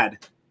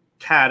dad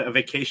had a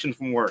vacation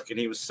from work, and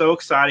he was so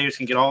excited he was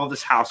going to get all of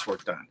this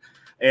housework done.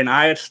 And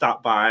I had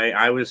stopped by.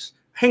 I was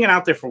hanging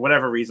out there for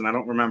whatever reason, I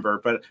don't remember,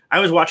 but I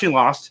was watching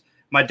Lost.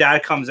 My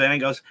dad comes in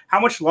and goes, "How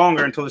much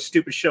longer until the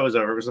stupid show is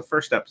over?" It was the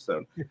first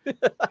episode. And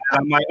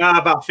I'm like,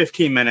 about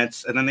 15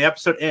 minutes, and then the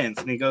episode ends,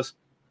 and he goes,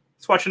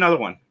 "Let's watch another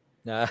one."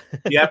 The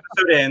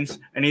episode ends,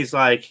 and he's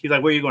like, "Where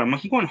are you going?" I'm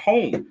like, "I'm going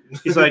home."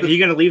 He's like, "Are you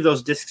going to leave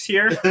those discs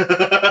here?"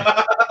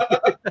 I'm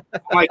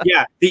like,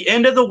 "Yeah." The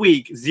end of the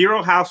week,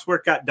 0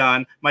 housework got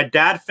done. My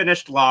dad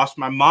finished Lost.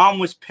 My mom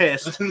was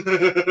pissed.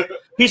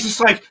 He's just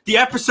like, "The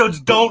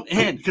episodes don't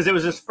end," because it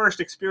was his first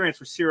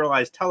experience with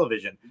serialized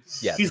television.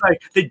 Yes. He's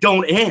like, "They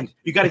don't end.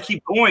 You got to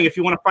keep going if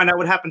you want to find out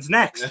what happens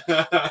next." He's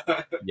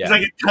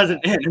like, "It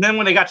doesn't end." And then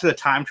when they got to the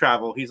time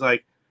travel, he's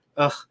like,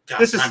 "Ugh,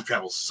 time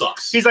travel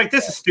sucks." He's like,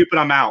 "This is stupid.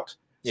 I'm out."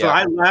 So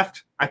I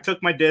left. I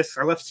took my discs.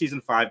 I left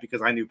season 5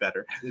 because I knew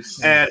better.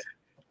 And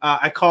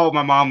I called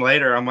my mom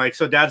later. I'm like,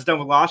 "So Dad's done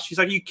with Lost?" She's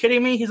like, "Are you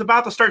kidding me? He's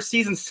about to start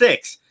season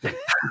 6.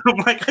 I'm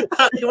like, "I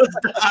thought he was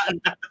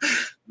done."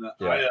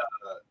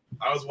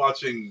 I was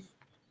watching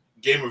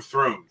Game of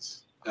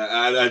Thrones.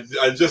 I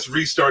just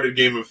restarted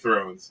Game of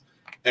Thrones,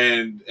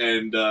 and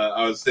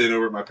I was staying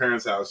over at my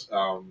parents' house,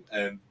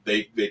 and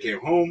they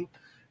came home.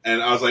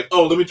 and I was like,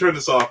 oh, let me turn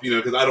this off,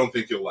 because I don't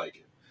think you'll like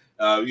it.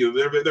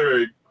 They're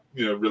very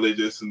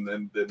religious,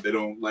 and they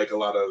don't like a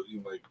lot of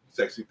like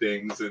sexy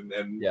things and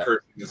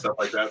cursing and stuff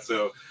like that.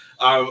 So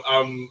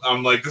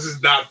I'm like, this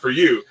is not for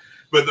you.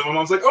 But then my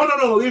mom's like, oh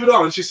no, leave it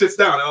on. And she sits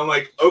down, and I'm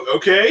like, oh,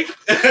 okay.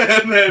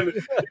 And then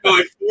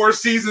like 4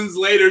 seasons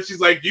later, she's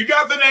like, you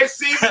got the next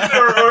season,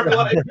 or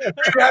like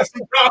we have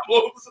some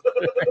problems.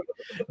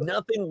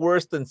 Nothing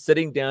worse than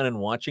sitting down and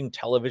watching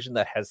television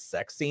that has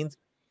sex scenes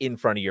in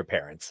front of your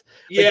parents.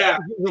 Yeah,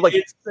 like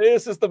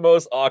this is the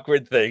most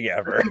awkward thing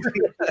ever.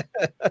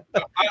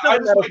 I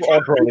just like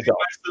trying to busy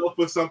myself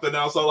with something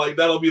else. So like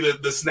that'll be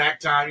the snack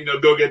time.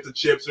 Go get the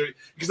chips, or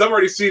because I've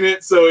already seen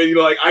it, so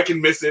like I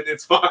can miss it.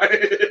 It's fine.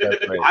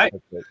 That's right.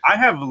 I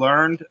have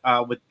learned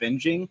with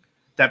binging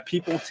that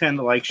people tend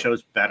to like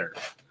shows better.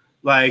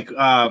 Like a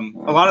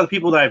lot of the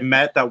people that I've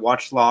met that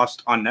watched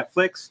Lost on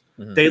Netflix,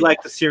 they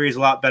like the series a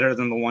lot better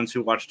than the ones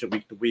who watched it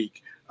week to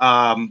week.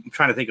 I'm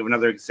trying to think of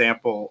another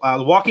example.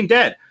 The Walking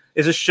Dead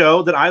is a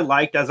show that I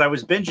liked as I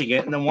was binging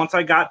it, and then once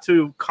I got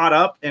caught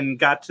up and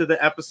got to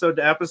the episode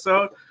to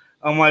episode,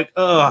 I'm like,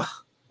 ugh.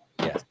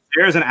 Yes.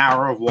 There's an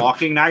hour of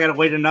walking. Now I got to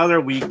wait another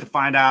week to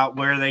find out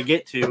where they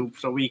get to,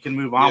 so we can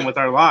move on with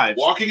our lives.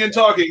 Walking and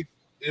talking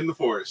in the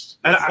forest.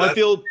 And I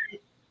feel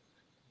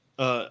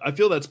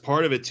that's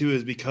part of it too,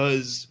 is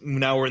because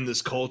now we're in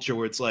this culture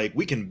where it's like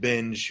we can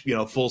binge,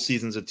 full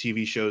seasons of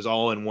TV shows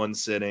all in one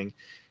sitting,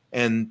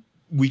 and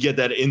we get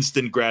that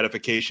instant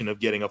gratification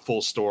of getting a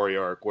full story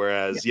arc.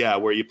 Whereas,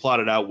 where you plot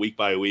it out week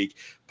by week,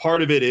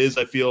 part of it is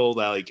I feel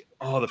that like,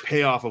 the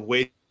payoff of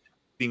waiting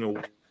a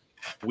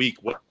week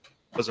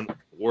wasn't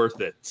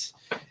worth it.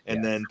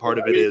 And then part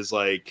of it is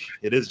like,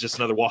 it is just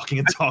another walking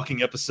and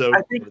talking episode.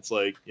 I think it's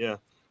like,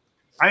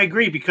 I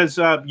agree, because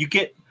you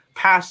get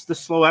past the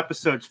slow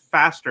episodes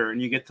faster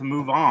and you get to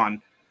move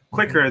on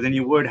quicker than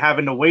you would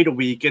having to wait a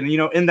week. And,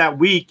 in that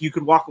week, you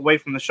could walk away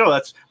from the show.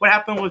 That's what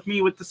happened with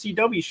me with the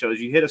CW shows.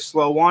 You hit a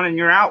slow one and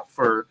you're out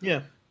for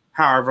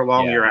however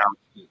long you're out.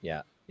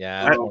 Yeah.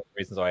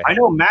 Reasons why I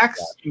know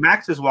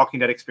Max's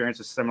Walking Dead experience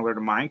is similar to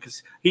mine,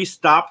 because he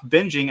stopped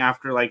binging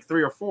after like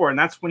 3 or 4, and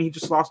that's when he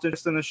just lost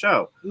interest in the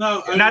show.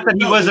 Not that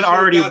he wasn't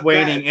already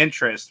waiting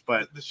interest,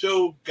 but the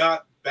show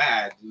got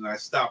bad and I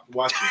stopped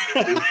watching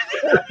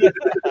it.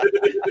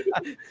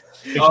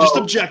 Just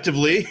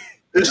objectively.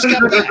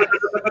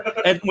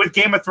 And with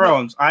Game of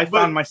Thrones, I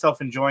found myself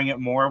enjoying it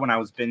more when I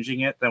was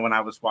binging it than when I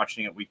was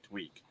watching it week to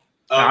week.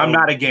 I'm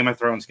not a Game of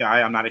Thrones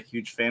guy. I'm not a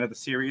huge fan of the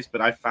series,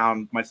 but I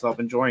found myself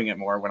enjoying it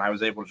more when I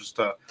was able just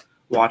to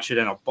watch it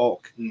in a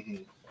bulk.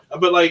 Mm-hmm.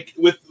 But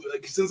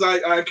since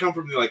I come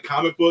from like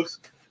comic books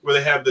where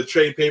they have the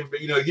trade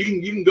paperback, you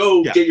can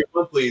go get your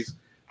monthlies,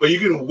 but you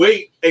can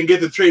wait and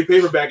get the trade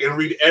paperback and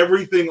read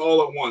everything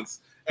all at once.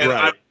 And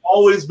I've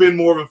always been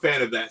more of a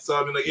fan of that. So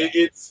I mean, like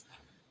it's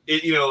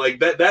like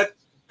that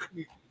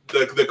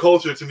the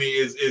culture to me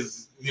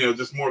is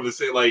just more of the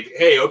same. Like,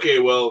 hey, okay,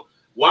 well,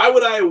 why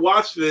would I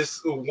watch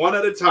this one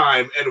at a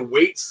time and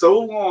wait so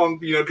long?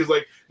 Because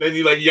then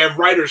you have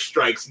writer's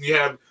strikes, and you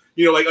have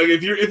like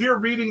if you're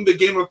reading the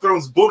Game of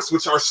Thrones books,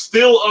 which are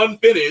still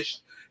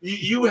unfinished,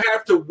 you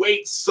have to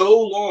wait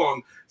so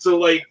long.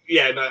 So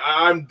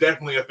I'm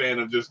definitely a fan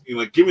of just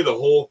give me the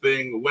whole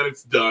thing when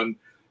it's done.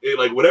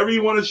 Whatever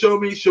you want to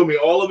show me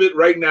all of it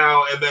right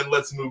now, and then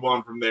let's move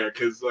on from there.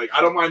 Because I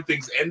don't mind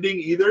things ending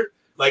either.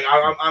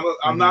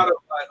 I'm not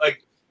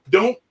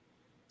don't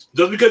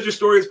just because your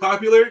story is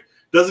popular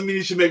doesn't mean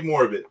you should make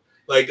more of it.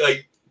 Like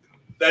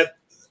that.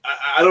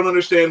 I don't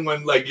understand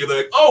when you're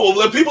like, oh,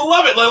 well, people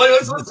love it.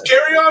 Let's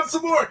carry on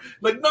some more.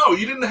 No,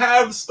 you didn't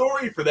have a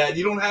story for that.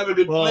 You don't have a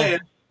good plan.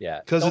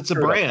 Yeah, because it's a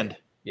brand.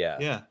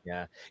 Yeah.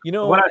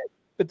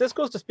 But this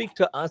goes to speak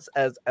to us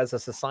as a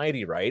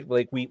society, right?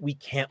 We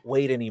can't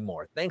wait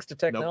anymore. Thanks to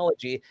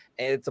technology,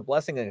 and it's a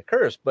blessing and a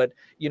curse. But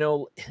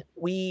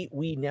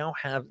we now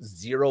have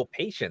zero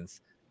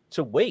patience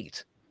to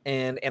wait.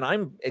 And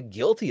I'm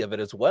guilty of it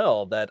as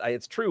well.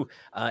 It's true.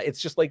 It's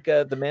just like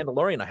The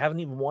Mandalorian. I haven't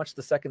even watched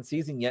the 2nd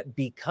season yet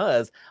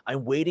because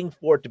I'm waiting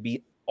for it to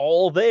be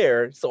all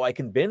there so I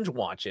can binge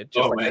watch it.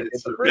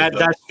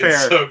 That's fair.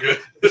 It's so good.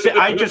 See,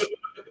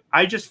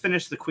 I just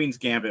finished The Queen's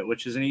Gambit,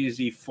 which is an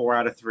easy 4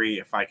 out of 3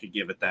 if I could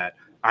give it that.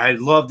 I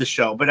love the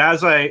show, but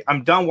as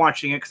I'm done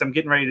watching it because I'm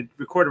getting ready to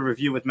record a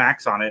review with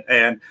Max on it,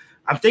 and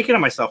I'm thinking to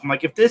myself, I'm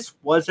like, if this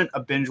wasn't a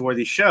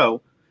binge-worthy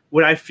show,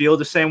 would I feel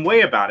the same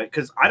way about it?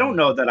 Because I don't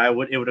know that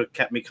it would have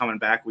kept me coming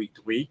back week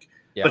to week.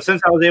 Yeah. But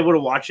since I was able to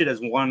watch it as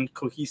one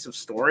cohesive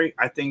story,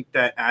 I think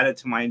that added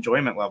to my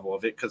enjoyment level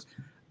of it, because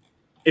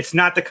it's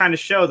not the kind of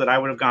show that I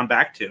would have gone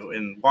back to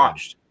and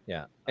watched.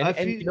 Yeah.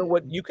 And you know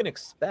what you can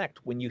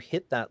expect when you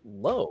hit that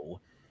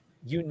low,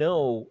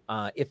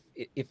 if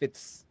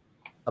it's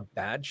a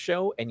bad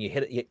show and you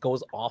hit it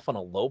goes off on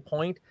a low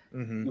point,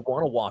 you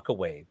want to walk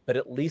away. But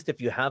at least if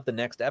you have the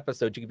next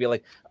episode, you can be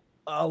like,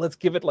 oh, let's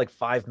give it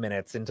 5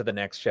 minutes into the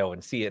next show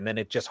and see it, and then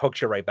it just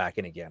hooks you right back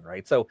in again,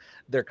 right? So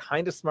they're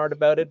kind of smart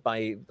about it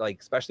by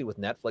especially with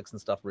Netflix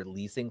and stuff,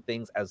 releasing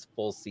things as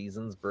full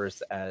seasons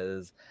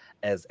versus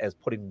as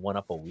putting one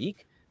up a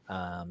week.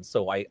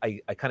 So I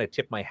kind of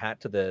tip my hat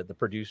to the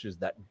producers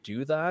that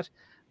do that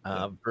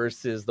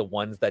versus the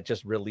ones that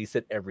just release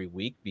it every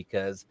week,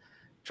 because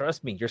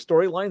trust me, your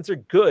storylines are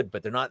good,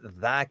 but they're not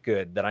that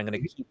good that I'm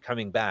going to keep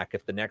coming back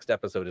if the next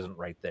episode isn't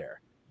right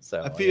there.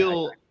 So I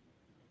feel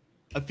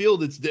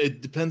that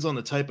it depends on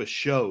the type of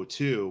show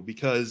too,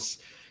 because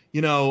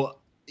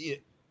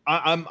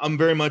I'm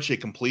very much a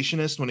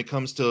completionist when it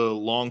comes to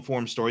long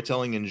form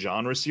storytelling and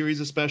genre series,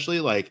 especially.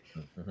 Like,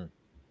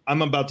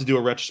 I'm about to do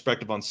a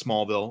retrospective on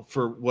Smallville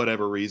for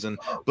whatever reason,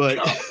 but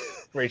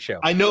great show.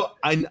 I know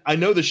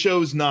the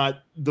show's not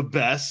the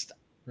best.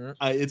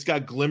 It's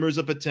got glimmers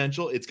of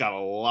potential. It's got a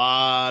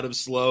lot of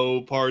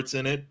slow parts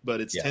in it,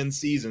 but it's 10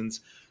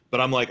 seasons. But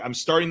I'm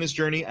starting this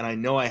journey, and I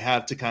know I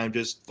have to kind of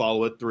just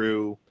follow it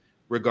through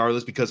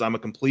regardless, because I'm a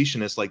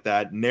completionist like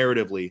that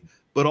narratively.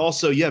 But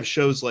also you have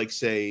shows like,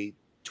 say,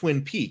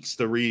 Twin Peaks,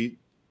 the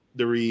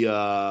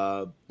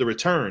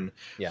return,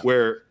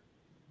 where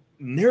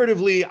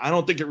narratively I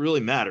don't think it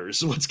really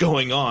matters what's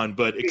going on,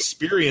 but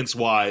experience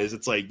wise,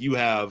 it's like you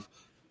have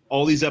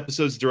all these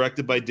episodes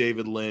directed by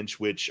David Lynch,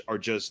 which are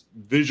just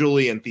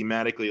visually and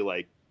thematically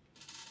like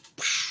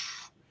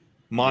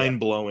mind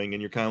blowing,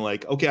 and you're kind of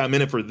like, okay, I'm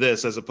in it for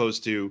this, as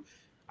opposed to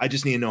I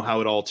just need to know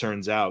how it all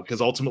turns out, because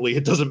ultimately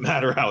it doesn't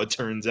matter how it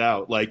turns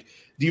out. Like,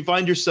 do you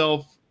find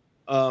yourself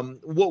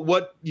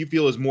what you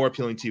feel is more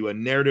appealing to you, a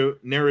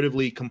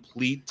narratively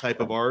complete type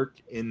of arc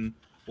in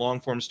long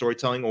form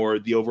storytelling, or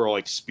the overall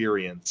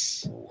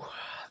experience?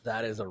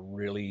 That is a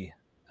really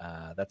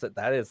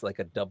that is like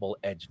a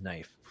double-edged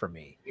knife for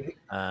me,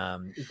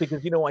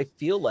 because I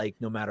feel like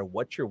no matter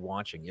what you're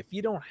watching, if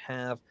you don't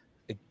have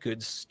a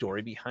good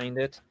story behind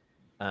it,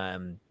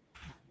 then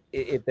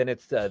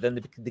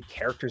the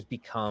characters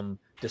become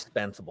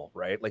dispensable,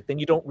 right? Like, then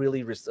you don't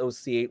really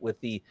associate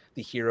with the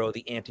hero,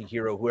 the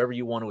anti-hero, whoever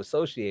you want to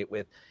associate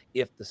with.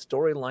 If the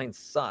storyline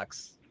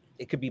sucks,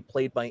 it could be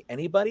played by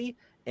anybody,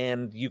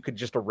 and you could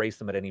just erase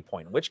them at any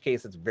point, in which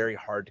case it's very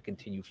hard to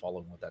continue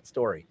following with that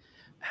story.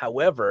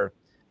 However,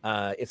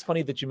 it's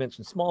funny that you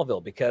mentioned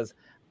Smallville, because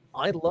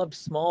I loved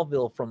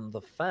Smallville from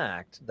the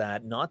fact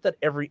that not that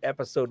every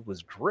episode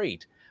was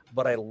great,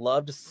 but I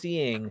loved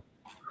seeing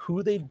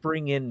who they'd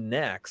bring in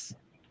next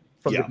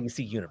from the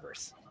DC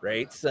universe,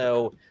 right?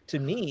 So to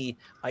me,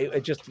 I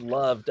just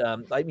loved,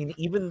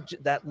 even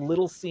that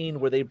little scene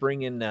where they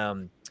bring in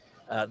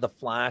the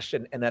Flash,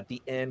 and at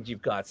the end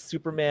you've got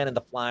Superman and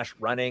the Flash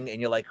running, and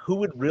you're like, who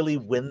would really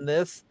win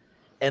this?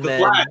 And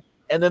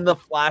then the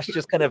Flash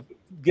just kind of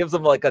gives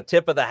them like a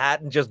tip of the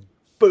hat and just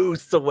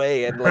boosts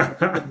away and like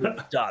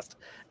dust.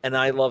 And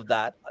I love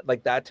that.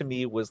 Like, that to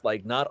me was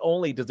like, not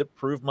only does it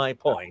prove my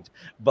point,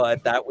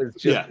 but that was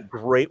just a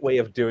great way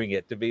of doing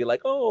it, to be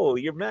like, oh,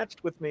 you're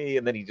matched with me.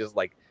 And then he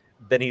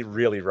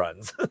really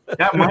runs.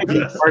 That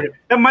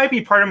might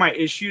be part of my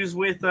issues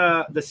with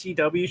the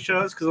CW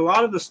shows, because a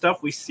lot of the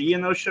stuff we see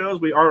in those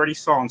shows we already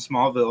saw in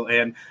Smallville.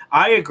 And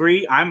I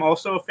agree, I'm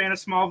also a fan of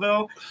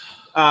Smallville.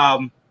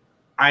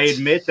 I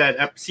admit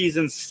that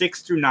seasons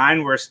 6 through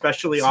 9 were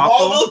especially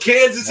awful. Smallville,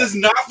 Kansas is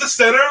not the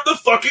center of the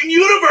fucking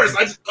universe.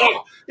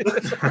 It was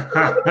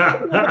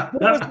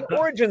the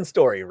origin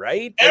story,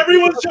 right?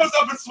 Everyone shows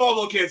up in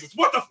Smallville, Kansas.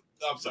 What the?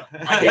 I'm sorry.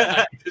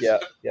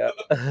 Yeah.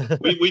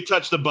 We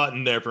touched the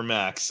button there for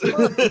Max.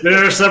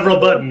 There are several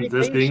buttons,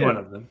 this being one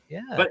of them.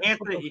 Yeah. But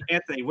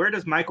Anthony, where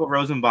does Michael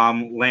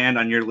Rosenbaum land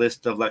on your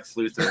list of Lex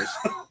Luthors?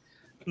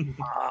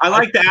 I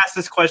like to ask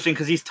this question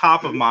because he's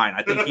top of mind.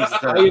 I think he's.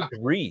 I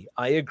agree.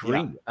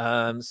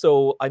 Yeah.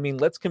 So I mean,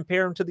 let's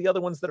compare him to the other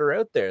ones that are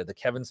out there. The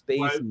Kevin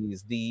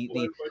Spaceys,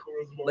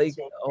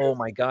 oh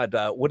my God,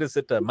 what is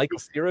it? Michael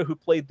Cera, who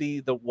played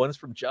the ones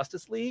from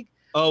Justice League.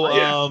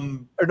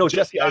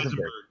 Jesse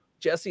Eisenberg.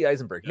 Jesse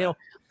Eisenberg. Now,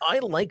 I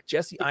like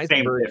Jesse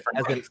Eisenberg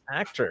as an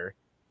actor,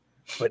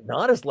 but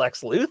not as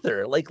Lex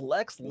Luthor. Like,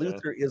 Lex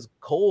Luthor is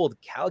cold,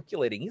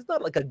 calculating. He's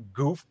not like a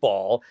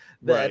goofball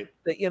that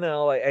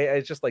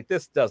I just like,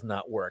 this does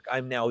not work.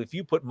 If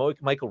you put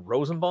Michael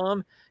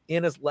Rosenbaum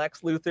in as Lex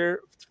Luthor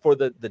for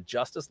the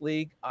Justice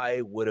League,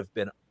 I would have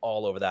been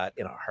all over that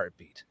in a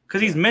heartbeat.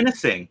 Because he's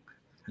menacing.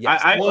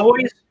 Yes.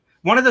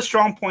 One of the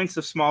strong points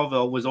of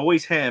Smallville was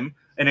always him,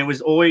 and it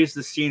was always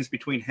the scenes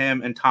between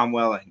him and Tom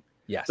Welling.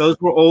 Yes. Those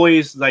were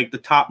always like the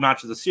top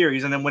notch of the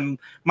series. And then when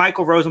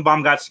Michael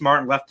Rosenbaum got smart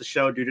and left the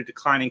show due to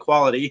declining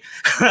quality,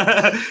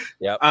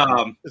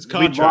 his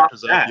contract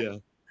was up.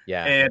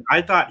 Yeah. And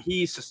I thought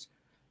he's just,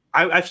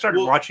 I've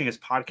started watching his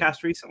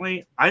podcast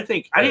recently. I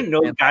didn't know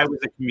the guy was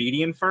a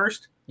comedian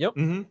first. Yep.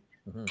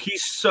 Mm-hmm.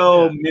 He's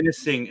so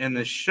menacing in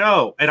this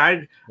show. And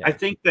I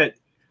think that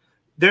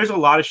there's a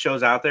lot of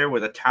shows out there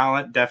where the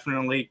talent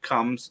definitely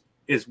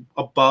is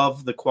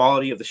above the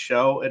quality of the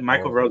show, and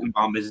Michael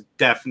Rosenbaum is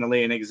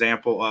definitely an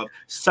example of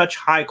such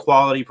high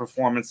quality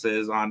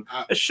performances on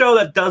a show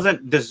that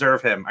doesn't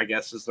deserve him, I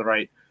guess is the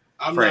right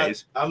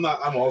phrase. I'm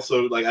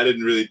also like, I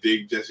didn't really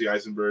dig Jesse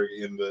Eisenberg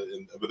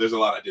but there's a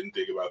lot I didn't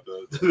dig about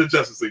the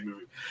Justice League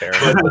movie.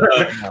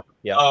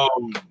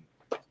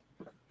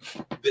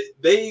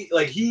 they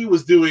like he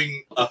was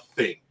doing a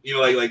thing, you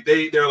know, like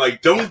they're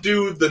like, don't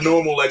do the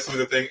normal Lex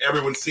Luthor thing.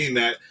 Everyone's seen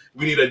that.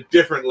 We need a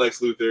different Lex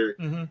Luthor.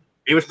 Mm-hmm.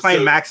 He was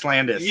playing Max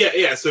Landis.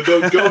 Yeah. So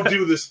go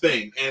do this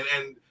thing,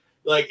 and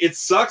like it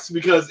sucks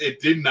because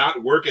it did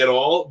not work at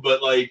all.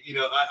 But like, you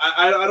know,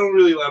 I don't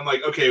really. I'm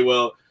like, okay,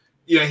 well,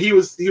 you know, he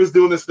was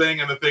doing this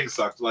thing and the thing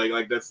sucked.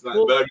 Like that's not.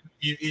 Well, but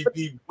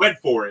he went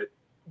for it.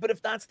 But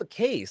if that's the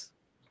case,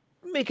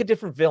 make a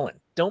different villain.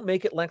 Don't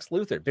make it Lex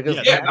Luthor, because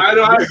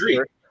I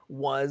agree.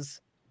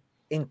 Was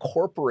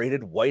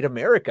incorporated white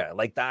America.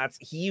 Like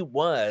he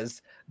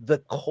was the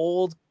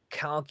cold,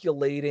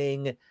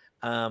 calculating,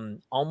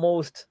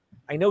 almost.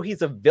 I know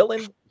he's a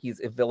villain. He's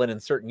a villain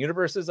in certain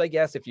universes, I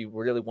guess, if you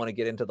really want to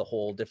get into the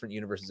whole different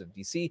universes of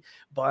DC.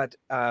 But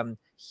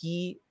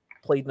he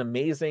played an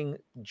amazing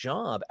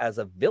job as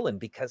a villain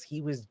because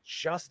he was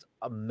just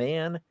a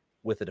man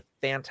with a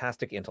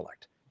fantastic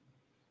intellect.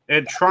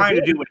 And trying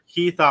to do what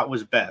he thought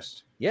was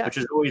best. Yeah. Which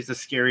is always the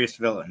scariest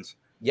villains.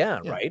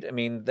 Yeah, right. I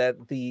mean,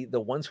 that the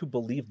ones who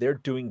believe they're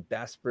doing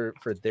best for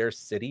their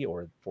city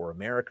or for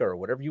America or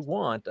whatever you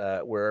want,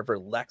 wherever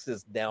Lex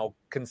is now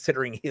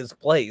considering his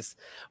place.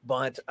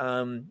 But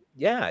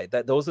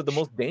those are the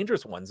most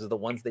dangerous ones, are the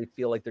ones they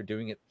feel like they're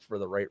doing it for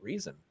the right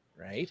reason,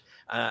 right?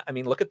 I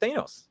mean, look at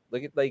Thanos.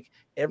 Look at, like,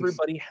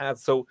 everybody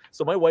has. So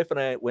my wife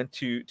and I went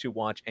to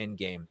watch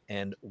Endgame,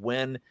 and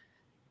when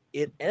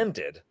it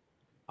ended,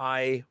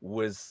 I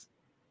was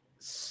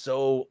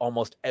so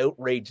almost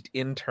outraged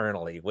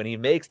internally when he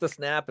makes the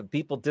snap and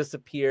people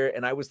disappear,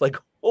 and I was like,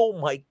 oh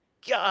my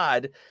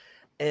god.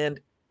 And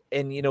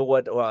you know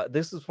what,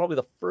 this is probably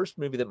the first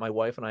movie that my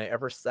wife and I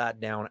ever sat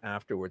down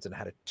afterwards and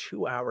had a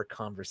 2-hour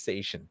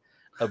conversation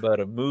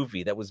about a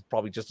movie that was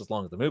probably just as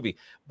long as the movie,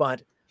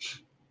 but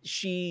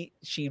she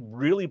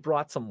really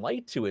brought some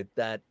light to it,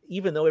 that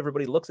even though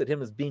everybody looks at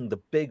him as being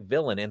the big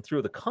villain, and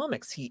through the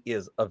comics he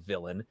is a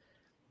villain,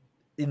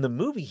 in the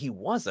movie he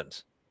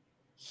wasn't.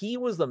 He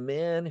was the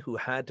man who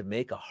had to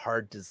make a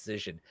hard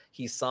decision.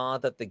 He saw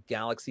that the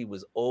galaxy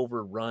was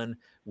overrun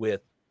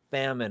with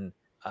famine,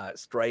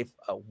 strife,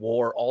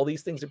 war, all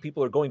these things that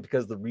people are going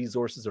because the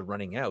resources are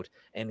running out.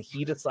 And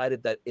he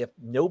decided that if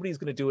nobody's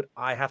going to do it,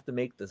 I have to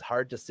make this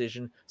hard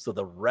decision so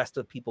the rest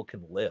of people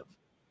can live.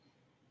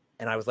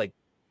 And I was like,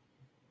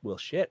 well,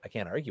 shit, I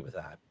can't argue with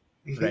that.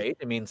 Right?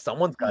 I mean,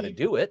 someone's got to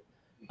do it.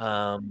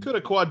 Could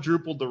have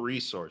quadrupled the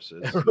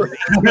resources. But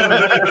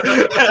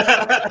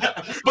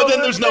then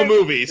there's no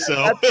movie,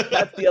 so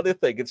that's the other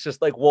thing. It's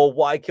just like, well,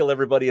 why kill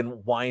everybody,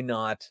 and why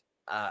not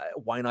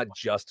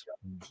just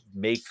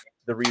make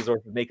the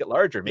resources, make it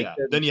larger,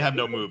 then you have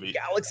no movie,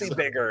 galaxy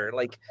bigger.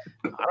 Like,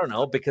 I don't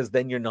know, because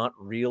then you're not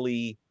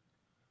really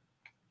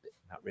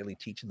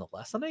teaching the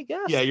lesson, I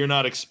guess. Yeah, you're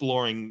not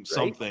exploring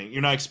something.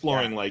 You're not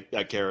exploring like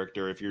that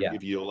character if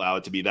you allow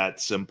it to be that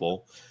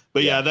simple.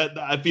 But that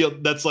I feel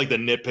that's like the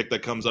nitpick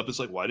that comes up. It's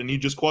like, why didn't he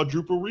just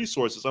quadruple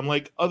resources? I'm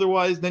like,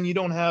 otherwise, then you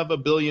don't have a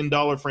 $1 billion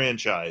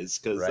franchise,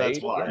 because that's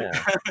why.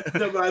 Yeah.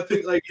 No, but I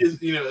think like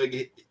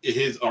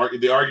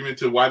the argument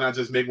to why not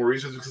just make more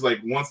resources, because like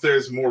once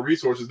there's more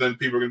resources, then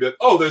people are gonna be like,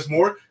 oh, there's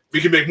more,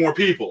 we can make more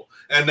people,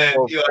 and then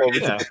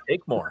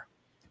take more,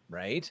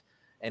 right?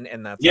 And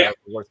that's how it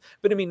works.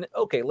 But I mean,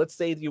 okay, let's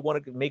say you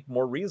want to make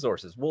more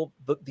resources. Well,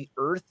 the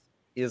Earth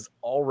is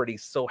already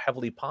so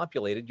heavily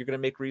populated. You're going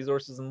to make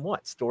resources and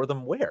what? Store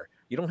them where?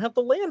 You don't have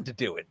the land to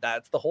do it.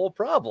 That's the whole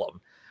problem,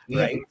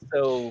 right?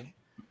 So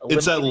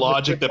it's that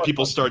logic that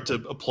people start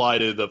to apply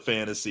to the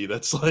fantasy.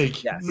 That's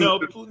like, no,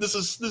 this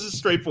is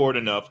straightforward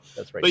enough.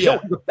 That's right. But he's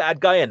a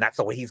bad guy, and that's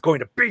the way he's going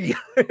to be.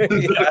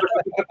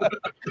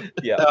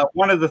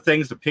 One of the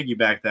things to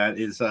piggyback that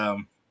is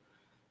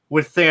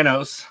with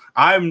Thanos,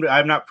 I'm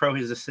not pro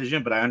his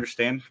decision, but I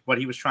understand what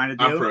he was trying to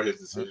do. I'm pro his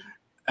decision.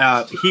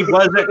 He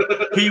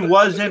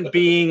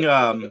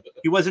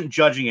wasn't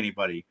judging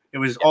anybody. It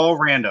was all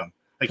random.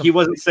 Like, he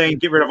wasn't saying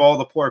get rid of all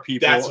the poor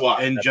people let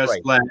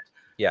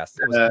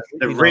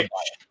the rich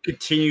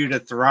continue to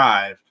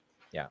thrive.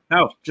 Yeah.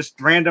 No, just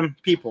random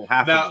people.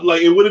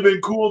 Like, it would have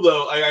been cool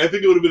though. I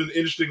think it would have been an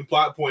interesting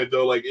plot point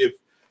though. Like if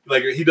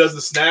like he does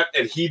the snap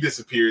and he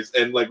disappears,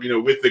 and like, you know,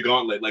 with the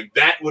gauntlet, like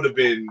that would have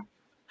been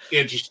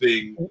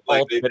interesting.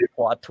 Like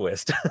plot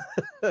twist.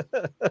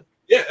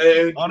 Yeah,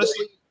 and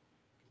honestly.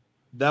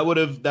 That would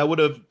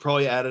have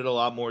probably added a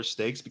lot more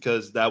stakes,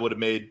 because that would have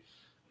made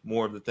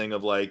more of the thing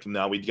of like,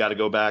 now we got to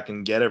go back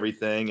and get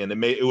everything, and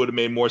it would have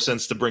made more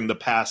sense to bring the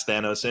past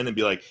Thanos in and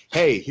be like,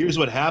 hey, here's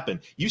what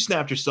happened. You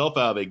snapped yourself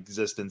out of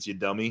existence, you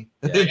dummy.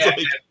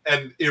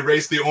 And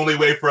erase the only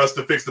way for us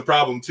to fix the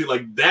problem too.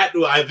 Like that,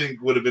 I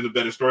think would have been a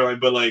better storyline.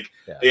 But like,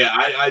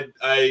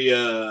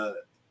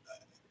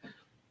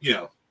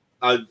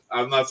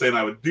 I'm not saying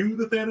I would do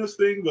the Thanos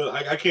thing, but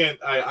I can't.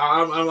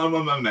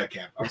 I'm in that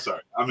camp. I'm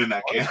sorry, I'm in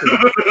that camp.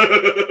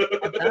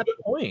 At that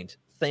point,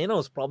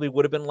 Thanos probably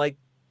would have been like,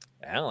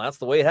 Well, that's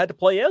the way it had to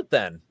play out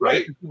then.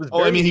 Right. He was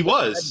Oh, I mean, he had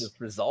was. this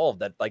resolved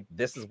that like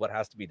this is what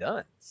has to be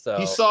done. So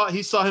He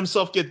saw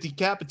himself get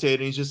decapitated,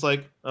 and he's just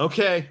like,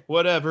 okay,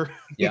 whatever.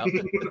 yeah.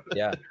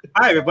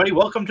 Hi, everybody.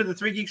 Welcome to the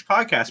Three Geeks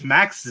podcast.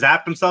 Max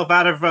zapped himself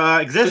out of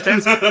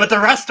existence, but the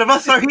rest of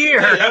us are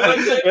here.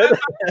 I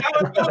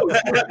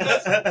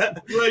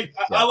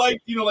like,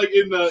 you know, like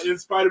in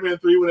Spider-Man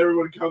 3 when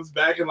everyone comes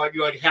back and like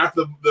half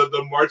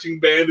the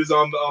marching band is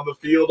on the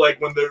field, like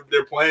when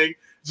they're playing,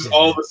 just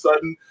all of a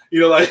sudden, you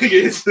know, like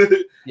it's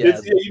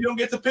you don't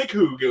get to pick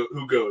who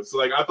goes. So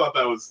like I thought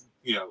that was,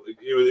 you know,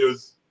 it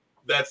was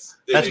that's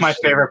my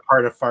favorite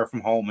part of Far From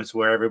Home is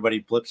where everybody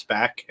blips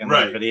back in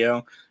the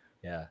video.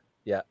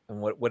 Yeah,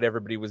 and what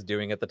everybody was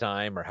doing at the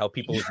time, or how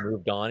people have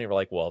moved on. You were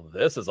like, "Well,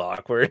 this is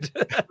awkward."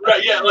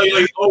 Right? Yeah, like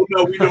oh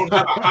no, we don't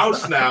have a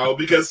house now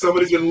because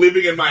somebody's been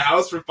living in my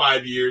house for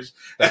 5 years.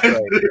 That's right.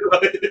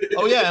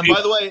 Oh yeah, and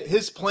by the way,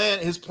 his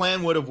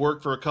plan would have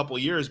worked for a couple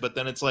years, but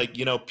then it's like,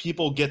 you know,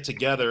 people get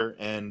together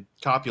and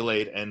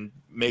copulate and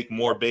make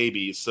more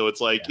babies, so it's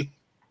like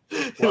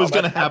it was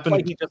going to happen.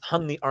 That's why he just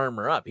hung the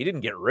armor up. He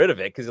didn't get rid of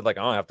it because he's like,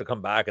 "Oh, I have to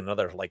come back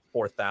another like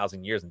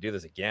 4,000 years and do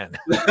this again."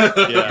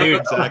 Yeah, dude,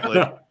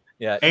 exactly.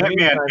 Yeah,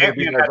 Ant-Man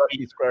had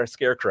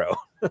Scarecrow.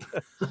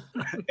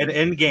 In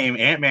Endgame,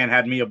 Ant-Man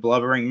had me a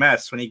blubbering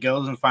mess when he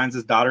goes and finds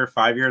his daughter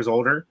 5 years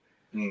older.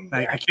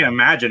 I can't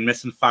imagine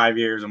missing 5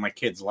 years of my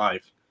kid's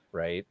life.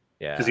 Right.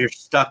 Yeah. Because you're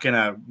stuck in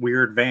a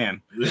weird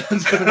van.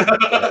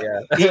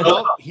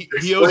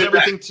 He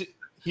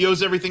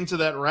owes everything to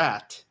that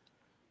rat.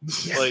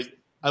 Like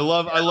I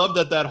love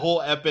that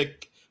whole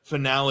epic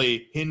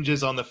finale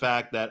hinges on the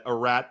fact that a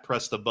rat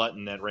pressed a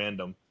button at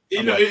random.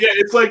 You know,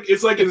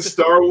 it's like in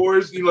Star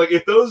Wars. You know, like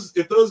if those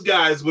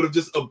guys would have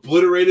just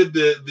obliterated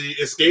the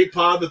escape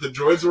pod that the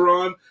droids were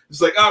on,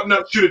 it's like, oh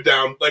no, shoot it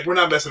down. Like we're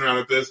not messing around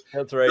with this.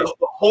 That's right.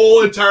 The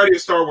whole entirety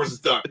of Star Wars is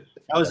done.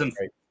 That was in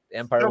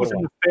Empire. That was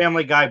in the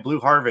Family Guy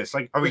Blue Harvest.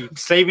 Like, are we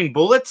saving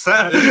bullets?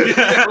 Right.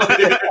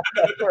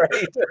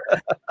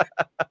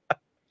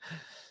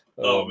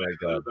 Oh my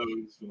god! That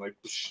was like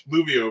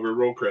movie over.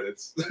 Roll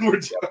credits.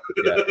 We're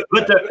done.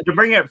 But to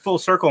bring it full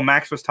circle,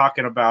 Max was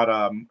talking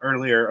about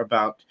earlier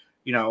about,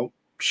 you know,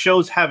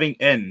 shows having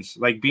ends,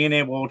 like being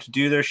able to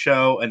do their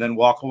show and then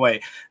walk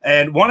away.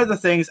 And one of the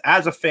things,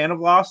 as a fan of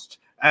Lost,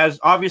 as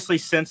obviously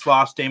since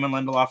Lost, Damon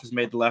Lindelof has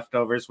made The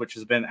Leftovers, which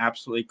has been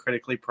absolutely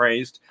critically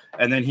praised,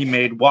 and then he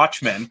made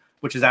Watchmen,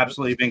 which has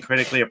absolutely been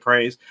critically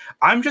appraised.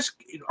 I'm just,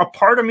 a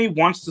part of me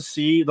wants to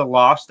see the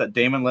Lost that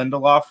Damon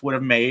Lindelof would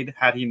have made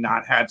had he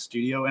not had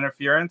studio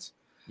interference.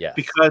 Yeah,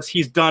 because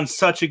he's done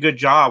such a good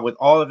job with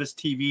all of his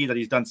TV that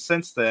he's done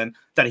since then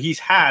that he's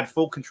had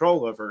full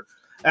control over.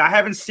 I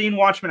haven't seen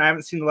Watchmen. I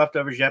haven't seen The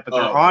Leftovers yet, but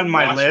they're on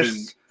my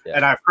list,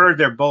 and I've heard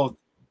they're both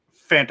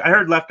fantastic. I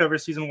heard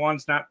Leftovers season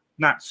one's not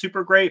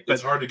super great, but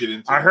it's hard to get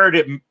into. I heard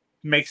it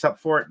makes up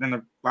for it in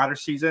the latter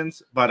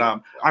seasons, but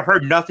I've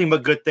heard nothing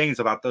but good things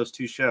about those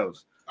two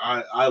shows.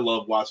 I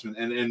love Watchmen,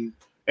 and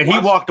he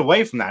walked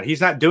away from that.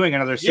 He's not doing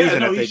another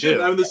season if they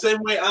do. I mean, the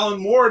same way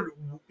Alan Moore,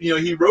 you know,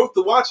 he wrote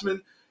The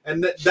Watchmen,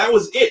 and that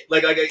was it.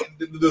 Like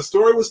the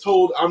story was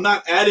told. I'm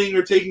not adding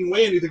or taking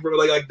away anything from it.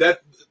 Like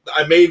that,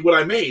 I made what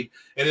I made,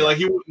 and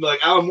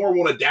Alan Moore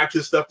won't adapt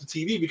his stuff to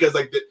TV because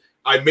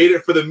I made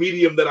it for the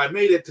medium that I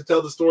made it to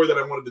tell the story that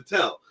I wanted to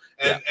tell.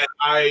 And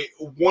I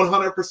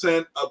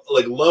 100%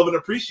 like love and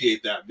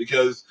appreciate that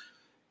because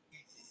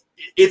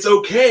it's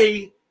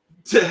okay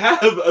to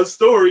have a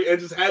story and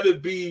just have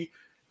it be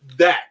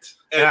that.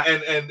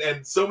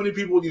 And so many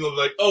people, you know,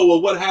 like, oh,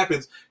 well, what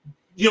happens?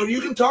 You know, you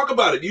can talk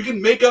about it. You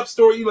can make up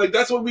story. Like,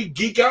 that's what we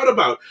geek out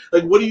about.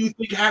 Like, what do you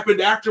think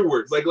happened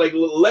afterwards? Like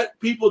let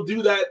people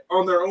do that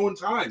on their own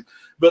time.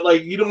 But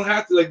like, you don't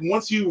have to, like,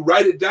 once you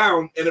write it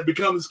down and it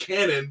becomes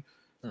canon,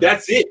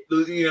 that's it,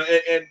 you know,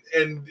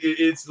 and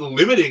it's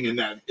limiting in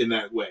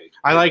that way.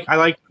 I like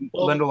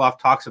Lindelof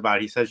talks about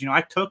it. He says, you know,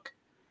 I took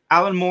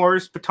Alan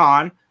Moore's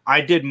baton. I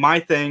did my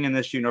thing in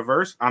this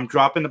universe. I'm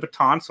dropping the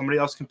baton. Somebody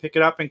else can pick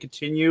it up and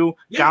continue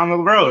down the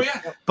road.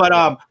 Oh, yeah.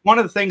 But one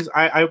of the things,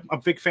 I'm a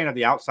big fan of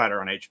The Outsider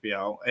on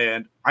HBO,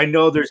 and I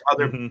know there's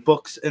other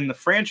books in the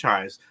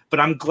franchise, but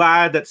I'm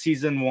glad that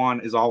season one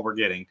is all we're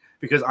getting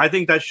because I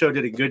think that show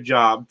did a good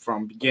job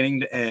from beginning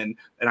to end,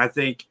 and I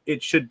think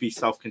it should be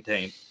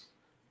self-contained.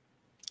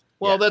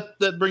 Well,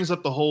 that brings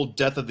up the whole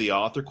death of the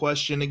author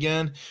question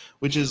again,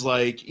 which is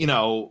like, you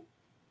know,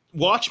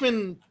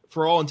 Watchmen,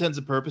 for all intents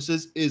and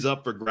purposes, is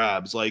up for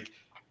grabs. Like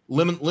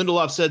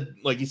Lindelof said,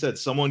 like he said,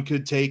 someone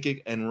could take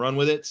it and run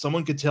with it.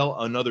 Someone could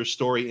tell another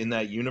story in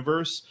that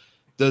universe.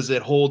 Does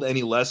it hold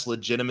any less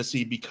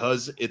legitimacy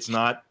because it's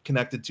not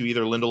connected to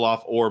either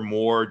Lindelof or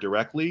Moore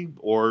directly,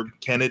 or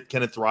can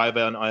it thrive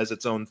as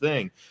its own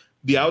thing?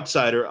 The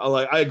Outsider,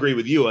 I agree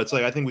with you. It's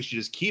like I think we should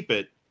just keep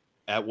it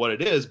at what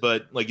it is,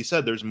 but like you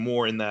said, there's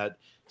more in that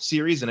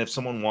series, and if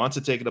someone wants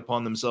to take it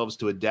upon themselves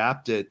to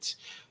adapt it,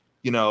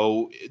 you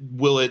know,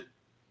 will it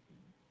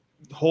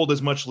hold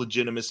as much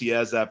legitimacy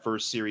as that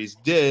first series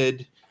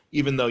did,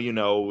 even though, you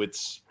know,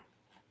 it's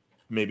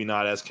maybe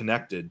not as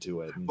connected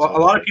to it. And Well, so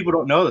a lot of people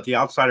don't know that The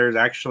Outsider is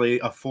actually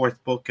a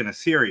 4th book in a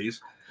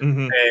series,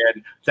 and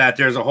that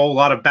there's a whole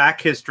lot of back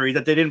history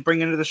that they didn't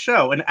bring into the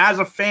show. And as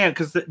a fan,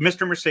 because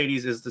Mr.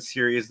 Mercedes is the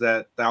series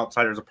that The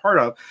Outsider is a part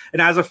of, and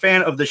as a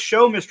fan of the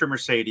show Mr.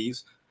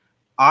 Mercedes,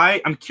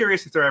 I'm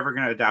curious if they're ever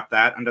going to adapt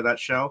that under that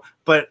show.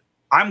 But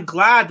I'm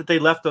glad that they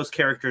left those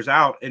characters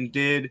out and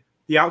did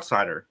The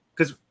Outsider,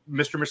 because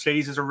Mr.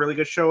 Mercedes is a really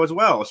good show as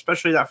well,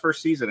 especially that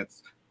first season.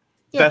 It's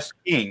best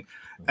king.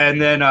 And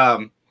then,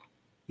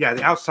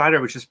 The Outsider,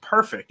 which is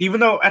perfect.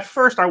 Even though at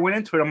first I went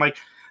into it, I'm like,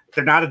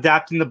 they're not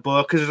adapting the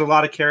book because there's a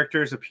lot of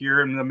characters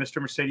appear in the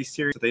Mr. Mercedes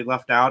series that they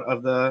left out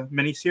of the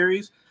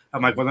miniseries.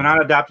 I'm like, well, they're not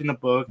adapting the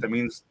book. That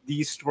means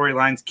these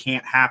storylines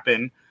can't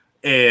happen.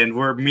 And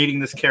we're meeting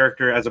this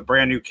character as a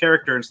brand new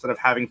character instead of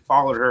having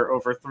followed her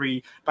over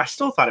 3. But I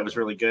still thought it was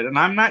really good. And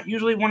I'm not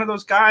usually one of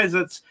those guys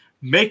that's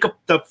make up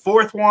the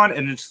 4th one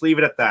and just leave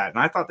it at that. And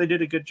I thought they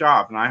did a good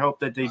job. And I hope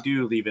that they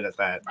do leave it at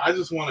that. I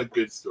just want a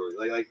good story.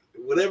 Like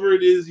whatever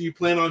it is you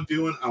plan on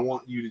doing, I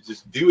want you to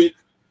just do it.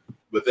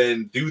 But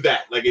then do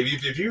that. Like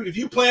if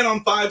you plan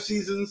on 5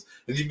 seasons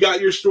and you've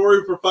got your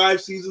story for 5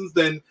 seasons,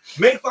 then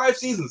make 5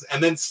 seasons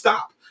and then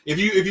stop. If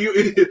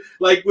you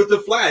like with the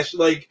Flash,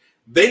 like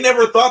they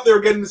never thought they were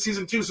getting to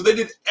season 2, so they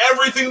did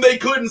everything they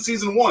could in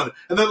season 1,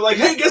 and then like,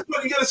 hey, guess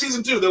what? You get a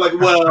season 2. They're like,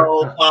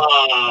 well,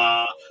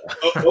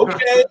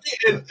 okay,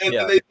 and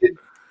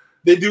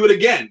they do it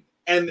again,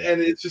 and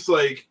it's just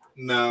like,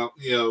 no,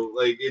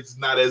 like it's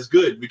not as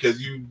good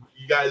because you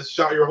guys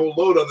shot your whole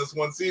load on this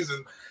one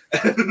season.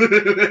 And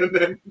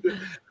then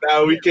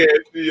now we can't.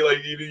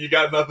 You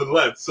got nothing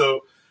left.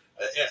 So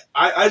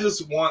I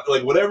just want,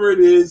 like, whatever it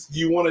is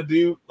you want to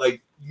do,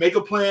 like, make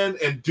a plan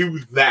and do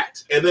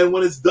that. And then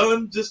when it's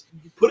done, just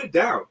put it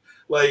down.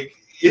 Like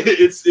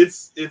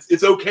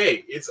it's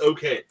okay. It's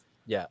okay.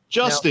 Yeah.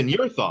 Justin,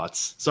 your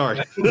thoughts? Sorry.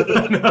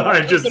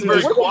 I'm just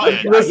very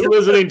quiet.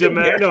 listening to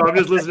Max. No, I'm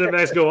just listening to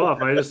Max go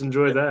off. I just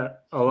enjoyed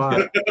that a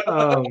lot.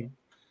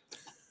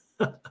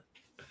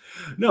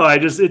 No,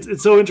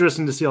 it's so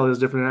interesting to see all those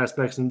different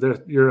aspects and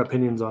your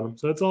opinions on them.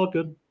 So it's all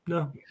good.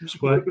 No, I'm just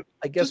quiet.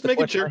 I guess Just the making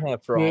question sure. I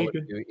have for all of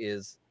Good. you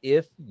is,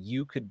 if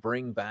you could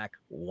bring back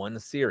one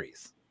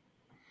series,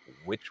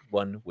 which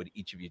one would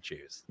each of you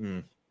choose?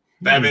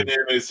 Batman the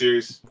Animated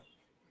Series.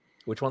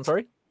 Which one,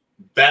 sorry?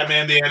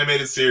 Batman the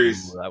Animated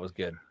Series. Ooh, that was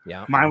good.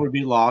 Yeah. Mine would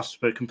be Lost,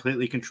 but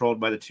completely controlled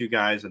by the 2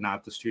 guys and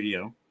not the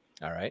studio.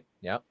 All right.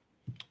 Yeah.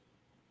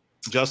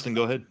 Justin,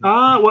 go ahead.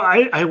 Well,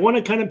 I want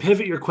to kind of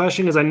pivot your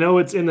question because I know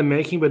it's in the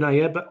making, but not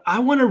yet. But I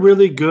want a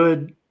really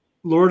good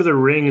Lord of the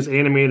Rings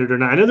animated or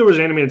not. I know there was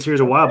an animated series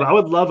a while, but I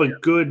would love a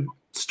good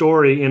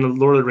story in a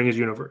Lord of the Rings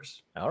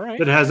universe. All right.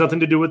 That has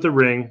nothing to do with the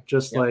ring,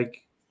 just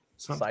like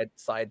something.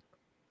 Side.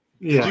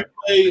 Yeah.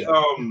 Did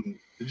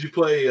you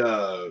play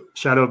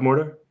Shadow of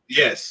Mordor?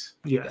 Yes.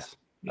 Yes.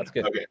 That's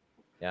good. Okay.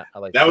 Yeah, I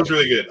like That was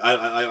really good.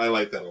 I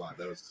like that a lot.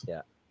 That was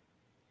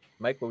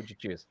Mike, what would you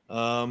choose?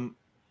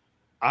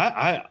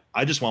 I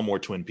just want more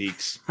Twin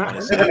Peaks.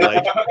 Honestly,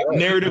 like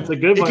narrative. It's a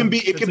good It one. can be.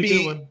 It It's can a good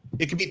be. one.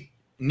 It can be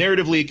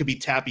narratively. It could be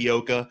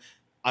tapioca.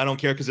 I don't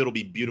care because it'll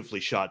be beautifully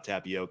shot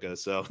tapioca.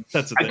 So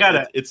that's the I thing.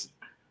 gotta- It's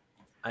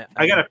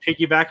I got to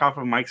piggyback off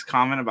of Mike's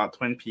comment about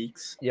Twin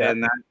Peaks. Yeah.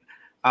 And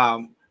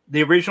that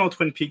the original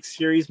Twin Peaks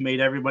series made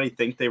everybody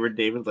think they were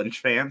David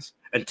Lynch fans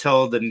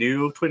until the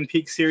new Twin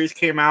Peaks series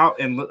came out.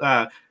 And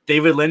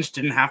David Lynch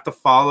didn't have to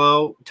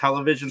follow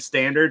television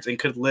standards and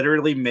could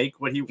literally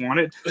make what he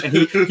wanted. And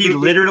he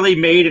literally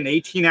made an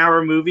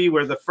 18-hour movie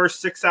where the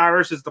first 6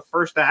 hours is the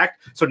first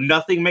act. So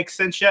nothing makes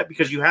sense yet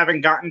because you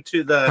haven't gotten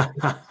to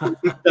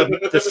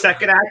the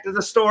second act of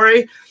the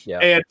story. Yeah.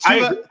 And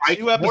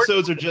two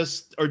episodes are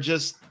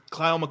just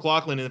Kyle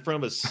MacLachlan in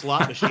front of a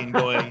slot machine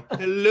going,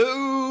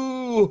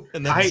 hello.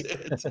 And that's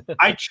it.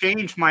 I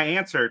changed my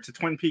answer to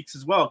Twin Peaks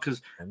as well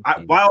because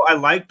Okay. while I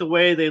like the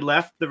way they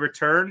left the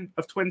return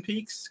of Twin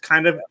Peaks,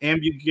 kind of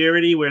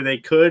ambiguity where they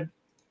could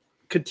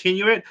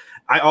continue it,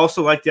 I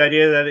also like the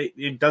idea that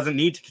it doesn't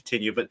need to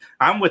continue. But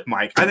I'm with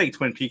Mike. I think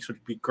Twin Peaks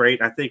would be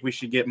great. I think we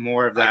should get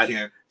more of that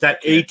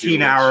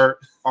 18-hour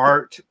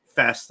art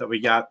fest that we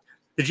got.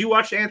 Did you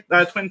watch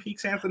Twin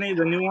Peaks, Anthony,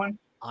 the new one?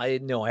 I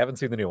haven't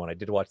seen the new one. I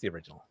did watch the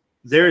original.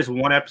 There is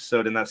one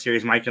episode in that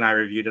series, Mike and I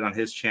reviewed it on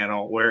his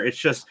channel, where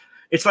it's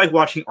like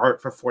watching art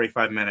for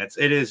 45 minutes.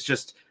 It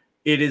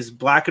is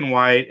black and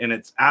white, and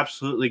it's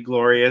absolutely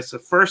glorious. The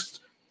first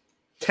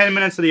 10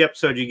 minutes of the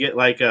episode, you get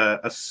like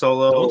a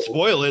solo. Don't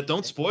spoil it.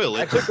 Don't spoil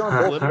I it. could go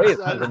on both ways.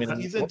 I mean,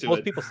 He's into most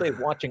it. people say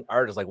watching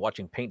art is like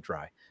watching paint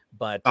dry,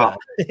 but Not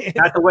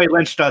the way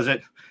Lynch does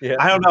it. yeah.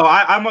 I don't know.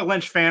 I'm a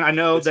Lynch fan. I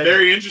know It's that.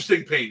 very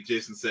interesting paint,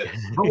 Jason said.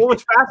 But what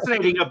was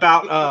fascinating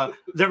about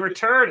the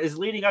return is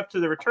leading up to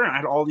the return. I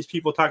had all these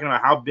people talking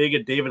about how big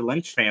a David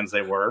Lynch fans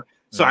they were.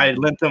 So I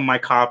lent them my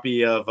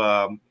copy of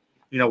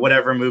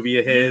whatever movie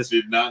of his.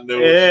 Did not know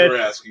what you were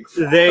asking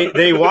for.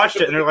 They watched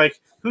it and they're like,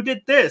 "Who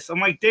did this?"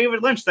 I'm like,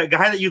 "David Lynch, that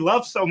guy that you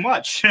love so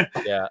much."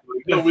 Yeah.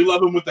 No, we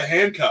love him with the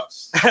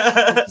handcuffs.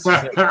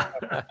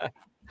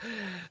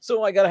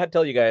 So I gotta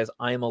tell you guys,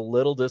 I'm a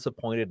little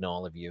disappointed in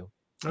all of you.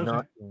 Okay.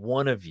 Not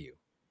one of you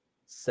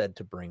said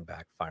to bring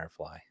back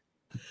Firefly?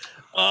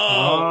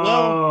 Oh,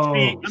 well,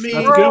 see, I mean,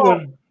 That's a good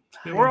one.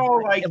 we're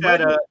all like It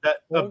that might be that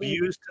only-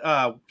 abused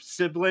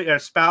sibling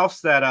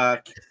spouse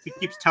that he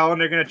keeps telling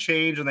they're gonna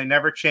change and they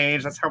never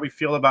change. That's how we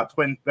feel about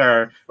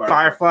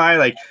Firefly.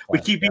 Like we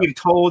keep being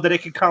told that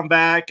it can come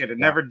back and it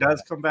never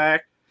does come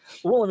back.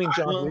 Well, I mean,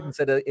 John Whedon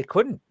said it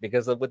couldn't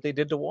because of what they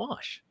did to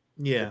Wash.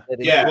 yeah. That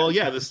it- Yeah. Well,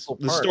 yeah, it's the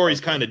part story's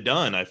of it. kind of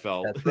done, I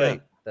felt. That's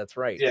right. That's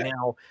right. Yeah.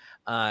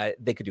 Now,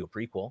 they could do a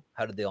prequel.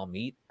 How did they all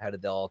meet? How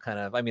did they all kind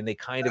of? I mean, they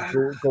kind of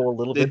go a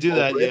little They bit. do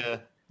that, over it.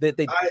 yeah.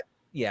 They I-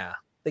 yeah.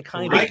 They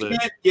kind I of. little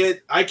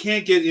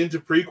can't get into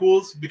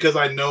prequels because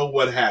I know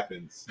what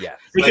happens. Yeah.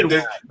 They Like, could-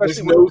 there's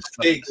Especially no when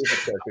stakes. the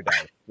character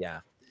dies. Yeah.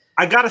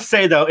 I gotta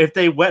say though, if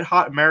they Wet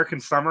Hot American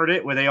Summered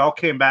it, where they all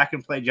came back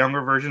and played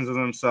younger versions of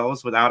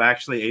themselves without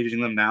actually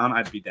aging them down,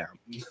 I'd be down.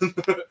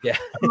 Yeah.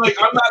 Like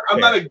I'm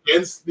not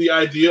against the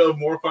idea of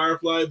more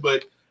Firefly,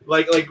 but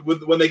like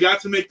when they got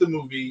to make the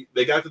movie,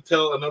 they got to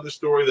tell another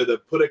story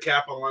that put a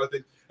cap on a lot of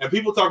things. And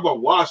people talk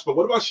about Wash, but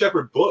what about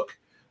Shepherd Book?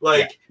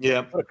 Like,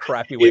 Yeah. What a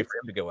crappy way for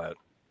him to go out.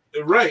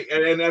 right?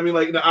 And I mean,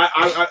 like,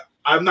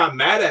 I'm not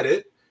mad at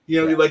it.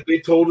 You know, Yeah. like they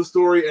told a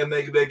story and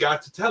they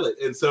got to tell it.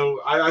 And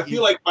so I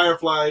feel like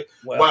Firefly.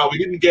 Wow, we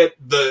didn't get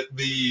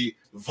the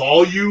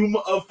volume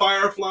of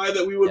Firefly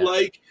that we would Yeah.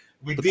 like.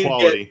 We The did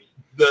quality.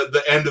 get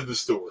the end of the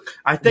story.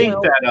 I think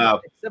Well,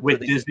 that except for with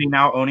the- Disney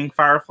now owning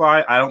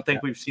Firefly, I don't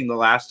think we've seen the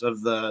last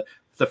of the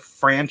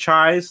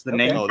franchise, the Okay.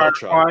 name Oh, they'll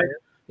Firefly. try.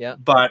 Yeah.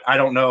 But I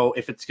don't know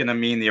if it's going to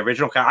mean the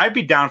original. I'd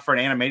be down for an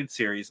animated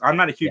series. I'm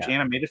not a huge Yeah.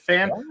 animated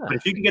fan, Yeah. but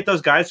if you can get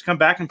those guys to come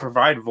back and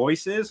provide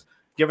voices,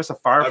 give us a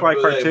Firefly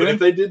But cartoon. if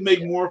they did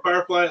make more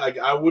Firefly, like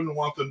I wouldn't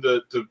want them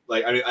to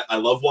like. I mean, I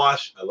love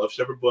Wash, I love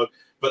Shepherd Book,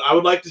 but I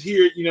would like to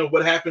hear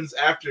what happens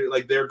after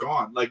like they're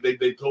gone. Like they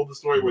told the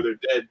story where they're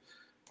dead.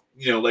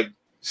 Like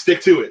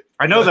stick to it.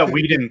 I know that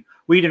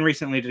Whedon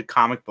recently did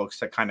comic books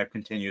that kind of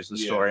continues the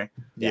Yeah. story.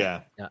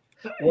 Yeah.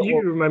 You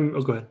remember?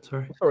 Oh, go ahead.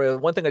 Sorry. Sorry,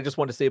 one thing I just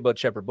want to say about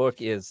Shepherd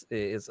Book is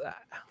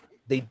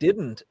they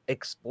didn't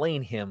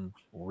explain him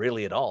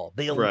really at all.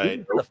 They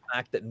alluded to the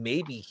fact that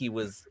maybe he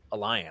was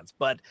Alliance,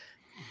 but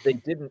they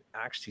didn't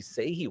actually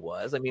say he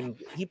was. I mean,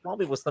 he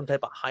probably was some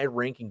type of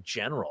high-ranking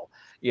general,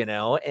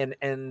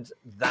 and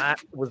that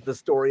was the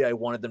story I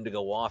wanted them to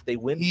go off. They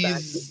went back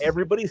to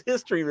everybody's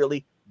history,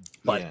 really,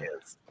 but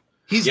his.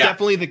 He's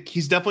definitely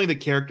the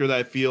character that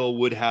I feel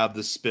would have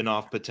the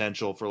spin-off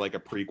potential for like a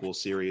prequel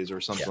series or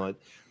something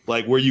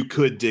like where you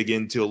could dig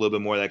into a little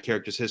bit more of that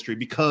character's history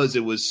because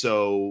it was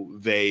so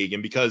vague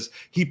and because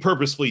he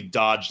purposefully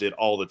dodged it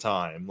all the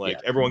time.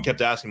 Like everyone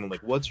kept asking him like,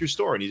 "What's your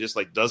story?" And he just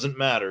like doesn't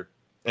matter.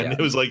 And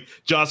it was like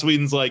Joss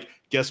Whedon's like,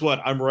 "Guess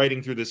what? I'm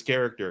writing through this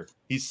character.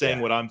 He's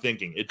saying what I'm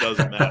thinking. It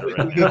doesn't matter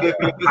right now."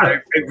 I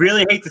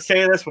really hate to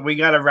say this, but we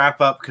got to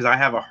wrap up because I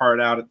have a hard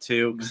out at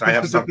 2 because I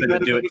have something to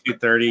do at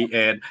 2:30.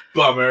 And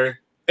bummer,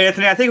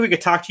 Anthony, I think we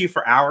could talk to you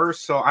for hours,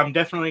 so I'm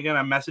definitely going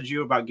to message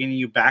you about getting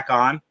you back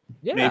on.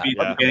 Maybe at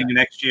the beginning of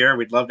next year.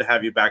 We'd love to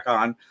have you back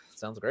on.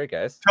 Sounds great,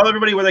 guys. Tell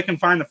everybody where they can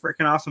find the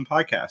freaking awesome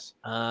podcast.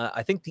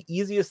 I think the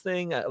easiest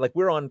thing, like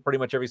we're on pretty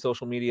much every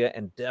social media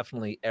and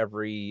definitely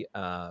every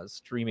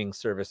streaming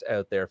service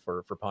out there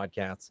for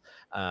podcasts.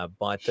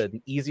 But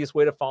the easiest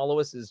way to follow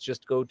us is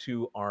just go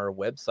to our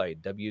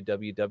website,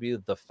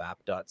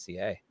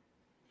 www.thefap.ca.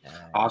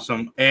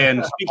 Awesome.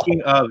 And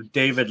speaking of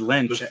David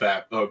Lynch, the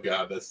FAP. Oh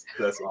god, that's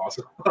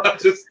awesome.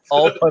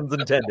 All puns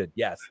intended.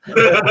 Yes.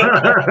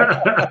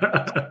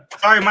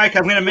 Sorry, Mike.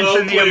 I'm going to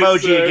mention the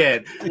emoji sir.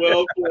 again.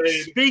 Well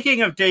played.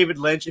 Speaking of David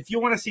Lynch, if you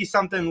want to see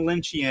something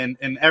Lynchian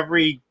in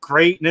every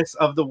greatness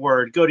of the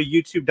word, go to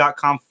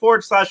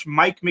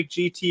youtube.com/Mike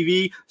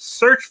McGTV.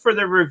 Search for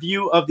the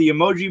review of the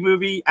Emoji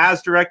Movie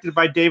as directed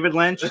by David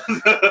Lynch.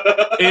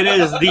 It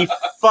is the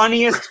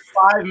funniest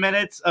 5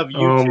 minutes of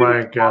YouTube. Oh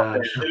my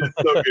gosh. It is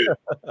so good.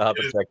 I'll have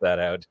to check that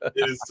out.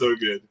 It is so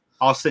good.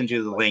 I'll send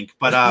you the link.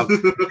 But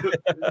Put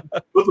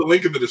the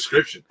link in the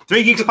description.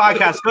 3 Geeks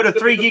Podcast. Go to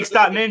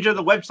 3geeks.ninja.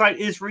 The website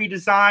is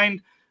redesigned.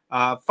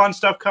 Fun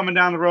stuff coming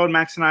down the road.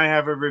 Max and I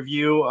have a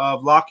review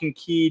of Lock and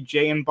Key,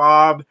 Jay and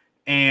Bob,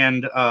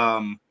 and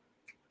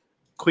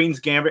Queen's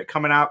Gambit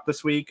coming out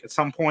this week at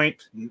some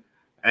point.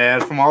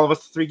 And from all of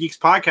us, 3 Geeks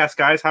Podcast,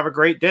 guys, have a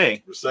great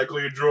day.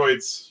 Recycle your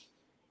droids.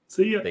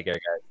 See ya. Take care,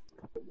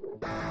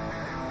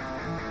 guys.